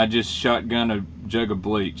 I just shotgun a jug of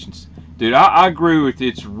bleach. Dude, I agree with you.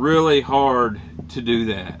 It's really hard to do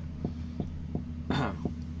that.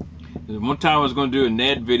 One time I was going to do a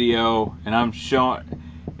Ned video, and I'm showing,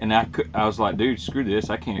 and I was like, dude, screw this.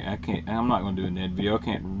 I'm not going to do a Ned video. I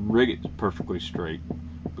can't rig it perfectly straight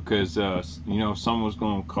because you know, someone's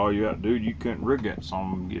going to call you out, dude. You couldn't rig that, so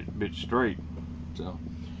I'm going to get a bit straight. So.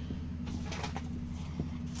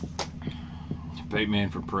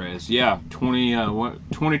 Baitman for Prez. Yeah,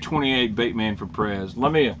 2028 Baitman for Prez.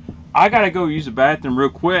 I gotta go use the bathroom real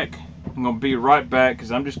quick. I'm gonna be right back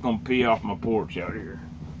because I'm just gonna pee off my porch out here.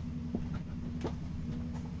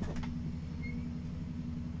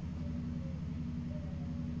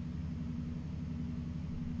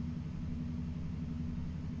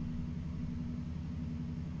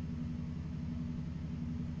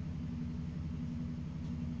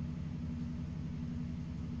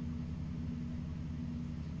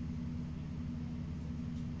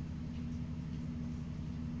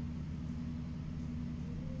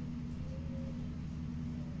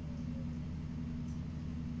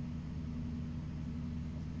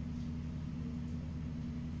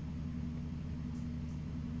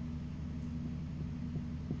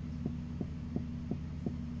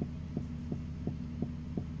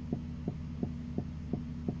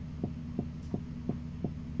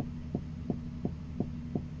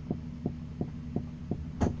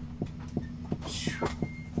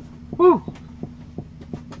 Whew.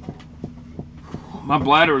 My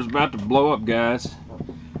bladder is about to blow up, guys.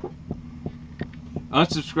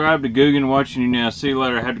 Unsubscribe to Guggen, watching you now. See you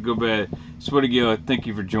later. I had to go bed. Sweaty Gill, thank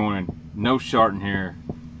you for joining. No sharting here.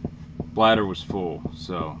 Bladder was full.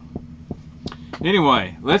 So,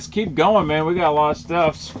 anyway, let's keep going, man. We got a lot of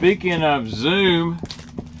stuff. Speaking of Zoom,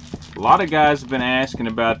 a lot of guys have been asking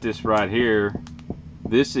about this right here.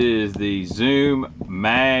 This is the Zoom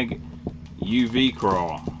Mag UV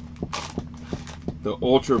Crawl. The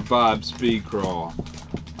Ultra Vibe Speed Crawl.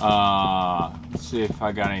 Let's see if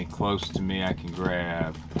I got any close to me I can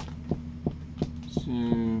grab.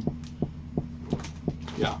 Zoom.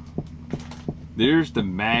 Yeah. There's the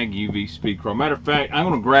Mag UV Speed Crawl. Matter of fact, I'm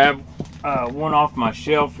going to grab one off my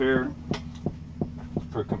shelf here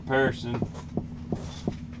for comparison.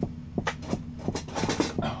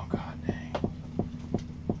 Oh, God dang.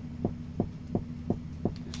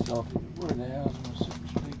 Where the hell is my Super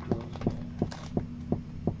Speed Crawl?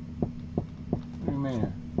 What do you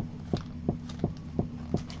mean?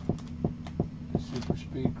 Super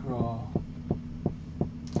Speed Crawl.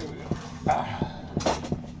 Here we go.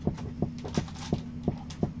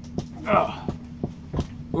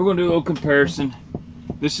 We're going to do a little comparison.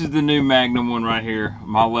 This is the new Magnum one right here.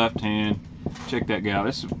 My left hand. Check that guy out.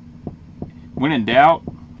 This is, when in doubt,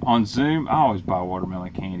 on Zoom, I always buy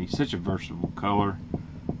watermelon candy. Such a versatile color.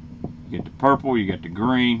 You get the purple, you got the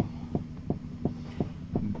green.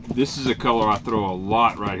 This is a color I throw a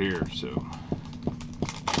lot right here. So,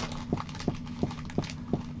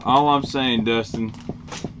 all I'm saying, Dustin,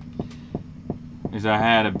 is I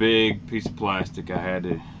had a big piece of plastic I had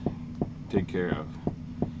to take care of.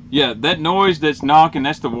 Yeah, that noise that's knocking,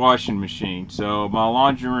 that's the washing machine. So my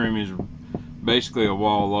laundry room is basically a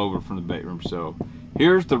wall over from the bait room. So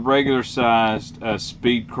here's the regular sized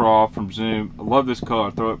Speed Crawl from Zoom. I love this color. I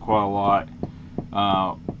throw it quite a lot.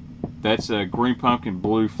 That's a green pumpkin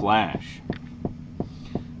blue flash.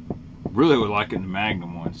 Really would like it in the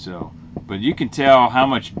Magnum one. So, but you can tell how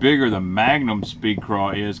much bigger the Magnum Speed Crawl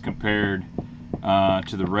is compared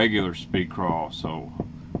to the regular Speed Crawl. So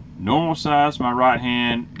normal size, my right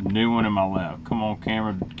hand, new one in my left. Come on,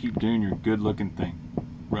 camera, keep doing your good looking thing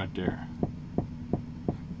right there.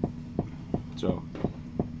 So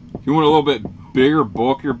if you want a little bit bigger,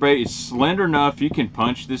 bulkier bait, it's slender enough you can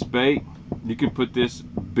punch this bait. You can put this,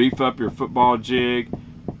 beef up your football jig.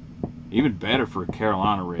 Even better for a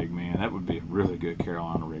Carolina rig, man. That would be a really good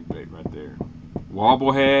Carolina rig bait right there.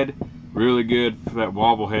 Wobble head, really good for that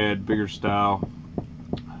wobble head, bigger style.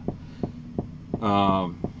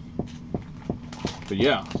 But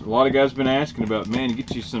yeah, a lot of guys have been asking about, man,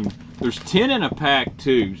 get you some. There's 10 in a pack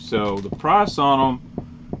too, so the price on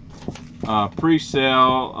them,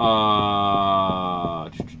 pre-sale,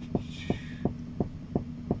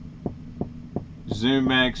 Zoom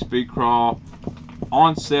Mag Speed Crawl,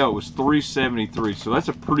 on sale it was $373, so that's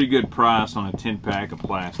a pretty good price on a 10 pack of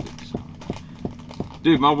plastic. So,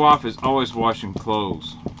 dude, my wife is always washing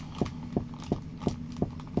clothes.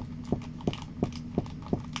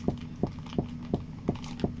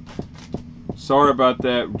 Sorry about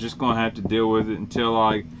that. We're just gonna have to deal with it until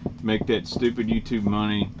I make that stupid YouTube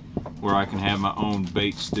money where I can have my own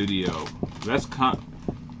bait studio. That's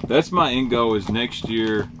my end goal, is next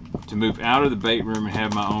year to move out of the bait room and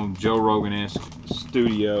have my own Joe Rogan-esque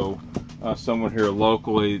studio somewhere here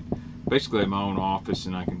locally. Basically my own office,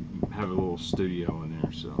 and I can have a little studio in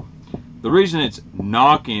there. So the reason it's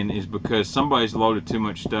knocking is because somebody's loaded too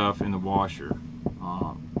much stuff in the washer.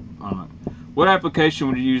 What application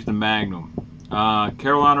would you use the Magnum?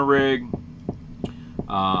 Carolina rig.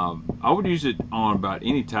 I would use it on about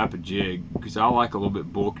any type of jig because I like a little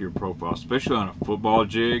bit bulkier profile, especially on a football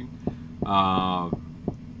jig.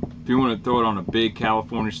 If you want to throw it on a big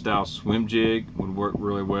California style swim jig, would work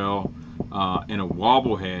really well. And a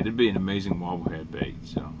wobble head, it'd be an amazing wobble head bait.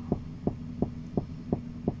 So,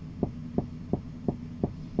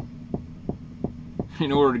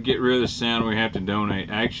 in order to get rid of the sound, we have to donate.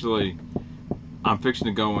 Actually, I'm fixing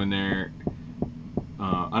to go in there.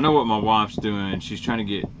 I know what my wife's doing. She's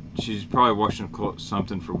probably washing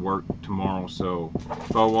something for work tomorrow. So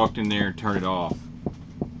if I walked in there and turned it off,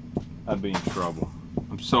 I'd be in trouble.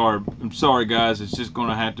 I'm sorry, guys. It's just going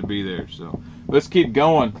to have to be there. So let's keep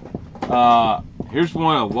going. Here's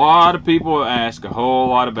one a lot of people ask a whole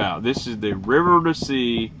lot about. This is the River to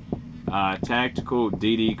Sea Tactical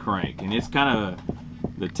DD Crank, and it's kind of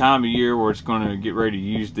the time of year where it's going to get ready to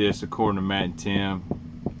use this, according to Matt and Tim.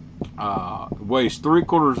 Weighs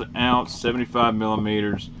 3/4 ounce, 75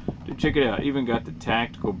 millimeters. Dude, check it out. Even got the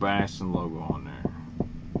Tactical Bassin logo on there.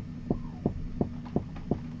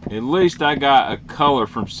 At least I got a color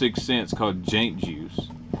from 6 Cents called Jank Juice.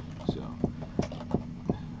 So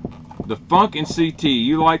The Funk and CT,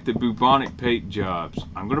 you like the bubonic paint jobs.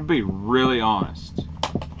 I'm going to be really honest.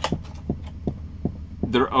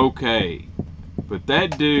 They're okay. But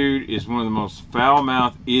that dude is one of the most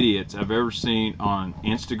foul-mouthed idiots I've ever seen on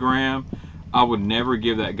Instagram. I would never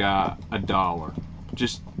give that guy $1.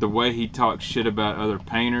 Just the way he talks shit about other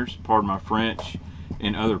painters, pardon my French,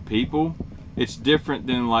 and other people. It's different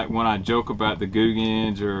than like when I joke about the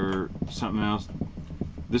Guggens or something else.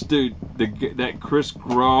 This dude, that Chris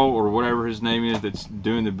Grow or whatever his name is that's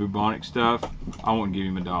doing the bubonic stuff, I wouldn't give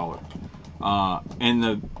him $1. And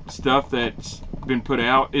the stuff that's been put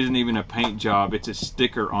out isn't even a paint job, it's a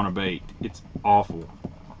sticker on a bait. It's awful.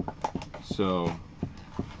 So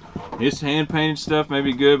his hand painted stuff may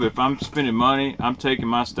be good, but if I'm spending money, I'm taking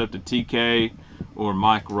my stuff to TK or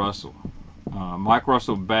Mike Russell. Mike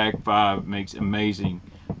Russell Bag 5 makes amazing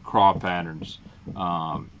craw patterns.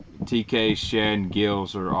 TK's Shad and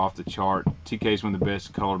Gills are off the chart. TK's one of the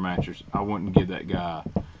best color matchers. I wouldn't give that guy,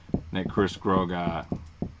 that Chris Grow guy,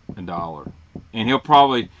 $1. And he'll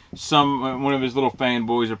probably, one of his little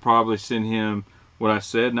fanboys will probably send him what I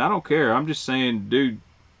said, and I don't care. I'm just saying, dude,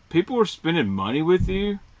 people are spending money with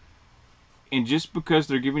you, and just because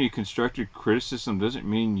they're giving you constructive criticism doesn't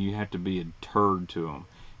mean you have to be a turd to them.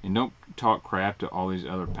 And don't talk crap to all these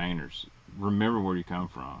other painters. Remember where you come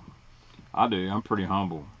from. I do. I'm pretty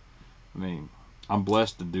humble. I mean, I'm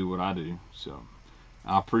blessed to do what I do. So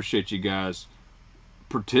I appreciate you guys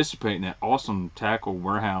participating in that awesome tackle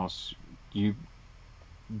warehouse. You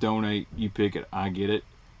donate, you pick it, I get it.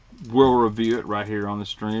 We'll review it right here on the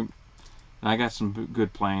stream. And I got some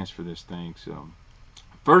good plans for this thing. So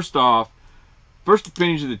first off, first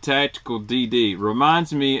opinions of the Tactical DD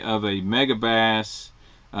reminds me of a Megabass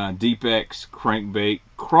Deep X crankbait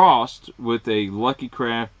crossed with a Lucky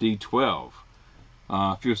Craft D12.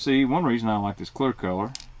 If you'll see, one reason I like this clear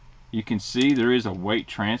color, you can see there is a weight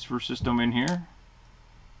transfer system in here.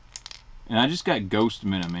 And I just got Ghost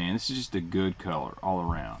Minute, man. This is just a good color all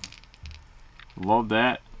around. Love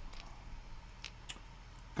that.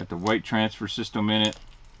 Got the weight transfer system in it.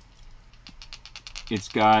 It's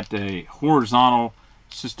got a horizontal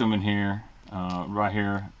system in here, right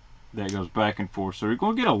here, that goes back and forth. So you're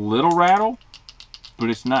going to get a little rattle, but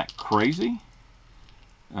it's not crazy.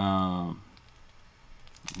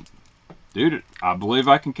 Dude, I believe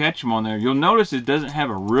I can catch them on there. You'll notice it doesn't have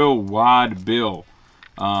a real wide bill.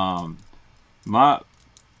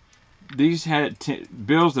 These had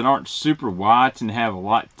bills that aren't super wide and have a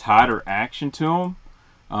lot tighter action to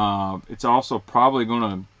them. It's also probably going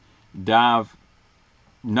to dive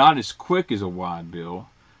not as quick as a wide bill,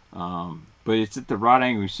 but it's at the right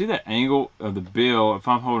angle. You see that angle of the bill? If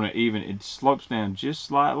I'm holding it even, it slopes down just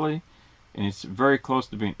slightly, and it's very close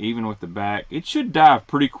to being even with the back. It should dive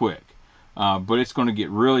pretty quick, but it's going to get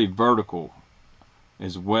really vertical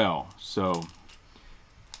as well. So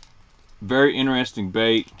very interesting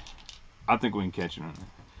bait. I think we can catch it on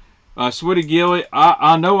there. Sweaty Gilly,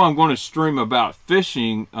 I know I'm going to stream about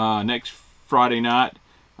fishing next Friday night.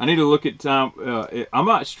 I need to look at time. I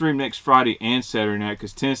might stream next Friday and Saturday night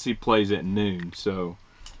because Tennessee plays at noon. So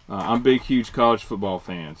I'm a big, huge college football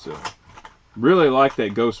fan. So really like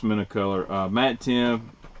that Ghost Minute color. Matt, Tim,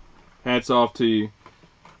 hats off to you.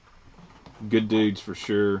 Good dudes for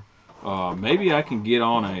sure. Maybe I can get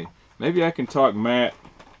on maybe I can talk Matt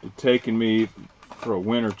to taking me for a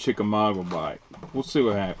winter Chickamauga bite. We'll see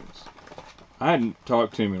what happens. I hadn't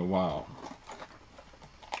talked to him in a while.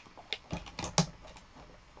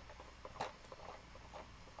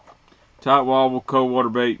 Tight wobble, cold water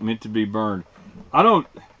bait meant to be burned.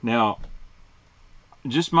 Now,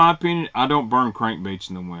 just my opinion, I don't burn crankbaits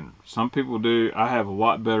in the winter. Some people do. I have a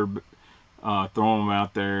lot better throwing them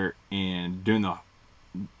out there and doing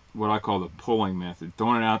what I call the pulling method.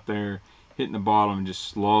 Throwing it out there, hitting the bottom, and just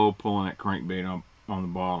slow pulling that crankbait on the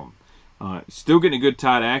bottom. Still getting a good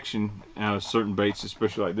tight action out of certain baits,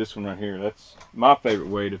 especially like this one right here. That's my favorite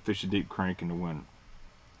way to fish a deep crank in the winter.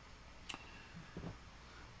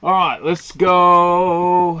 Alright, let's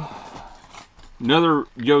go. Another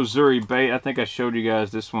Yozuri bait. I think I showed you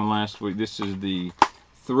guys this one last week. This is the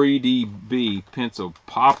 3DB pencil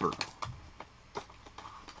popper.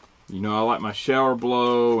 You know, I like my shower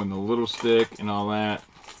blow and the little stick and all that.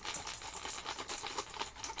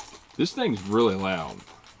 This thing's really loud.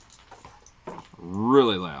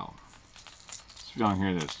 Really loud. Let's see if y'all can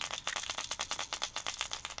hear this.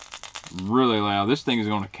 Really loud. This thing is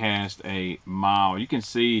going to cast a mile. You can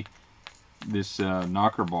see this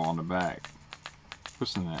knocker ball in the back.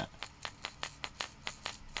 Listen to that.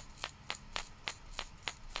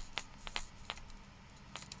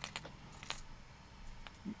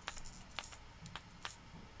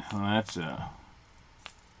 Well, that's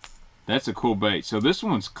That's a cool bait. So this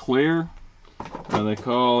one's clear. They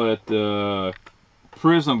call it the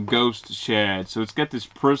Prism Ghost Shad. So it's got this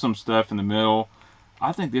prism stuff in the middle.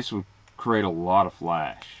 I think this would create a lot of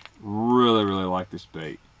flash. Really, really like this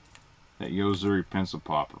bait. That Yo-Zuri pencil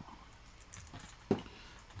popper.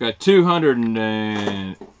 Got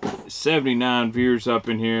 279 viewers up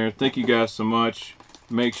in here. Thank you guys so much.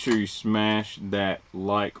 Make sure you smash that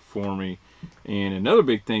like for me. And another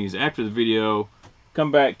big thing is after the video,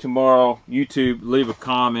 come back tomorrow, YouTube, leave a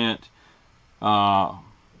comment.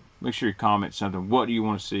 Make sure you comment something. What do you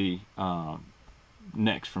want to see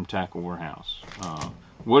next from Tackle Warehouse?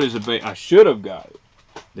 What is a bait I should have got it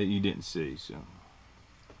that you didn't see? So,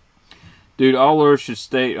 dude, all lures should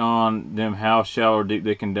stay on them how shallow or deep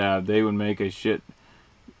they can dive. They would make a shit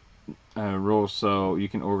rule so you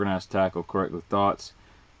can organize tackle correctly. Thoughts?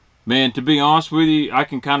 Man, to be honest with you, I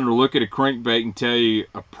can kind of look at a crankbait and tell you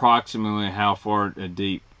approximately how far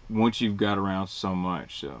deep once you've got around so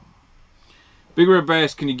much. So, Big Red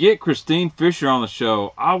Bass, can you get Christine Fisher on the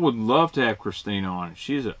show? I would love to have Christine on.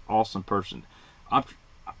 She's an awesome person.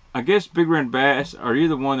 I guess Big Red Bass, are you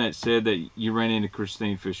the one that said that you ran into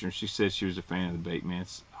Christine Fisher and she said she was a fan of the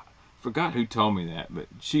Baitman? I forgot who told me that, but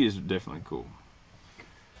she is definitely cool.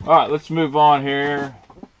 Alright, let's move on here.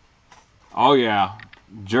 Oh yeah,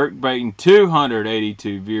 jerk baiting,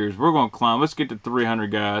 282 viewers. We're going to climb. Let's get to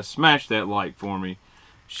 300, guys. Smash that like for me.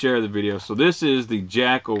 Share the video. So this is the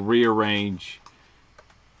Jackal Rearrange.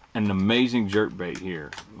 An amazing jerk bait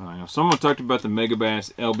here. Someone talked about the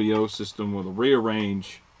Megabass LBO system with a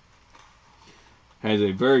Rearrange. Has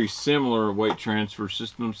a very similar weight transfer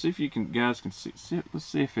system. See if you guys can see. Let's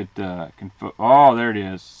see if it can. Oh, there it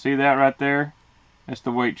is. See that right there? That's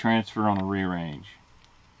the weight transfer on the Rearrange.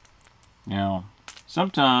 Now,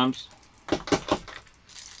 sometimes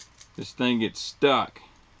this thing gets stuck.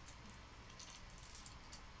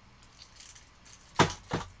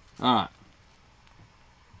 All right.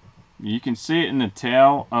 You can see it in the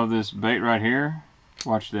tail of this bait right here.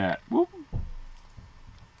 Watch that. Whoop.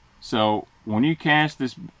 So when you cast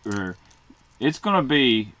this, it's going to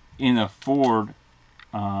be in the forward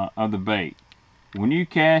of the bait. When you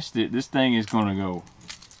cast it, this thing is going to go.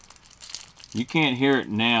 You can't hear it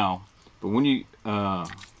now, but when you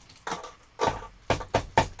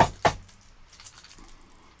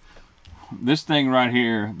this thing right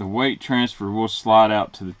here, the weight transfer will slide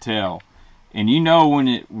out to the tail. And you know when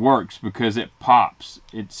it works because it pops.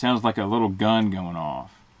 It sounds like a little gun going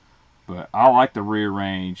off. But I like the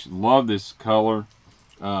Rearrange. Love this color.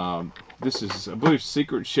 This is, I believe,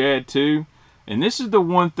 Secret Shad too. And this is the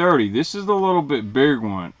 130. This is the little bit bigger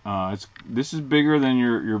one. This is bigger than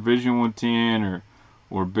your Vision 110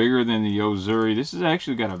 or bigger than the Yo-Zuri. This has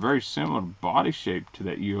actually got a very similar body shape to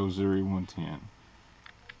that Yo-Zuri 110.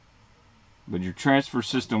 But your transfer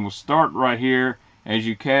system will start right here as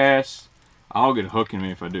you cast. I'll get a hook in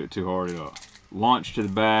me if I do it too hard. It'll launch to the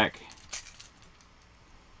back.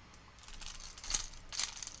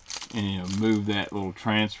 And move that little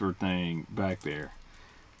transfer thing back there.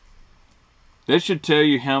 That should tell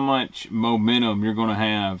you how much momentum you're going to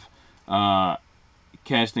have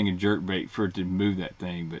casting a jerk bait for it to move that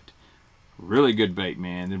thing. But really good bait,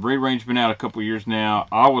 man. The Rearrange been out a couple years now.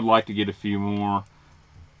 I would like to get a few more.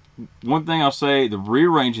 One thing I'll say, the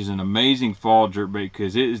Rearrange is an amazing fall jerk bait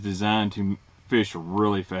because it is designed to fish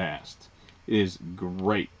really fast. It is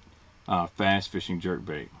great fast fishing jerk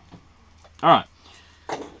bait. All right.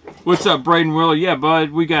 What's up, Braden Wheeler? Yeah,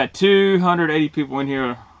 bud, we got 280 people in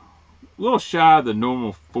here. A little shy of the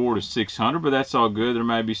normal 400 to 600, but that's all good. There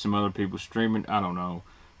might be some other people streaming. I don't know.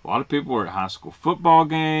 A lot of people are at high school football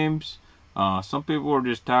games. Some people are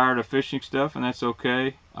just tired of fishing stuff, and that's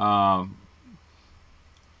okay. What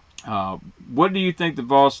do you think the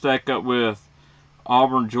Vols stack up with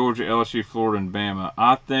Auburn, Georgia, LSU, Florida, and Bama?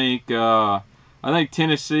 I think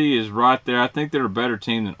Tennessee is right there. I think they're a better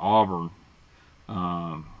team than Auburn.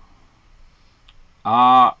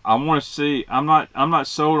 I want to see. I'm not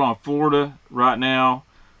sold on Florida right now,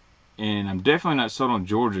 and I'm definitely not sold on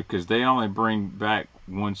Georgia because they only bring back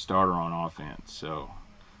one starter on offense. So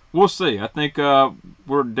we'll see. I think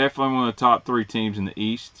we're definitely one of the top 3 teams in the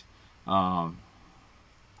East.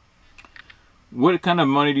 What kind of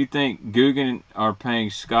money do you think Guggen are paying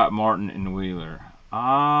Scott Martin and Wheeler?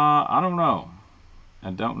 I don't know.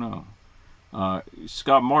 I don't know.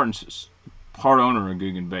 Scott Martin's part owner of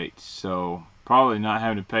Guggen Baits, so probably not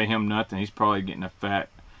having to pay him nothing. He's probably getting a fat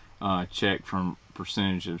check from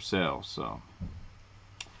percentage of sales. So,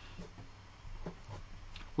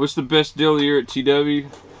 what's the best deal of the year at TW?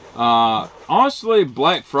 Honestly,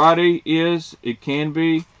 Black Friday is. It can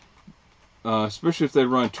be, especially if they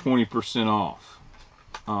run 20% off.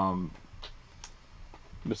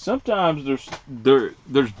 But sometimes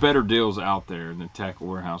there's better deals out there than Tackle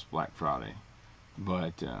Warehouse Black Friday.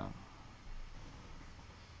 But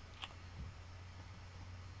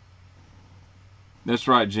that's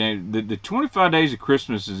right, James. The 25 days of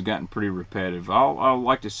Christmas has gotten pretty repetitive. I'll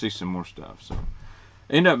like to see some more stuff. So,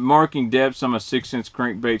 end up marking depths on my 6-inch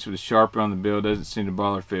crankbaits with a Sharpie on the bill. Doesn't seem to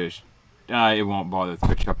bother fish. It won't bother the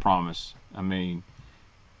fish, I promise. I mean,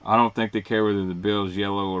 I don't think they care whether the bill's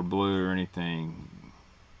yellow or blue or anything.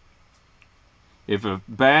 If a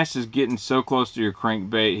bass is getting so close to your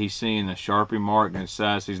crankbait, he's seeing the Sharpie mark and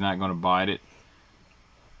decides he's not going to bite it,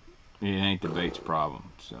 it ain't the bait's problem.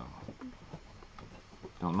 So,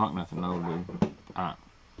 don't knock nothing over, dude. Alright.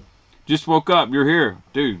 Just woke up. You're here.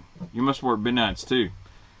 Dude, you must work midnights too.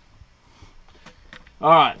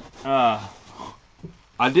 Alright.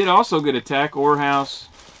 I did also get a TackleWareHouse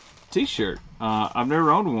t-shirt. I've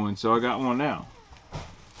never owned one, so I got one now.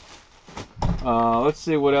 Let's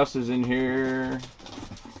see what else is in here.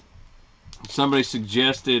 Somebody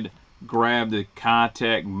suggested grab the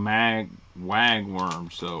Kitech Wag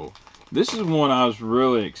Worm. So this is one I was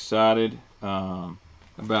really excited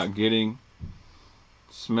about getting.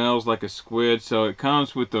 Smells like a squid. So it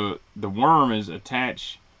comes with the worm is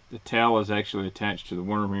attached. The tail is actually attached to the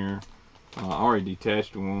worm here. I already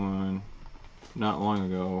detached one not long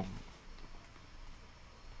ago.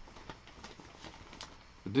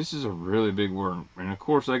 But this is a really big worm. And of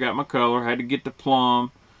course I got my color. Had to get the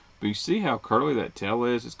plum. But you see how curly that tail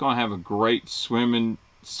is? It's going to have a great swimming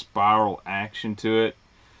spiral action to it.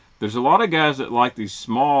 There's a lot of guys that like these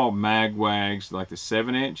small mag wags, like the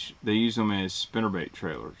 7-inch. They use them as spinnerbait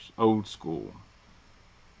trailers. Old school.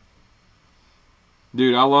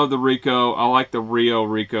 Dude, I love the Rico. I like the Rio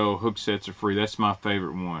Rico hook sets are free. That's my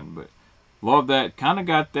favorite one. But love that. Kind of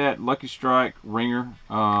got that Lucky Strike ringer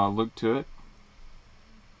look to it.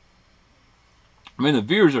 I mean, the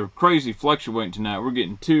viewers are crazy fluctuating tonight. We're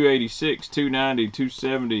getting 286, 290,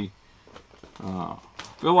 270. I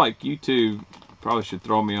feel like YouTube probably should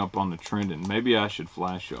throw me up on the trending. Maybe I should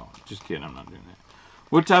flash y'all. Just kidding, I'm not doing that.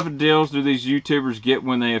 What type of deals do these YouTubers get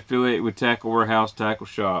when they affiliate with Tackle Warehouse tackle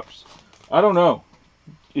shops? I don't know.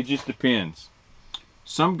 It just depends.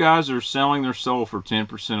 Some guys are selling their soul for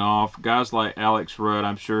 10% off. Guys like Alex Rudd,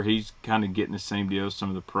 I'm sure he's kind of getting the same deal some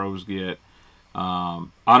of the pros get. I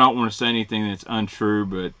don't want to say anything that's untrue,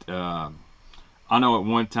 but I know at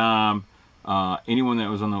one time anyone that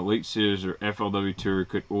was on the Elite Series or FLW Tour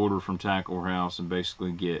could order from Tackle Warehouse and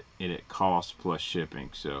basically get it at cost plus shipping.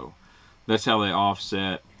 So that's how they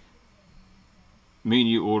offset. Me and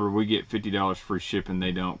you order, we get $50 free shipping.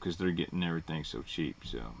 They don't because they're getting everything so cheap.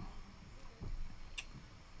 So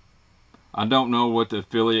I don't know what the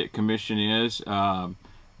affiliate commission is.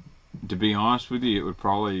 To be honest with you, it would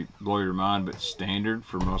probably blow your mind, but standard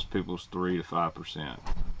for most people is 3 to 5%.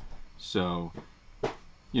 So,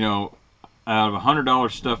 you know, out of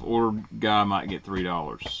 $100 stuff ordered, guy might get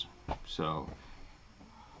 $3. So,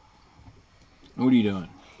 what are you doing?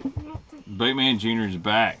 Baitman Jr. is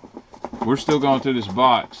back. We're still going through this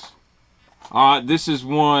box. This is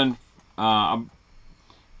one.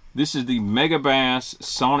 This is the Mega Bass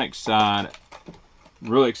Sonic side.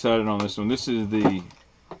 Really excited on this one. This is the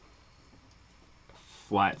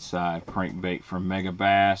flat side crankbait from Mega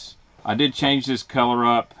Bass. I did change this color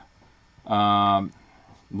up.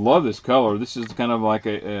 Love this color. This is kind of like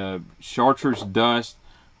a chartreuse dust.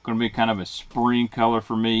 Going to be kind of a spring color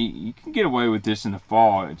for me. You can get away with this in the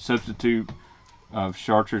fall. It's a substitute of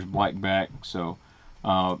chartreuse blackback. So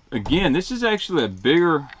again, this is actually a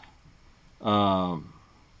bigger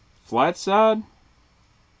flat side.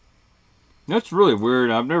 That's really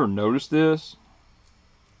weird. I've never noticed this.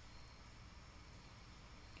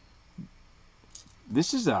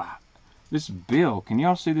 This bill. Can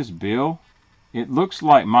y'all see this bill? It looks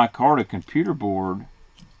like my Carta computer board,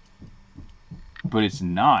 but it's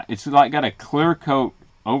not. It's like got a clear coat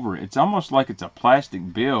over it. It's almost like it's a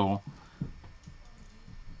plastic bill.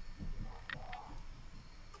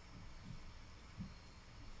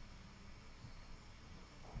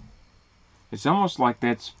 It's almost like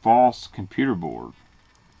that's false computer board.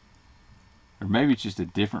 Or maybe it's just a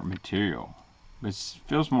different material. It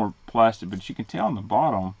feels more plastic, but you can tell on the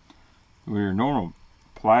bottom where your normal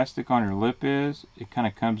plastic on your lip is, it kind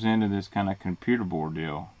of comes into this kind of computer board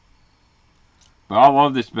deal. But I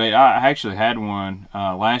love this bait. I actually had one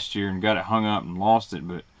last year and got it hung up and lost it,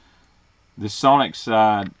 but this Sonic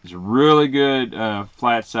side is a really good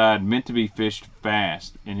flat side, meant to be fished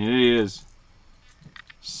fast, and it is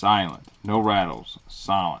silent. No rattles.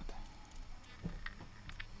 Silent.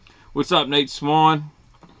 What's up, Nate Swan?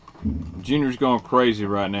 Junior's going crazy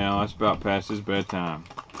right now. That's about past his bedtime.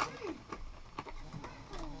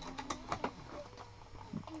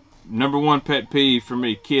 Number one pet peeve for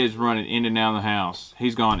me, kids running in and out of the house.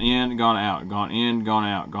 He's gone in, gone out, gone in, gone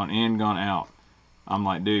out, gone in, gone out. I'm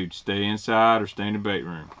like, dude, stay inside or stay in the bait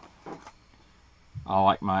room. I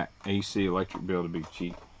like my AC electric bill to be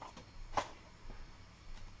cheap.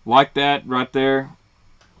 Like that right there.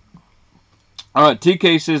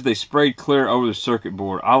 TK says they sprayed clear over the circuit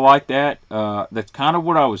board. I like that. That's kind of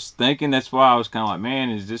what I was thinking. That's why I was kind of like,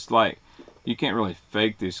 man, is this like, you can't really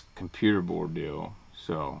fake this computer board deal.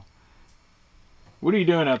 So, what are you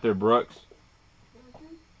doing out there, Brooks?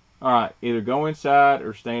 Alright, either go inside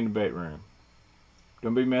or stay in the bait room.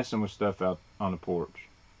 Don't be messing with stuff out on the porch.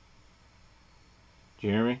 Did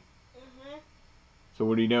you hear me? So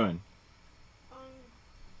what are you doing?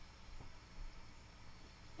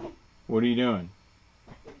 What are you doing?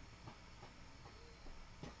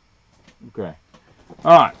 Okay.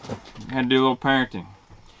 Alright. Had to do a little parenting.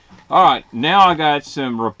 Alright, now I got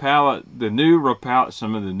some Rapala,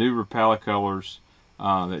 some of the new Rapala colors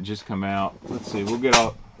that just come out. Let's see, we'll get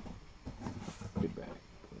all... Get back.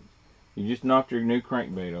 You just knocked your new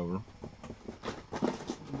crankbait over.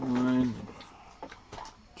 1,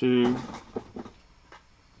 2...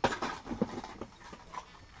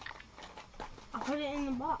 I'll put it in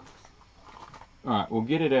the box. Alright, we'll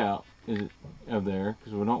get it out of there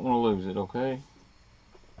because we don't want to lose it, okay?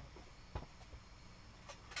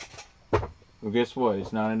 Well, guess what?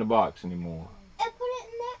 It's not in the box anymore. I put it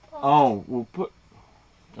in that box. Oh, we'll put...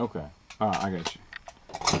 Okay. Alright, I got you.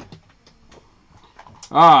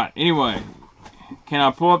 Alright, anyway. Can I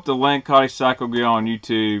pull up the Lancati Cycle Gear on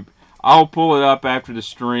YouTube? I'll pull it up after the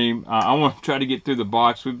stream. I want to try to get through the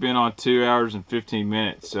box. We've been on 2 hours and 15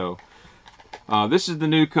 minutes, so... this is the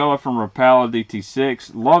new color from Rapala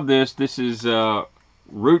DT6. Love this. This is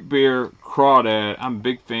Root Beer Crawdad. I'm a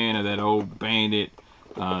big fan of that old Bandit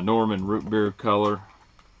Norman Root Beer color.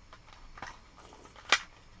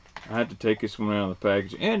 I had to take this one out of the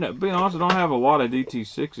package. And to be honest, I don't have a lot of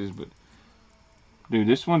DT6s, but dude,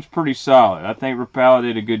 this one's pretty solid. I think Rapala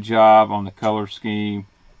did a good job on the color scheme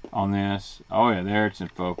on this. Oh yeah, there it's in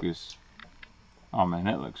focus. Oh man,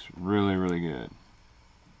 that looks really, really good.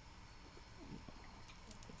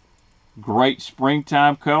 Great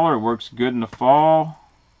springtime color. It works good in the fall.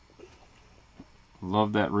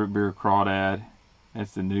 Love that Root Beer Crawdad.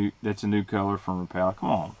 That's a new color from Rapala. Come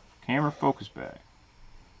on, camera focus back.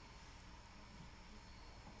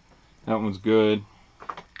 That one's good.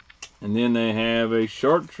 And then they have a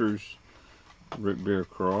chartreuse Root Beer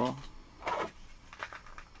Craw.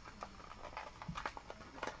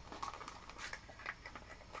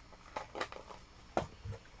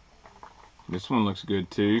 This one looks good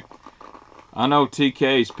too. I know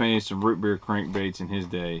TK is painting some root beer crankbaits in his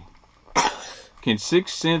day. Can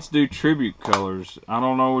 6 cents do tribute colors? I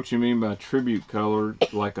don't know what you mean by tribute color.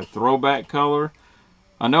 Like a throwback color?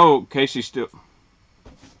 I know Casey still...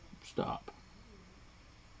 Stop.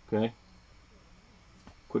 Okay?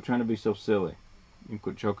 Quit trying to be so silly. You can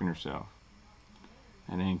quit choking yourself.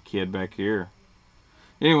 And then kid back here.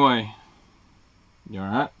 Anyway. You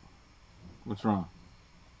alright? What's wrong?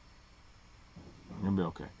 You'll be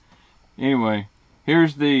okay. Anyway,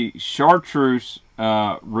 here's the chartreuse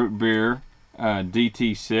root beer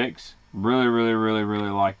DT6. Really, really, really, really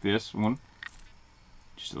like this one.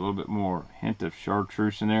 Just a little bit more hint of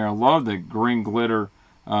chartreuse in there. I love the green glitter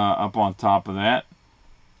up on top of that.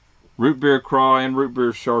 Root beer craw and root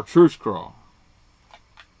beer chartreuse craw.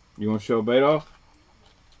 You want to show bait off?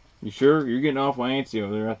 You sure? You're getting awful antsy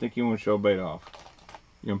over there. I think you want to show bait off.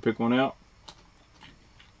 You want to pick one out?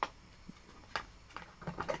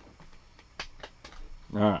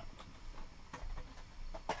 Alright.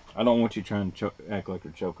 I don't want you trying to act like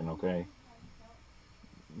you're choking, okay?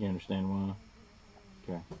 You understand why?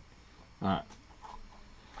 Okay. Alright.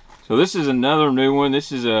 So this is another new one.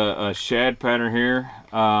 This is a shad pattern here.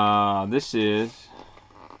 This is...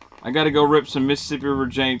 I gotta go rip some Mississippi River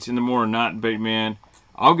Janks in the morning, not Baitman.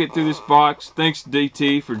 I'll get through this box. Thanks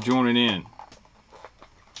DT for joining in.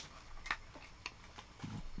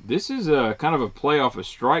 This is a kind of a play off of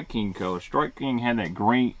Strike King color. Strike King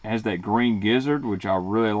has that green gizzard, which I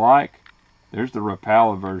really like. There's the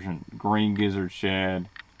Rapala version, green gizzard shad.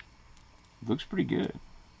 Looks pretty good.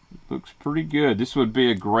 Looks pretty good. This would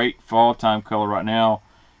be a great fall time color right now.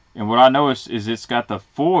 And what I noticed is it's got the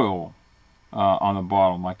foil on the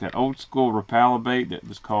bottom, like that old school Rapala bait that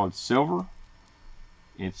was called Silver.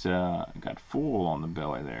 It's got foil on the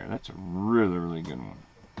belly there. That's a really, really good one.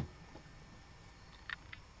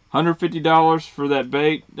 $150 for that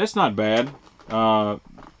bait. That's not bad.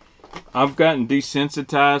 I've gotten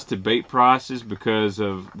desensitized to bait prices because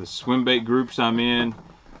of the swim bait groups I'm in.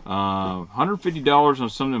 $150 on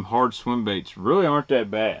some of them hard swim baits really aren't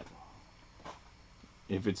that bad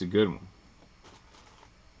if it's a good one.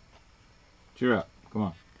 Cheer up. Come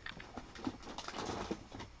on.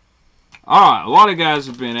 Alright, a lot of guys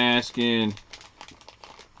have been asking,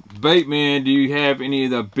 Baitman, do you have any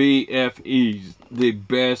of the BFEs? The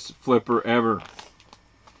best flipper ever.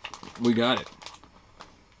 We got it.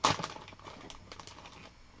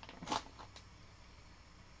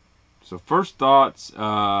 So first thoughts,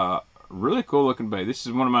 really cool looking bait. This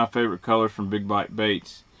is one of my favorite colors from Big Bite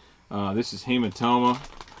Baits. This is Hematoma.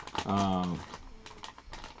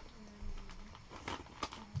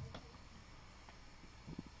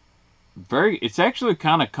 It's actually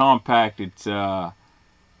kind of compact. It's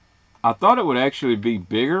I thought it would actually be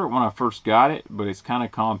bigger when I first got it, but it's kind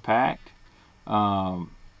of compact.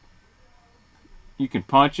 You can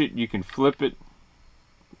punch it, you can flip it.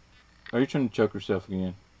 Are you trying to choke yourself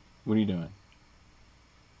again? What are you doing?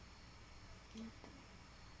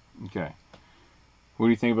 Okay. What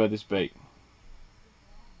do you think about this bait?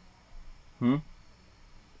 Alright.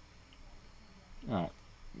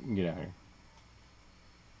 Get out here.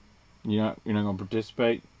 You're not gonna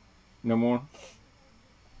participate no more?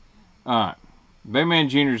 Alright. Baitman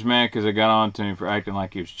Jr.'s mad because I got on to him for acting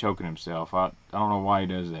like he was choking himself. I don't know why he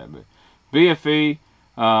does that, but BFE,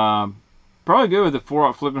 probably good with the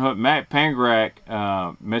 4-aught flipping hook. Matt Pangrak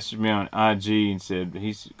messaged me on IG and said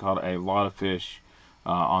he's caught a lot of fish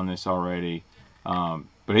on this already.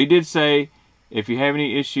 But he did say if you have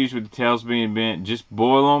any issues with the tails being bent, just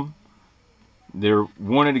boil them. They're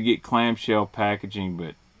wanting to get clamshell packaging,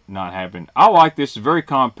 but not happening. I like this. It's very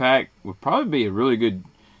compact. Would probably be a really good.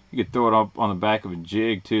 You could throw it up on the back of a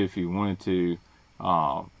jig too if you wanted to.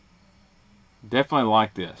 Definitely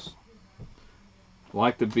like this.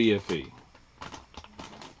 Like the BFE.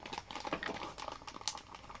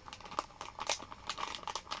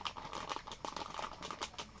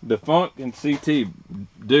 Defunct and CT,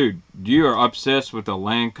 dude, you are obsessed with the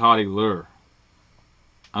Lancati lure.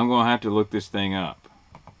 I'm gonna have to look this thing up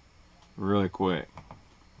really quick.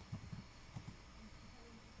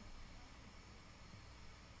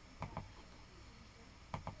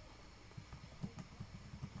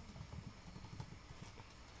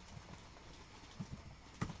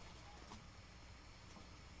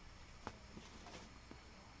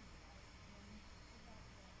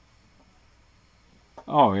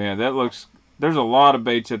 Oh yeah, that looks. There's a lot of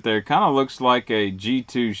baits up there. Kind of looks like a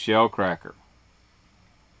G2 shell cracker.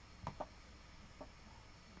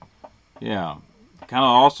 Yeah, kind of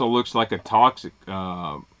also looks like a toxic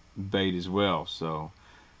bait as well. So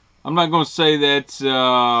I'm not going to say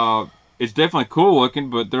that it's definitely cool looking,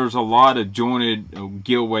 but there's a lot of jointed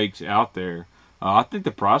gill wakes out there. I think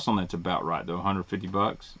the price on that's about right though, 150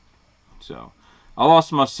 bucks. So I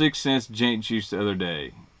lost my 6 cents jank juice the other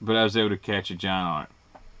day, but I was able to catch a giant on it.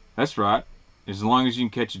 That's right, as long as you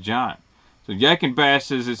can catch a giant. So Yak and Bass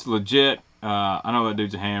says it's legit. I know that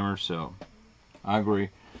dude's a hammer, so I agree.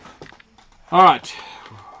 Alright,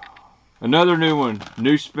 another new one,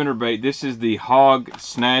 new spinnerbait. This is the Hog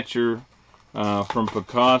Snatcher from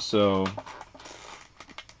Picasso.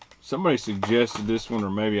 Somebody suggested this one, or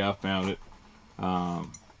maybe I found it.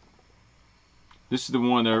 This is the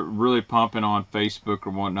one they're really pumping on Facebook or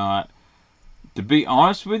whatnot. To be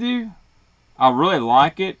honest with you, I really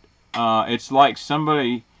like it. It's like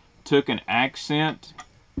somebody took an accent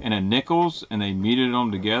and a nickels and they muted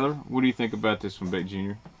them together. What do you think about this one, Bait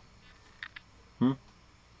Jr.? Don't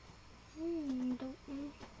know.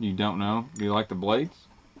 You don't know? Do you like the blades?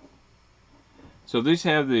 So these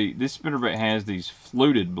have this spinnerbait has these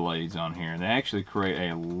fluted blades on here, and they actually create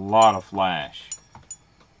a lot of flash.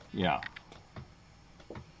 Yeah.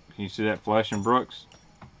 Can you see that flashing, Brooks?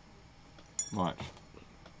 Watch.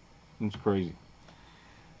 It's crazy.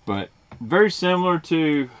 But very similar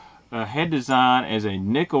to a head design as a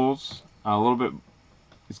Nichols. A little bit.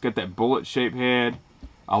 It's got that bullet shaped head.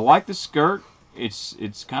 I like the skirt. It's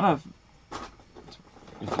kind of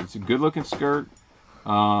it's a good looking skirt.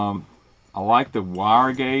 I like the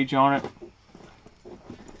wire gauge on it.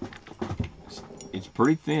 It's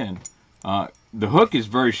pretty thin. The hook is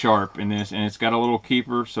very sharp in this, and it's got a little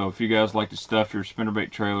keeper. So if you guys like to stuff your spinnerbait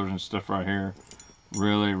trailers and stuff right here,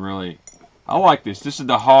 really, I like this. This is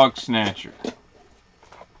the Hog Snatcher.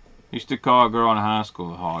 Used to call a girl in high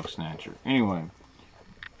school the Hog Snatcher. Anyway.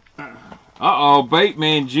 Uh-oh,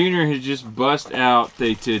 Baitman Jr. has just bust out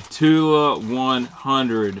the Tatula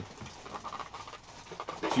 100.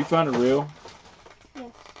 Did you find a reel?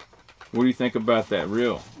 Yes. What do you think about that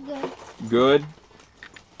reel? Good. Good?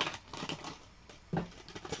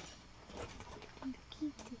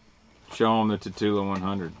 show them the Tatula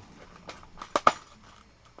 100.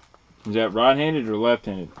 Is that right-handed or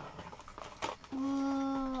left-handed?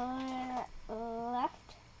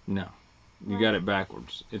 Left. No, you got it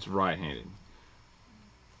backwards. It's right-handed.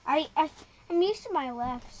 I'm used to my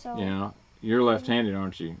left, so. Yeah, you're left-handed,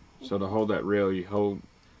 aren't you? So to hold that reel, you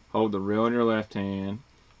hold the reel in your left hand,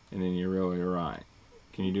 and then your reel in your right.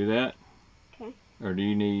 Can you do that? Okay. Or do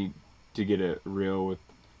you need to get a reel with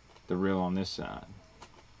the reel on this side?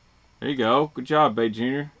 There you go. Good job, Bait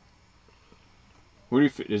Junior. What do you?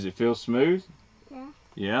 Does it feel smooth? Yeah.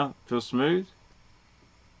 Yeah, feel smooth.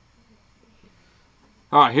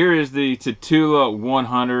 All right, here is the Tatula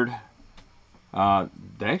 100.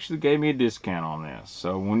 They actually gave me a discount on this.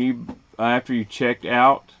 So when you after you checked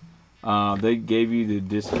out, they gave you the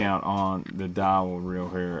discount on the dowel reel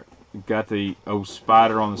here. You've got the old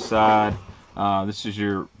spider on the side. This is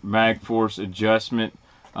your mag force adjustment.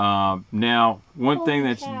 Now, one thing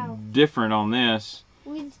that's different on this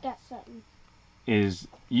We just got something. is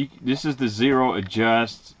this is the zero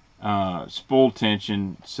adjust spool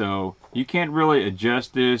tension, so you can't really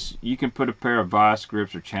adjust this. You can put a pair of vice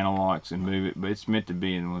grips or channel locks and move it, but it's meant to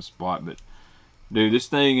be in one spot. But dude, this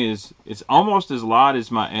thing it's almost as light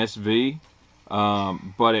as my SV,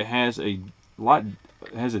 but it has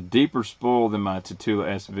a deeper spool than my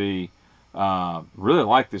Tatula SV. Really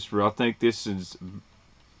like this reel. I think this is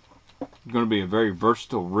going to be a very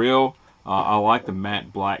versatile reel. I like the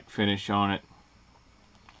matte black finish on it.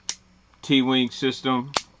 T-wing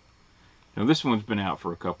system. Now this one's been out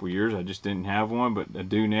for a couple years. I just didn't have one, but I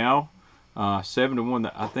do now.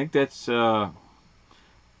 7-to-1. I think that's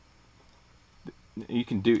you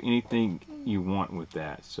can do anything you want with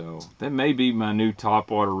that. So that may be my new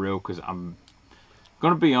top water reel, because I'm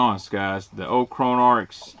gonna be honest, guys. The old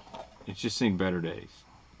Chronarchs, it's just seen better days.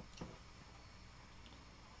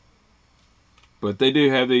 But they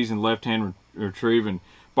do have these in left-hand retrieve. And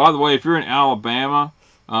by the way, if you're in Alabama,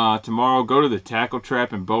 tomorrow go to the Tackle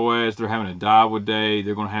Trap in Boaz. They're having a Daiwa day.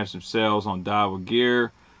 They're going to have some sales on Daiwa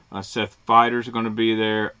gear. Seth Fighters are going to be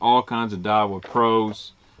there. All kinds of Daiwa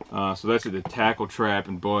pros. So that's at the Tackle Trap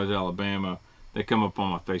in Boaz, Alabama. They come up on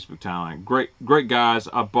my Facebook timeline. Great guys.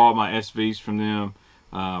 I bought my SVs from them.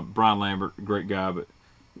 Brian Lambert, great guy. But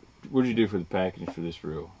what did you do for the packaging for this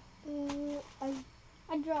reel?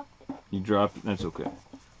 I dropped it. You dropped it? That's okay.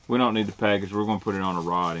 We don't need the package. We're going to put it on a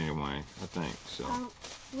rod anyway, I think. So.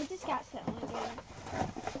 We just got something again.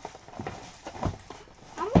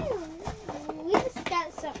 We just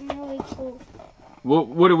got something really cool.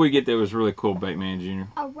 What did we get that was really cool, Baitman Jr.?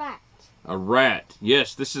 A rat. A rat.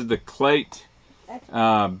 Yes, this is the Clayt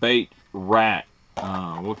bait rat.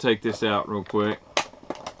 We'll take this out real quick.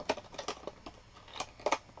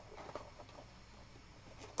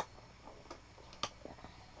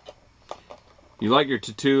 You like your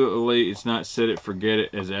Tatula Elite, it's not set it, forget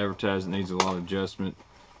it, as advertised. It needs a lot of adjustment.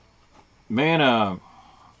 Man, I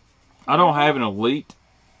don't have an Elite.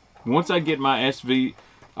 Once I get my SV,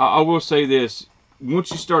 I will say this. Once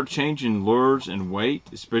you start changing lures and weight,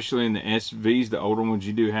 especially in the SVs, the older ones,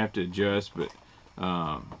 you do have to adjust. But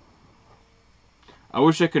I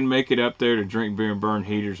wish I could make it up there to drink beer and burn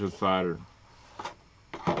heaters with Fighter.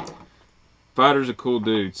 Fighter's a cool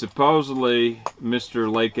dude. Supposedly, Mr.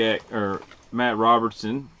 Matt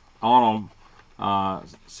Robertson on him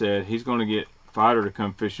said he's going to get Fighter to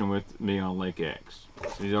come fishing with me on Lake X.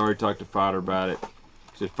 So he's already talked to Fighter about it.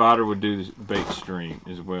 Said Fighter would do this bait stream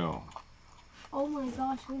as well. Oh my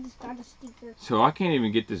gosh, we just got a sticker. So I can't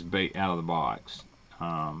even get this bait out of the box.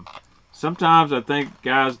 Sometimes I think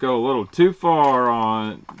guys go a little too far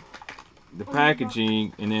on the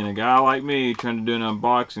packaging, and then a guy like me trying to do an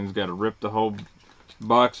unboxing has got to rip the whole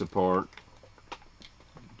box apart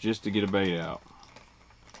just to get a bait out.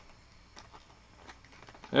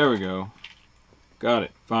 There we go. Got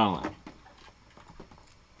it, finally.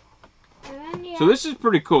 So this is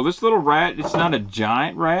pretty cool. This little rat, it's not a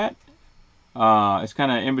giant rat. It's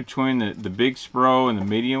kind of in between the big Spro and the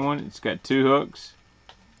medium one. It's got 2 hooks.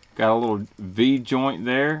 Got a little V joint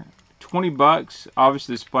there. 20 bucks.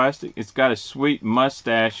 Obviously it's plastic. It's got a sweet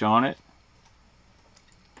mustache on it.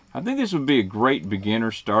 I think this would be a great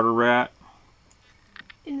beginner starter rat.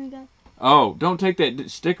 Oh, don't take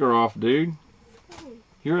that sticker off, dude.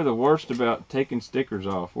 You're the worst about taking stickers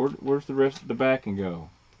off. Where's the rest of the backing go?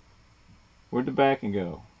 Where'd the backing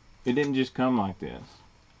go? It didn't just come like this.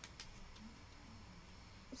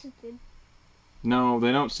 No,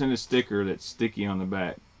 they don't send a sticker that's sticky on the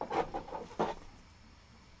back.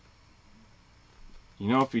 You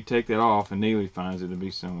know, if you take that off and Neely finds it, it'll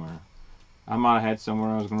be somewhere. I might have had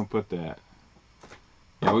somewhere I was going to put that.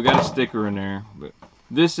 Yeah, we got a sticker in there. But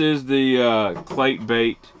this is the Clayt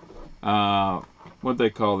bait what they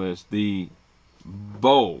call this? The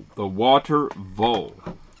vole, the water vole.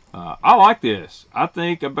 I like this. I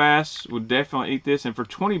think a bass would definitely eat this, and for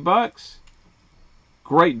 20 bucks,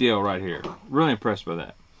 great deal right here. Really impressed by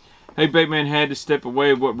that. Hey, Baitman had to step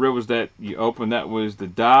away. What reel was that you opened? That was the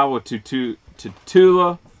Daiwa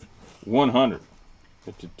Tutula 100.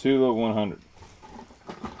 The Tutula 100.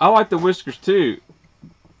 I like the whiskers too,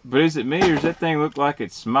 but is it me or does that thing look like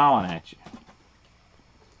it's smiling at you?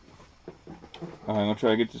 Alright, I'm going to try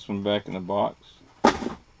to get this one back in the box.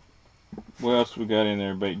 What else we got in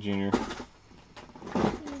there, Bait Junior?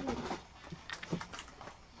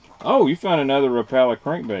 Oh, you found another Rapala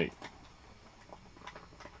crankbait.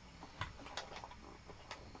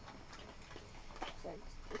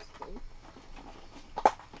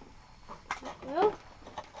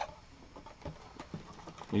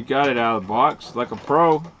 You got it out of the box like a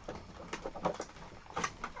pro.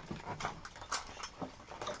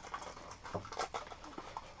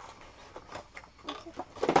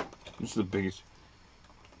 This is the biggest.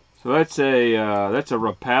 So that's a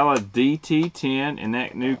Rapala DT10, and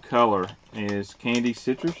that new color is Candy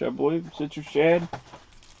Citrus, I believe. Citrus Shad.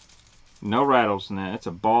 No rattles in that. That's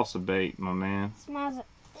a balsa bait, my man.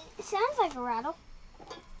 It sounds like a rattle.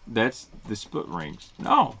 That's the split rings.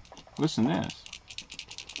 No, listen to this.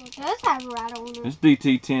 It does have a rattle in it. This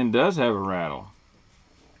DT10 does have a rattle.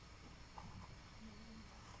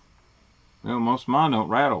 Well, most of mine don't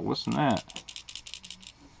rattle. Listen to that.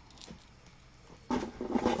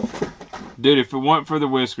 Dude, if it weren't for the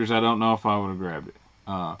whiskers, I don't know if I would have grabbed it.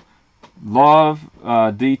 Love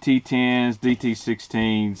DT10s,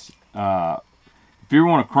 DT16s. If you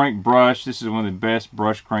want to crank brush, this is one of the best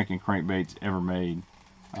brush cranking crankbaits ever made.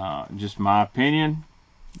 Just my opinion.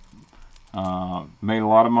 Made a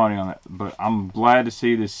lot of money on it, but I'm glad to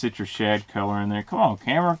see this citrus shad color in there. Come on,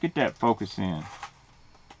 camera, get that focus in.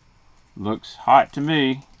 Looks hot to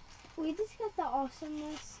me. We just got the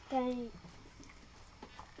awesomeness thing.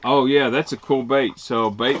 Oh yeah, that's a cool bait. So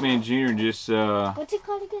Baitman Jr. just what's it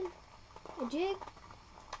called again? A jig?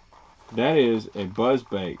 That is a buzz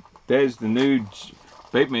bait. That is the new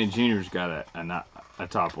Baitman Jr.'s got a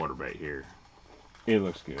top water bait here. It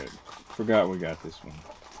looks good. Forgot we got this one.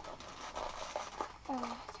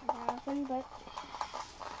 Open, but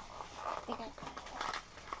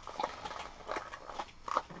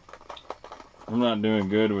I'm not doing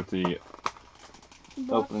good with the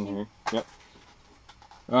opening here. Yep.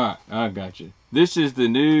 Alright, I got you. This is the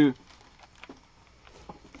new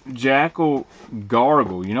Jackal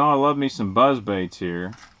Gargle. You know I love me some buzz baits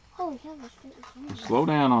here. Oh, yeah, Slow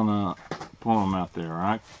down on pulling them out there,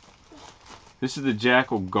 alright? This is the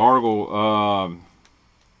Jackal Gargle.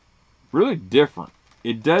 Really different.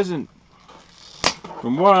 It doesn't,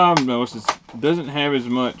 from what I've noticed, it doesn't have as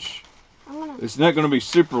much. It's not going to be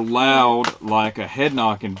super loud like a head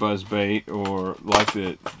knocking buzz bait or like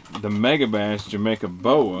the Megabass Jamaica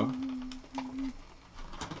Boa.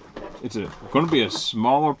 It's going to be a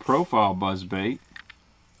smaller profile buzz bait,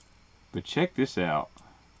 but check this out.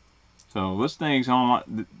 So this thing's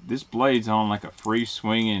on, this blade's on like a free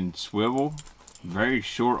swinging swivel, very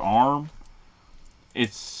short arm.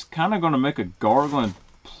 It's kind of going to make a gargling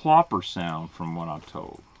plopper sound from what I'm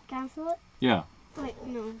told. Can I feel it? Yeah. Wait,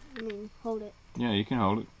 no, I mean hold it. Yeah, you can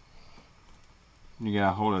hold it. You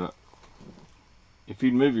gotta hold it up. If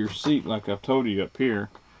you'd move your seat like I've told you up here,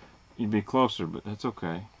 you'd be closer, but that's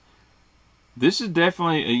okay. This is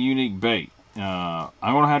definitely a unique bait. I'm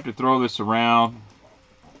gonna have to throw this around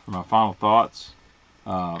for my final thoughts.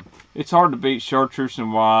 It's hard to beat chartreuse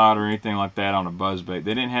and white or anything like that on a buzz bait.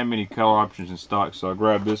 They didn't have many color options in stock, so I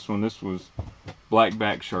grabbed this one. This was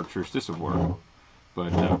blackback chartreuse. This will work.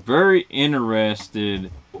 But very interested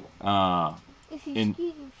in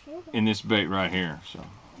this bait right here. So,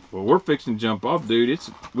 well, we're fixing to jump off, dude.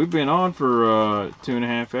 We've been on for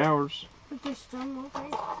 2.5 hours. But there's still more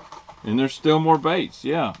baits. And there's still more baits.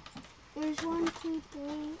 Yeah. There's 1, 2,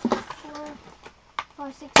 3, 4,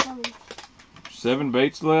 5, 6, 7. 7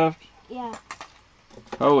 baits left. Yeah.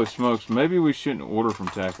 Holy smokes! Maybe we shouldn't order from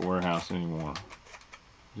Tackle Warehouse anymore.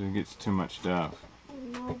 It gets too much stuff.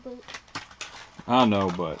 No, but I know,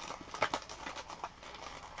 but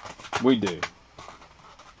we do.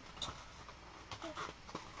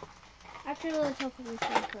 after the tofu is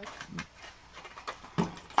cooked.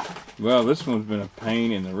 Well, this one's been a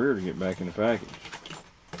pain in the rear to get back in the package.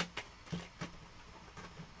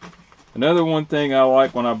 Another one thing I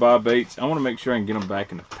like when I buy baits, I want to make sure I can get them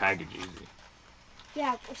back in the package easy.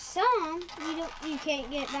 Yeah, for some you can't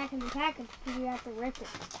get it back in the package because you have to rip it.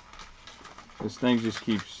 This thing just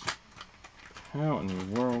keeps. How in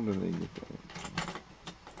the world do they get that?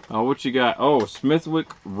 What you got? Oh, Smithwick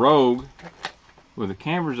Rogue. Well, the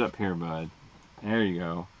camera's up here, bud. There you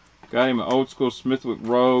go. Got him an old school Smithwick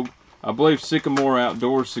Rogue. I believe Sycamore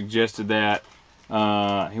Outdoors suggested that.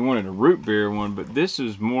 He wanted a root beer one, but this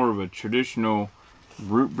is more of a traditional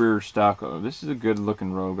root beer stock. This is a good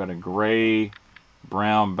looking Rogue. Got a gray,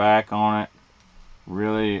 brown back on it.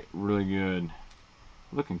 Really, really good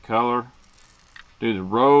looking color. Dude, the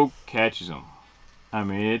Rogue catches them. I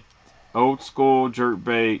mean, it old school jerk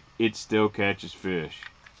bait. It still catches fish.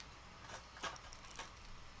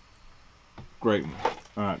 Great one.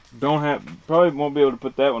 Alright, probably won't be able to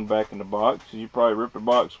put that one back in the box. You probably ripped the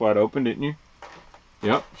box wide open, didn't you?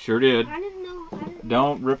 Yep, sure did. I didn't know.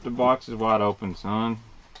 Don't rip the boxes wide open, son.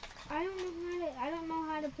 I don't know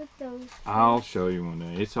how to put those. I'll show you one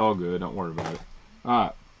day. It's all good. Don't worry about it.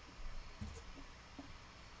 Alright.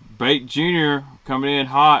 Bait Junior coming in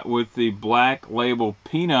hot with the Black Label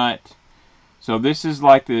Peanut. So this is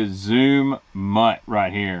like the Zoom Mutt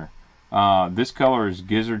right here. This color is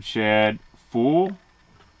Gizzard Shad Full.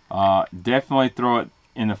 Definitely throw it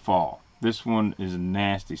in the fall. This one is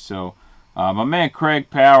nasty. So my man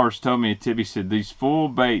Craig Powers told me a tip. He said these full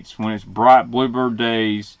baits, when it's bright bluebird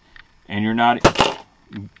days and you're not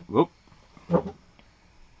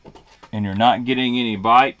getting any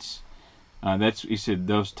bites, he said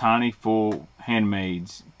those tiny full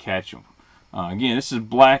handmaids catch them. Again, this is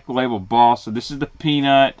Black Label Boss. So this is the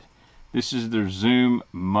Peanut. This is their Zoom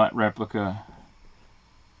Mutt replica.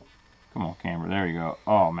 Come on, camera. There you go.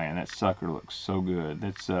 Oh, man, that sucker looks so good.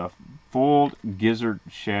 That's a full gizzard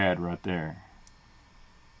shad right there.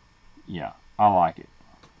 Yeah, I like it.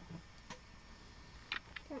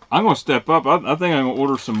 I'm going to step up. I think I'm going to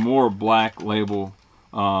order some more Black Label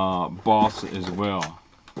Boss as well.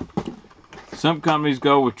 Some companies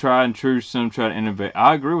go with tried and true. Some try to innovate.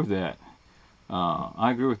 I agree with that.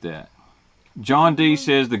 John D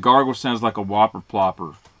says the gargle sounds like a whopper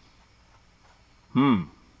plopper.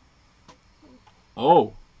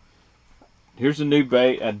 Oh, here's a new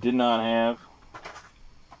bait I did not have.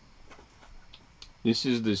 This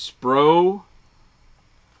is the Spro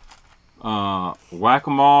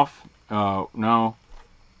Whack-A-Moff. No,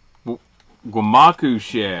 Wamaku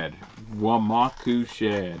Shad. Wamaku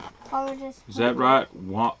Shad. Is that right?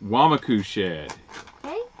 Wamaku Shad.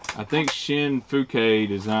 Okay. I think Shin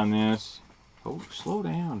Foucault is on this. Oh, slow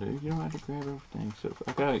down, dude. You don't have to grab everything. So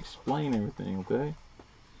I gotta explain everything, okay?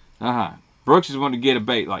 Brooks is wanting to get a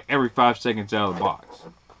bait like every 5 seconds out of the box.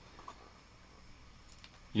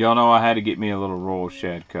 Y'all know I had to get me a little royal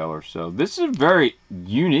shad color. So this is a very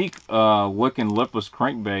unique looking lipless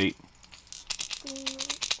crankbait.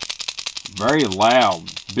 Very loud.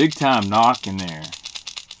 Big time knock in there.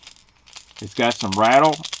 It's got some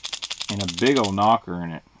rattle and a big old knocker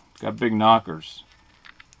in it. It's got big knockers.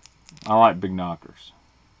 I like big knockers.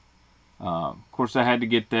 Of course I had to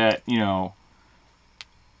get that, you know,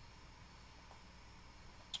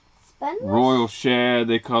 royal shad.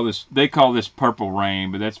 They call this purple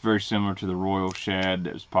rain, but that's very similar to the royal shad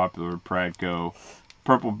that was popular at Pradco.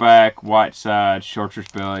 Purple back, white side, chartreuse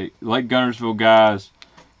belly. Lake Gunnersville guys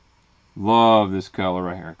love this color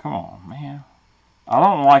right here. Come on, man. I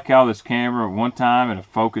don't like how this camera one time it'll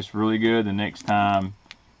focus really good, the next time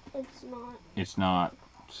it's not.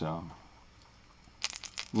 So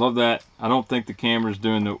love that. I don't think the camera's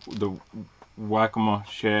doing the Wakuma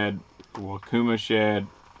shad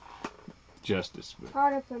justice. But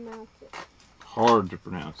hard to pronounce it. Hard to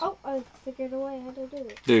pronounce. Oh, I figured a way how to do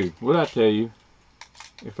it. Dude, what'd I tell you?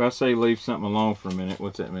 If I say leave something alone for a minute,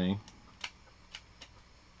 what's that mean?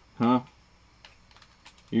 Huh?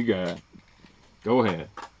 You got it. Go ahead.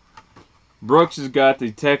 Brooks has got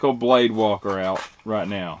the Teco Blade Walker out right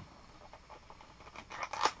now.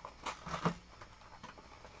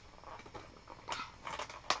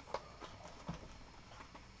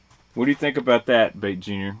 What do you think about that, Bait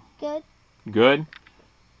Junior? Good. Good?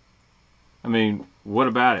 I mean, what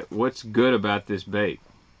about it? What's good about this bait?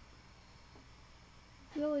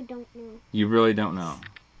 Really don't know. You really don't know.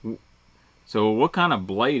 So what kind of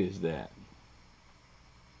blade is that?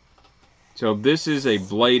 So this is a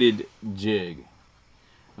bladed jig.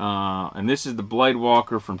 And this is the Blade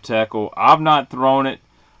Walker from Tackle. I've not thrown it.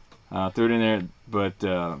 Threw it in there, but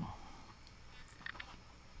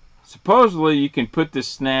supposedly you can put this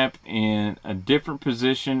snap in a different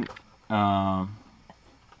position. Somebody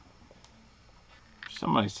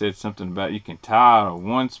said something about you can tie it to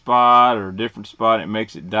one spot or a different spot. It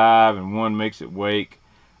makes it dive and one makes it wake.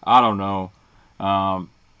 I don't know.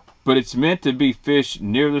 But it's meant to be fished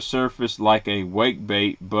near the surface like a wake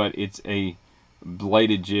bait, but it's a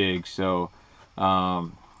bladed jig. So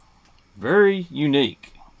very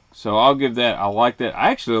unique. So I'll give that. I like that.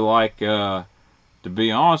 I actually like, to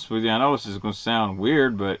be honest with you, I know this is going to sound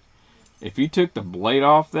weird, but if you took the blade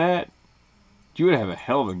off that, you would have a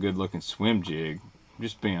hell of a good looking swim jig. I'm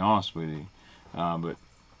just being honest with you. But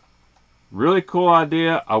really cool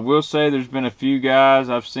idea. I will say there's been a few guys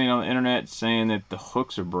I've seen on the internet saying that the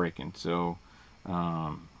hooks are breaking. So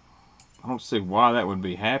I don't see why that would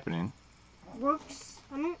be happening. Brooks,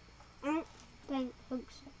 I don't think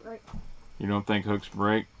hooks break. You don't think hooks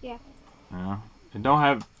break? Yeah. Yeah. It don't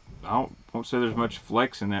have. I won't say there's much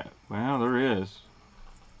flex in that. Well, there is.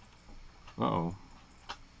 Uh-oh.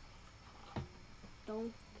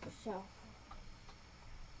 Don't so.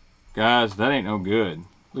 Guys, that ain't no good.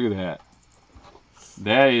 Look at that.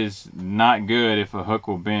 That is not good if a hook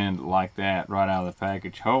will bend like that right out of the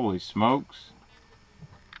package. Holy smokes.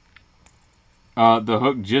 The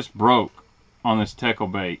hook just broke on this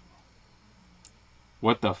TackleBait.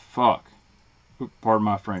 What the fuck? Pardon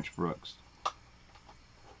my French, Brooks.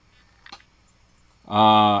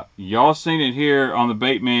 Y'all seen it here on the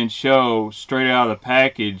Baitman show, straight out of the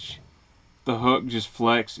package. The hook just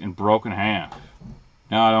flexed and broke in half.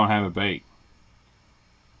 Now I don't have a bait.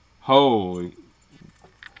 Holy.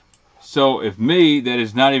 So if me, that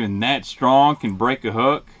is not even that strong, can break a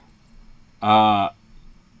hook,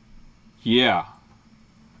 yeah.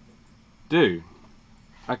 Dude,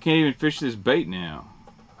 I can't even fish this bait now.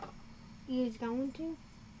 You was going to?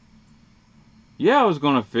 Yeah, I was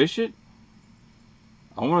going to fish it.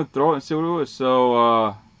 I want to throw it and see what it was.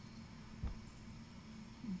 So,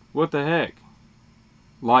 what the heck?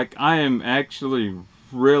 Like, I am actually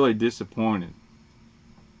really disappointed.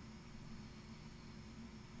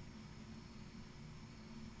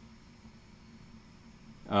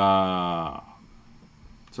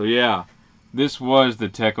 So yeah, this was the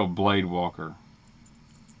Tackle Blade Walker.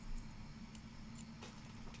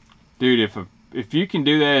 Dude, if you can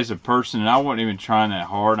do that as a person, and I wasn't even trying that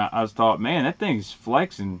hard, I thought, man, that thing's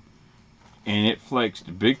flexing, and it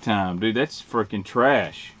flexed big time. Dude, that's freaking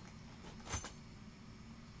trash.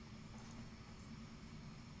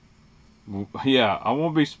 Yeah, I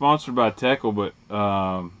won't be sponsored by Tackle, but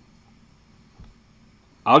I'll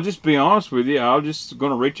just be honest with you. I'm just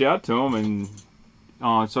going to reach out to them and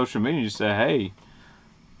on social media just say, hey.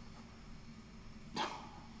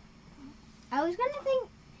 I was going to think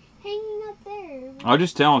hanging up there. I'll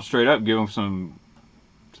just tell them straight up, give them some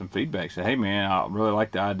feedback. Say, hey man, I really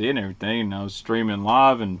like the idea and everything. And I was streaming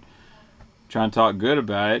live and trying to talk good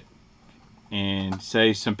about it. And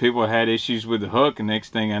say some people had issues with the hook, and next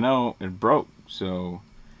thing I know, it broke. So,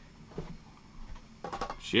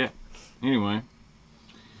 shit. Anyway.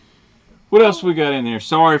 What else we got in there?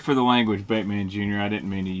 Sorry for the language, Baitman Jr. I didn't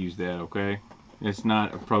mean to use that, okay? It's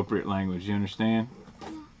not appropriate language. You understand?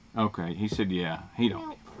 Okay. He said, yeah. He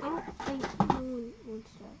don't. No, I don't think no one wants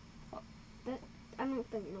to. I don't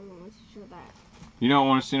think no one wants to show that. You don't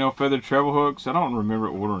want to see no feathered treble hooks? I don't remember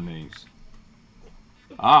ordering these.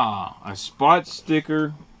 Ah, a spot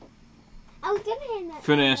sticker I was gonna hand that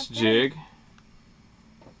finesse jig.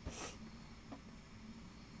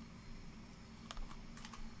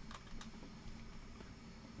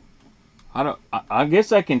 I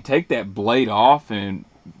guess I can take that blade off, and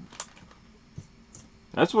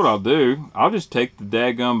that's what I'll do. I'll just take the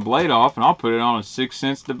daggum blade off and I'll put it on a 6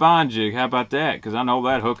 cents Divine jig. How about that? Because I know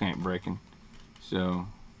that hook ain't breaking. So.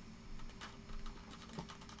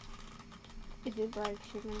 If it breaks,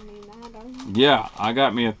 you're gonna need that, don't you? Yeah, I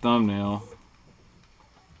got me a thumbnail.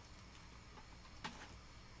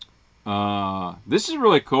 This is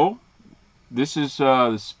really cool. This is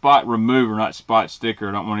the spot remover, not spot sticker.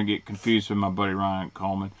 I don't want to get confused with my buddy Ryan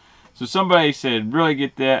Coleman. So somebody said, really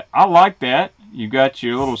get that. I like that. You got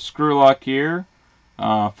your little screw lock here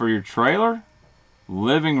for your trailer.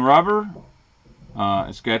 Living rubber.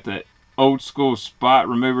 It's got the old school spot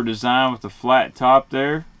remover design with the flat top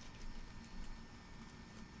there.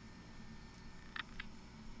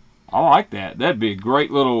 I like that. That'd be a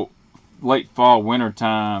great little late fall, winter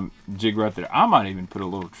time jig right there. I might even put a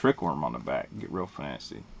little trick worm on the back. Get real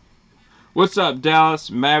fancy. What's up, Dallas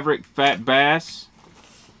Maverick Fat Bass?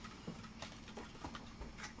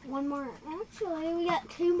 One more. Actually, we got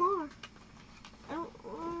two more. I don't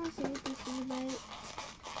want to see what this is about.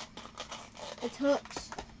 It's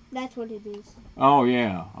hooks. That's what it is. Oh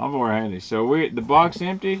yeah, I've already had these. So the box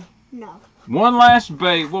empty? No. One last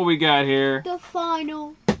bait. What we got here? The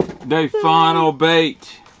final. The final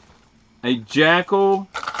bait. A Jackal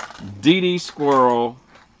DD Squirrel.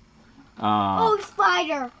 Oh,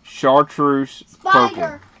 spider. Chartreuse Spider.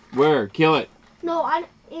 purple. Where? Kill it. No,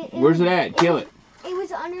 Where's it at? Kill it. It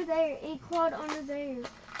was under there. It clawed under there.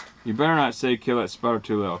 You better not say kill that spider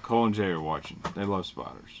too loud. Cole and Jay are watching. They love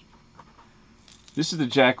spiders. This is the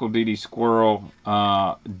Jackal DD Squirrel.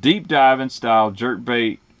 Deep diving style jerk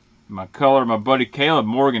bait. My color, my buddy Caleb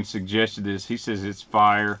Morgan suggested this. He says it's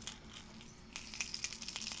fire.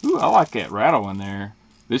 Ooh, I like that rattle in there.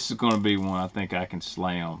 This is going to be one I think I can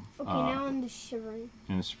slam. Okay, now in the spring.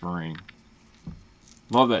 In the spring.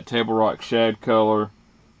 Love that Table Rock shad color.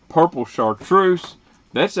 Purple chartreuse.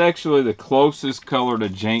 That's actually the closest color to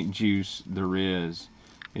Jank Juice there is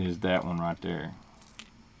that one right there.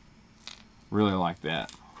 Really like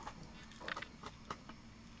that.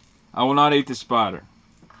 I will not eat the spider.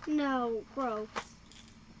 No, gross.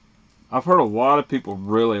 I've heard a lot of people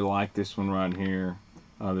really like this one right here.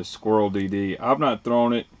 The Squirrel DD. I've not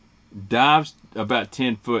thrown it. Dives about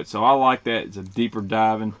 10 foot, so I like that. It's a deeper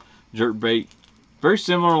diving jerk bait. Very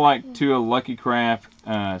similar like to a Lucky Craft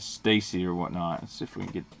Stacy or whatnot. Let's see if we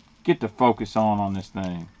can get the focus on this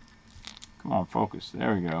thing. Come on, focus.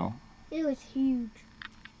 There we go. It was huge.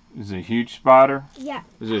 Is it a huge spider? Yeah.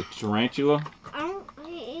 Is it a tarantula?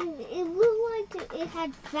 It looked like it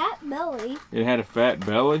had fat belly. It had a fat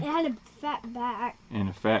belly? It had a fat back. And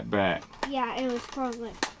a fat back. Yeah, it was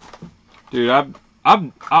probably. Dude,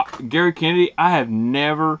 Gary Kennedy, I have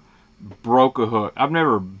never broke a hook. I've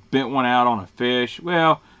never bent one out on a fish.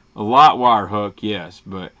 Well, a light wire hook, yes,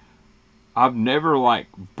 but I've never like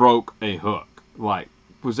broke a hook. Like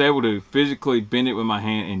was able to physically bend it with my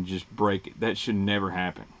hand and just break it. That should never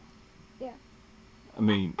happen. Yeah. I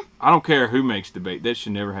mean, I don't care who makes the bait. That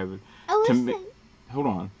should never happen. Oh, to me, hold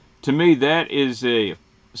on. To me, that is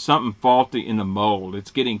something faulty in the mold.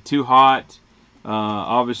 It's getting too hot.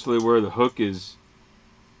 Obviously, where the hook is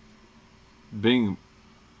being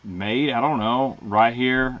made, I don't know, right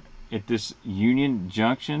here at this Union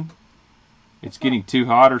Junction, it's getting too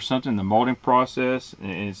hot or something. The molding process,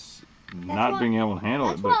 it's not being able to handle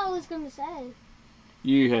it. That's what I was going to say.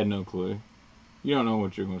 You had no clue. You don't know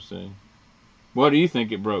what you're going to say. What do you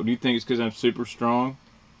think it broke? Do you think it's because I'm super strong?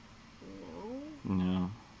 No.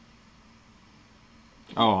 No.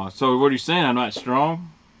 Oh, so what are you saying? I'm not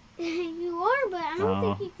strong? You are, but I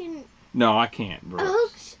don't think you can. No, I can't, bro.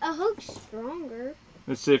 A hook's stronger.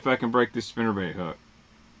 Let's see if I can break this spinnerbait hook.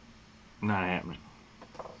 Not happening.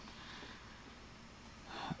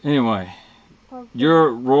 Anyway, Purple.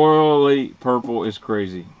 your royally purple is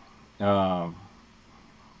crazy. So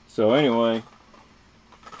anyway,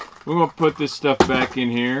 we're gonna put this stuff back in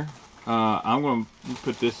here. I'm gonna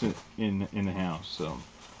put this in the house. So.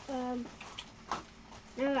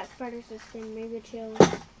 Now that spider's just sting me, the chill.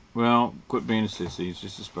 Well, quit being a sissy. It's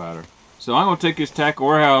just a spider. So I'm gonna take this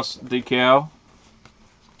TackleWareHouse decal,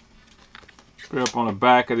 put it up on the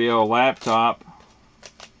back of the old laptop.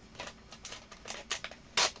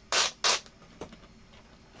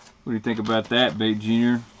 What do you think about that, Bait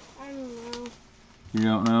Junior? I don't know. You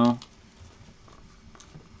don't know?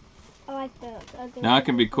 I like the. Now it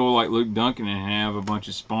can be cool like Luke Duncan and have a bunch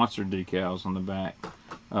of sponsored decals on the back.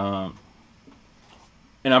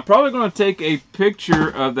 And I'm probably going to take a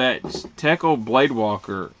picture of that Tackle Blade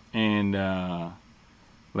Walker and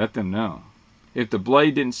let them know. If the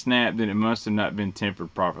blade didn't snap, then it must have not been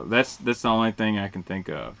tempered properly. That's the only thing I can think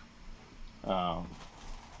of.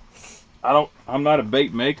 I'm not a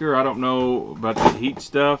bait maker. I don't know about the heat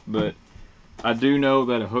stuff, but I do know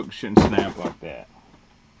that a hook shouldn't snap like that.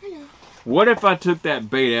 What if I took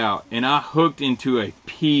that bait out and I hooked into a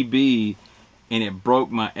PB and it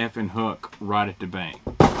broke my effing hook right at the bank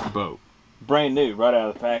boat? Brand new, right out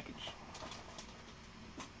of the package.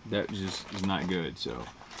 That just is not good. So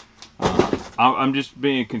I'm just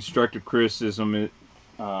being constructive criticism.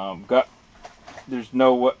 There's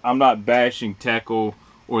no. I'm not bashing tackle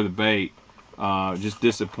or the bait. Just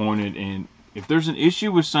disappointed. And if there's an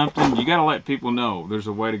issue with something, you got to let people know. There's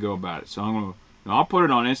a way to go about it. So I'll put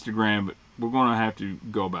it on Instagram, but we're gonna have to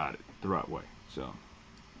go about it the right way. So.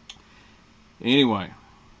 Anyway,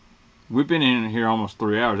 we've been in here almost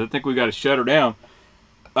 3 hours. I think we got to shut her down.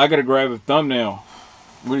 I got to grab a thumbnail.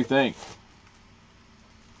 What do you think?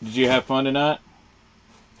 Did you have fun tonight?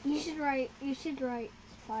 You should write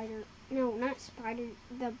spider. No, not spider.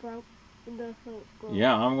 The hook broke.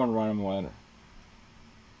 Yeah, I'm going to write him a letter.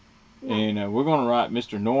 No. And we're going to write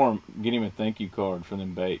Mr. Norm, get him a thank you card for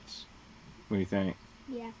them baits. What do you think?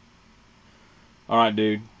 Yeah. All right,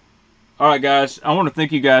 dude. All right, guys, I want to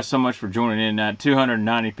thank you guys so much for joining in tonight.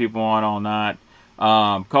 290 people on all night.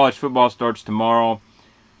 College football starts tomorrow.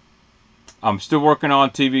 I'm still working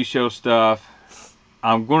on TV show stuff.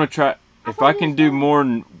 I'm going to try, if I can do more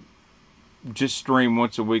than just stream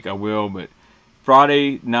once a week, I will. But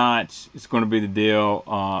Friday nights, it's going to be the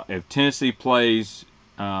deal. If Tennessee plays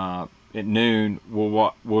at noon,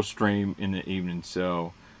 we'll stream in the evening.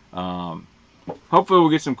 So hopefully we'll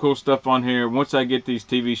get some cool stuff on here. Once I get these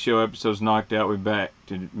TV show episodes knocked out, we're back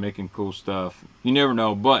to making cool stuff. You never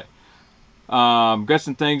know, but got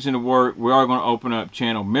some things in the work. We are going to open up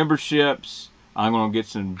channel memberships. I'm going to get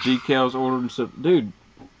some decals ordered and stuff. Dude,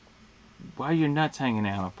 why are your nuts hanging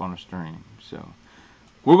out up on the stream? So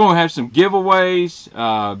we're going to have some giveaways.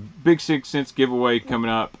 Big 6 cents giveaway coming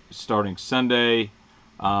up starting Sunday.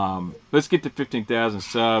 Let's get to 15,000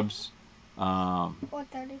 subs. Or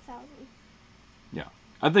 30,000. Yeah,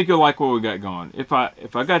 I think you'll like what we got going. If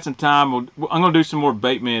I got some time, I'm going to do some more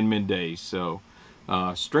Baitman middays. So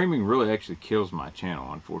streaming really actually kills my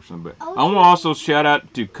channel, unfortunately. But I want to also shout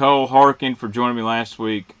out to Cole Harkin for joining me last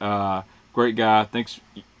week. Great guy. Thanks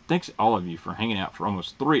all of you for hanging out for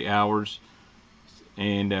almost 3 hours.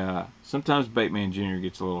 And sometimes Baitman Jr.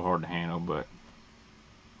 gets a little hard to handle, but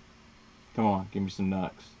come on, give me some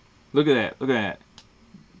nucks. Look at that. Look at that.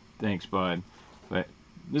 Thanks, bud. But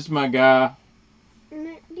this is my guy.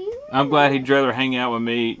 I'm glad he'd rather hang out with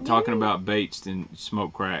me talking about baits than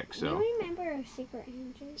smoke crack. So. Do you remember a secret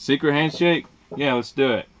handshake? Secret handshake? Yeah, let's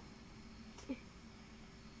do it.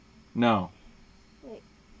 No. Wait.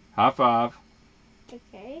 High five.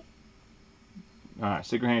 Okay. All right,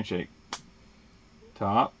 secret handshake.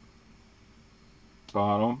 Top.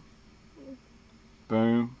 Bottom.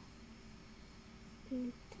 Boom.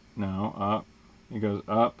 No, up. It goes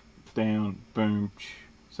up, down, boom.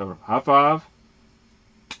 So high five.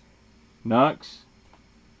 Nux.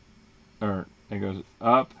 Or it goes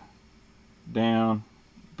up, down,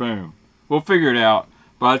 boom. We'll figure it out.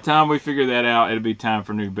 By the time we figure that out, it'll be time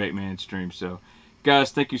for new Baitman stream. So,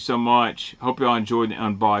 guys, thank you so much. Hope y'all enjoyed the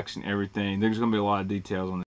unboxing and everything. There's going to be a lot of details on this.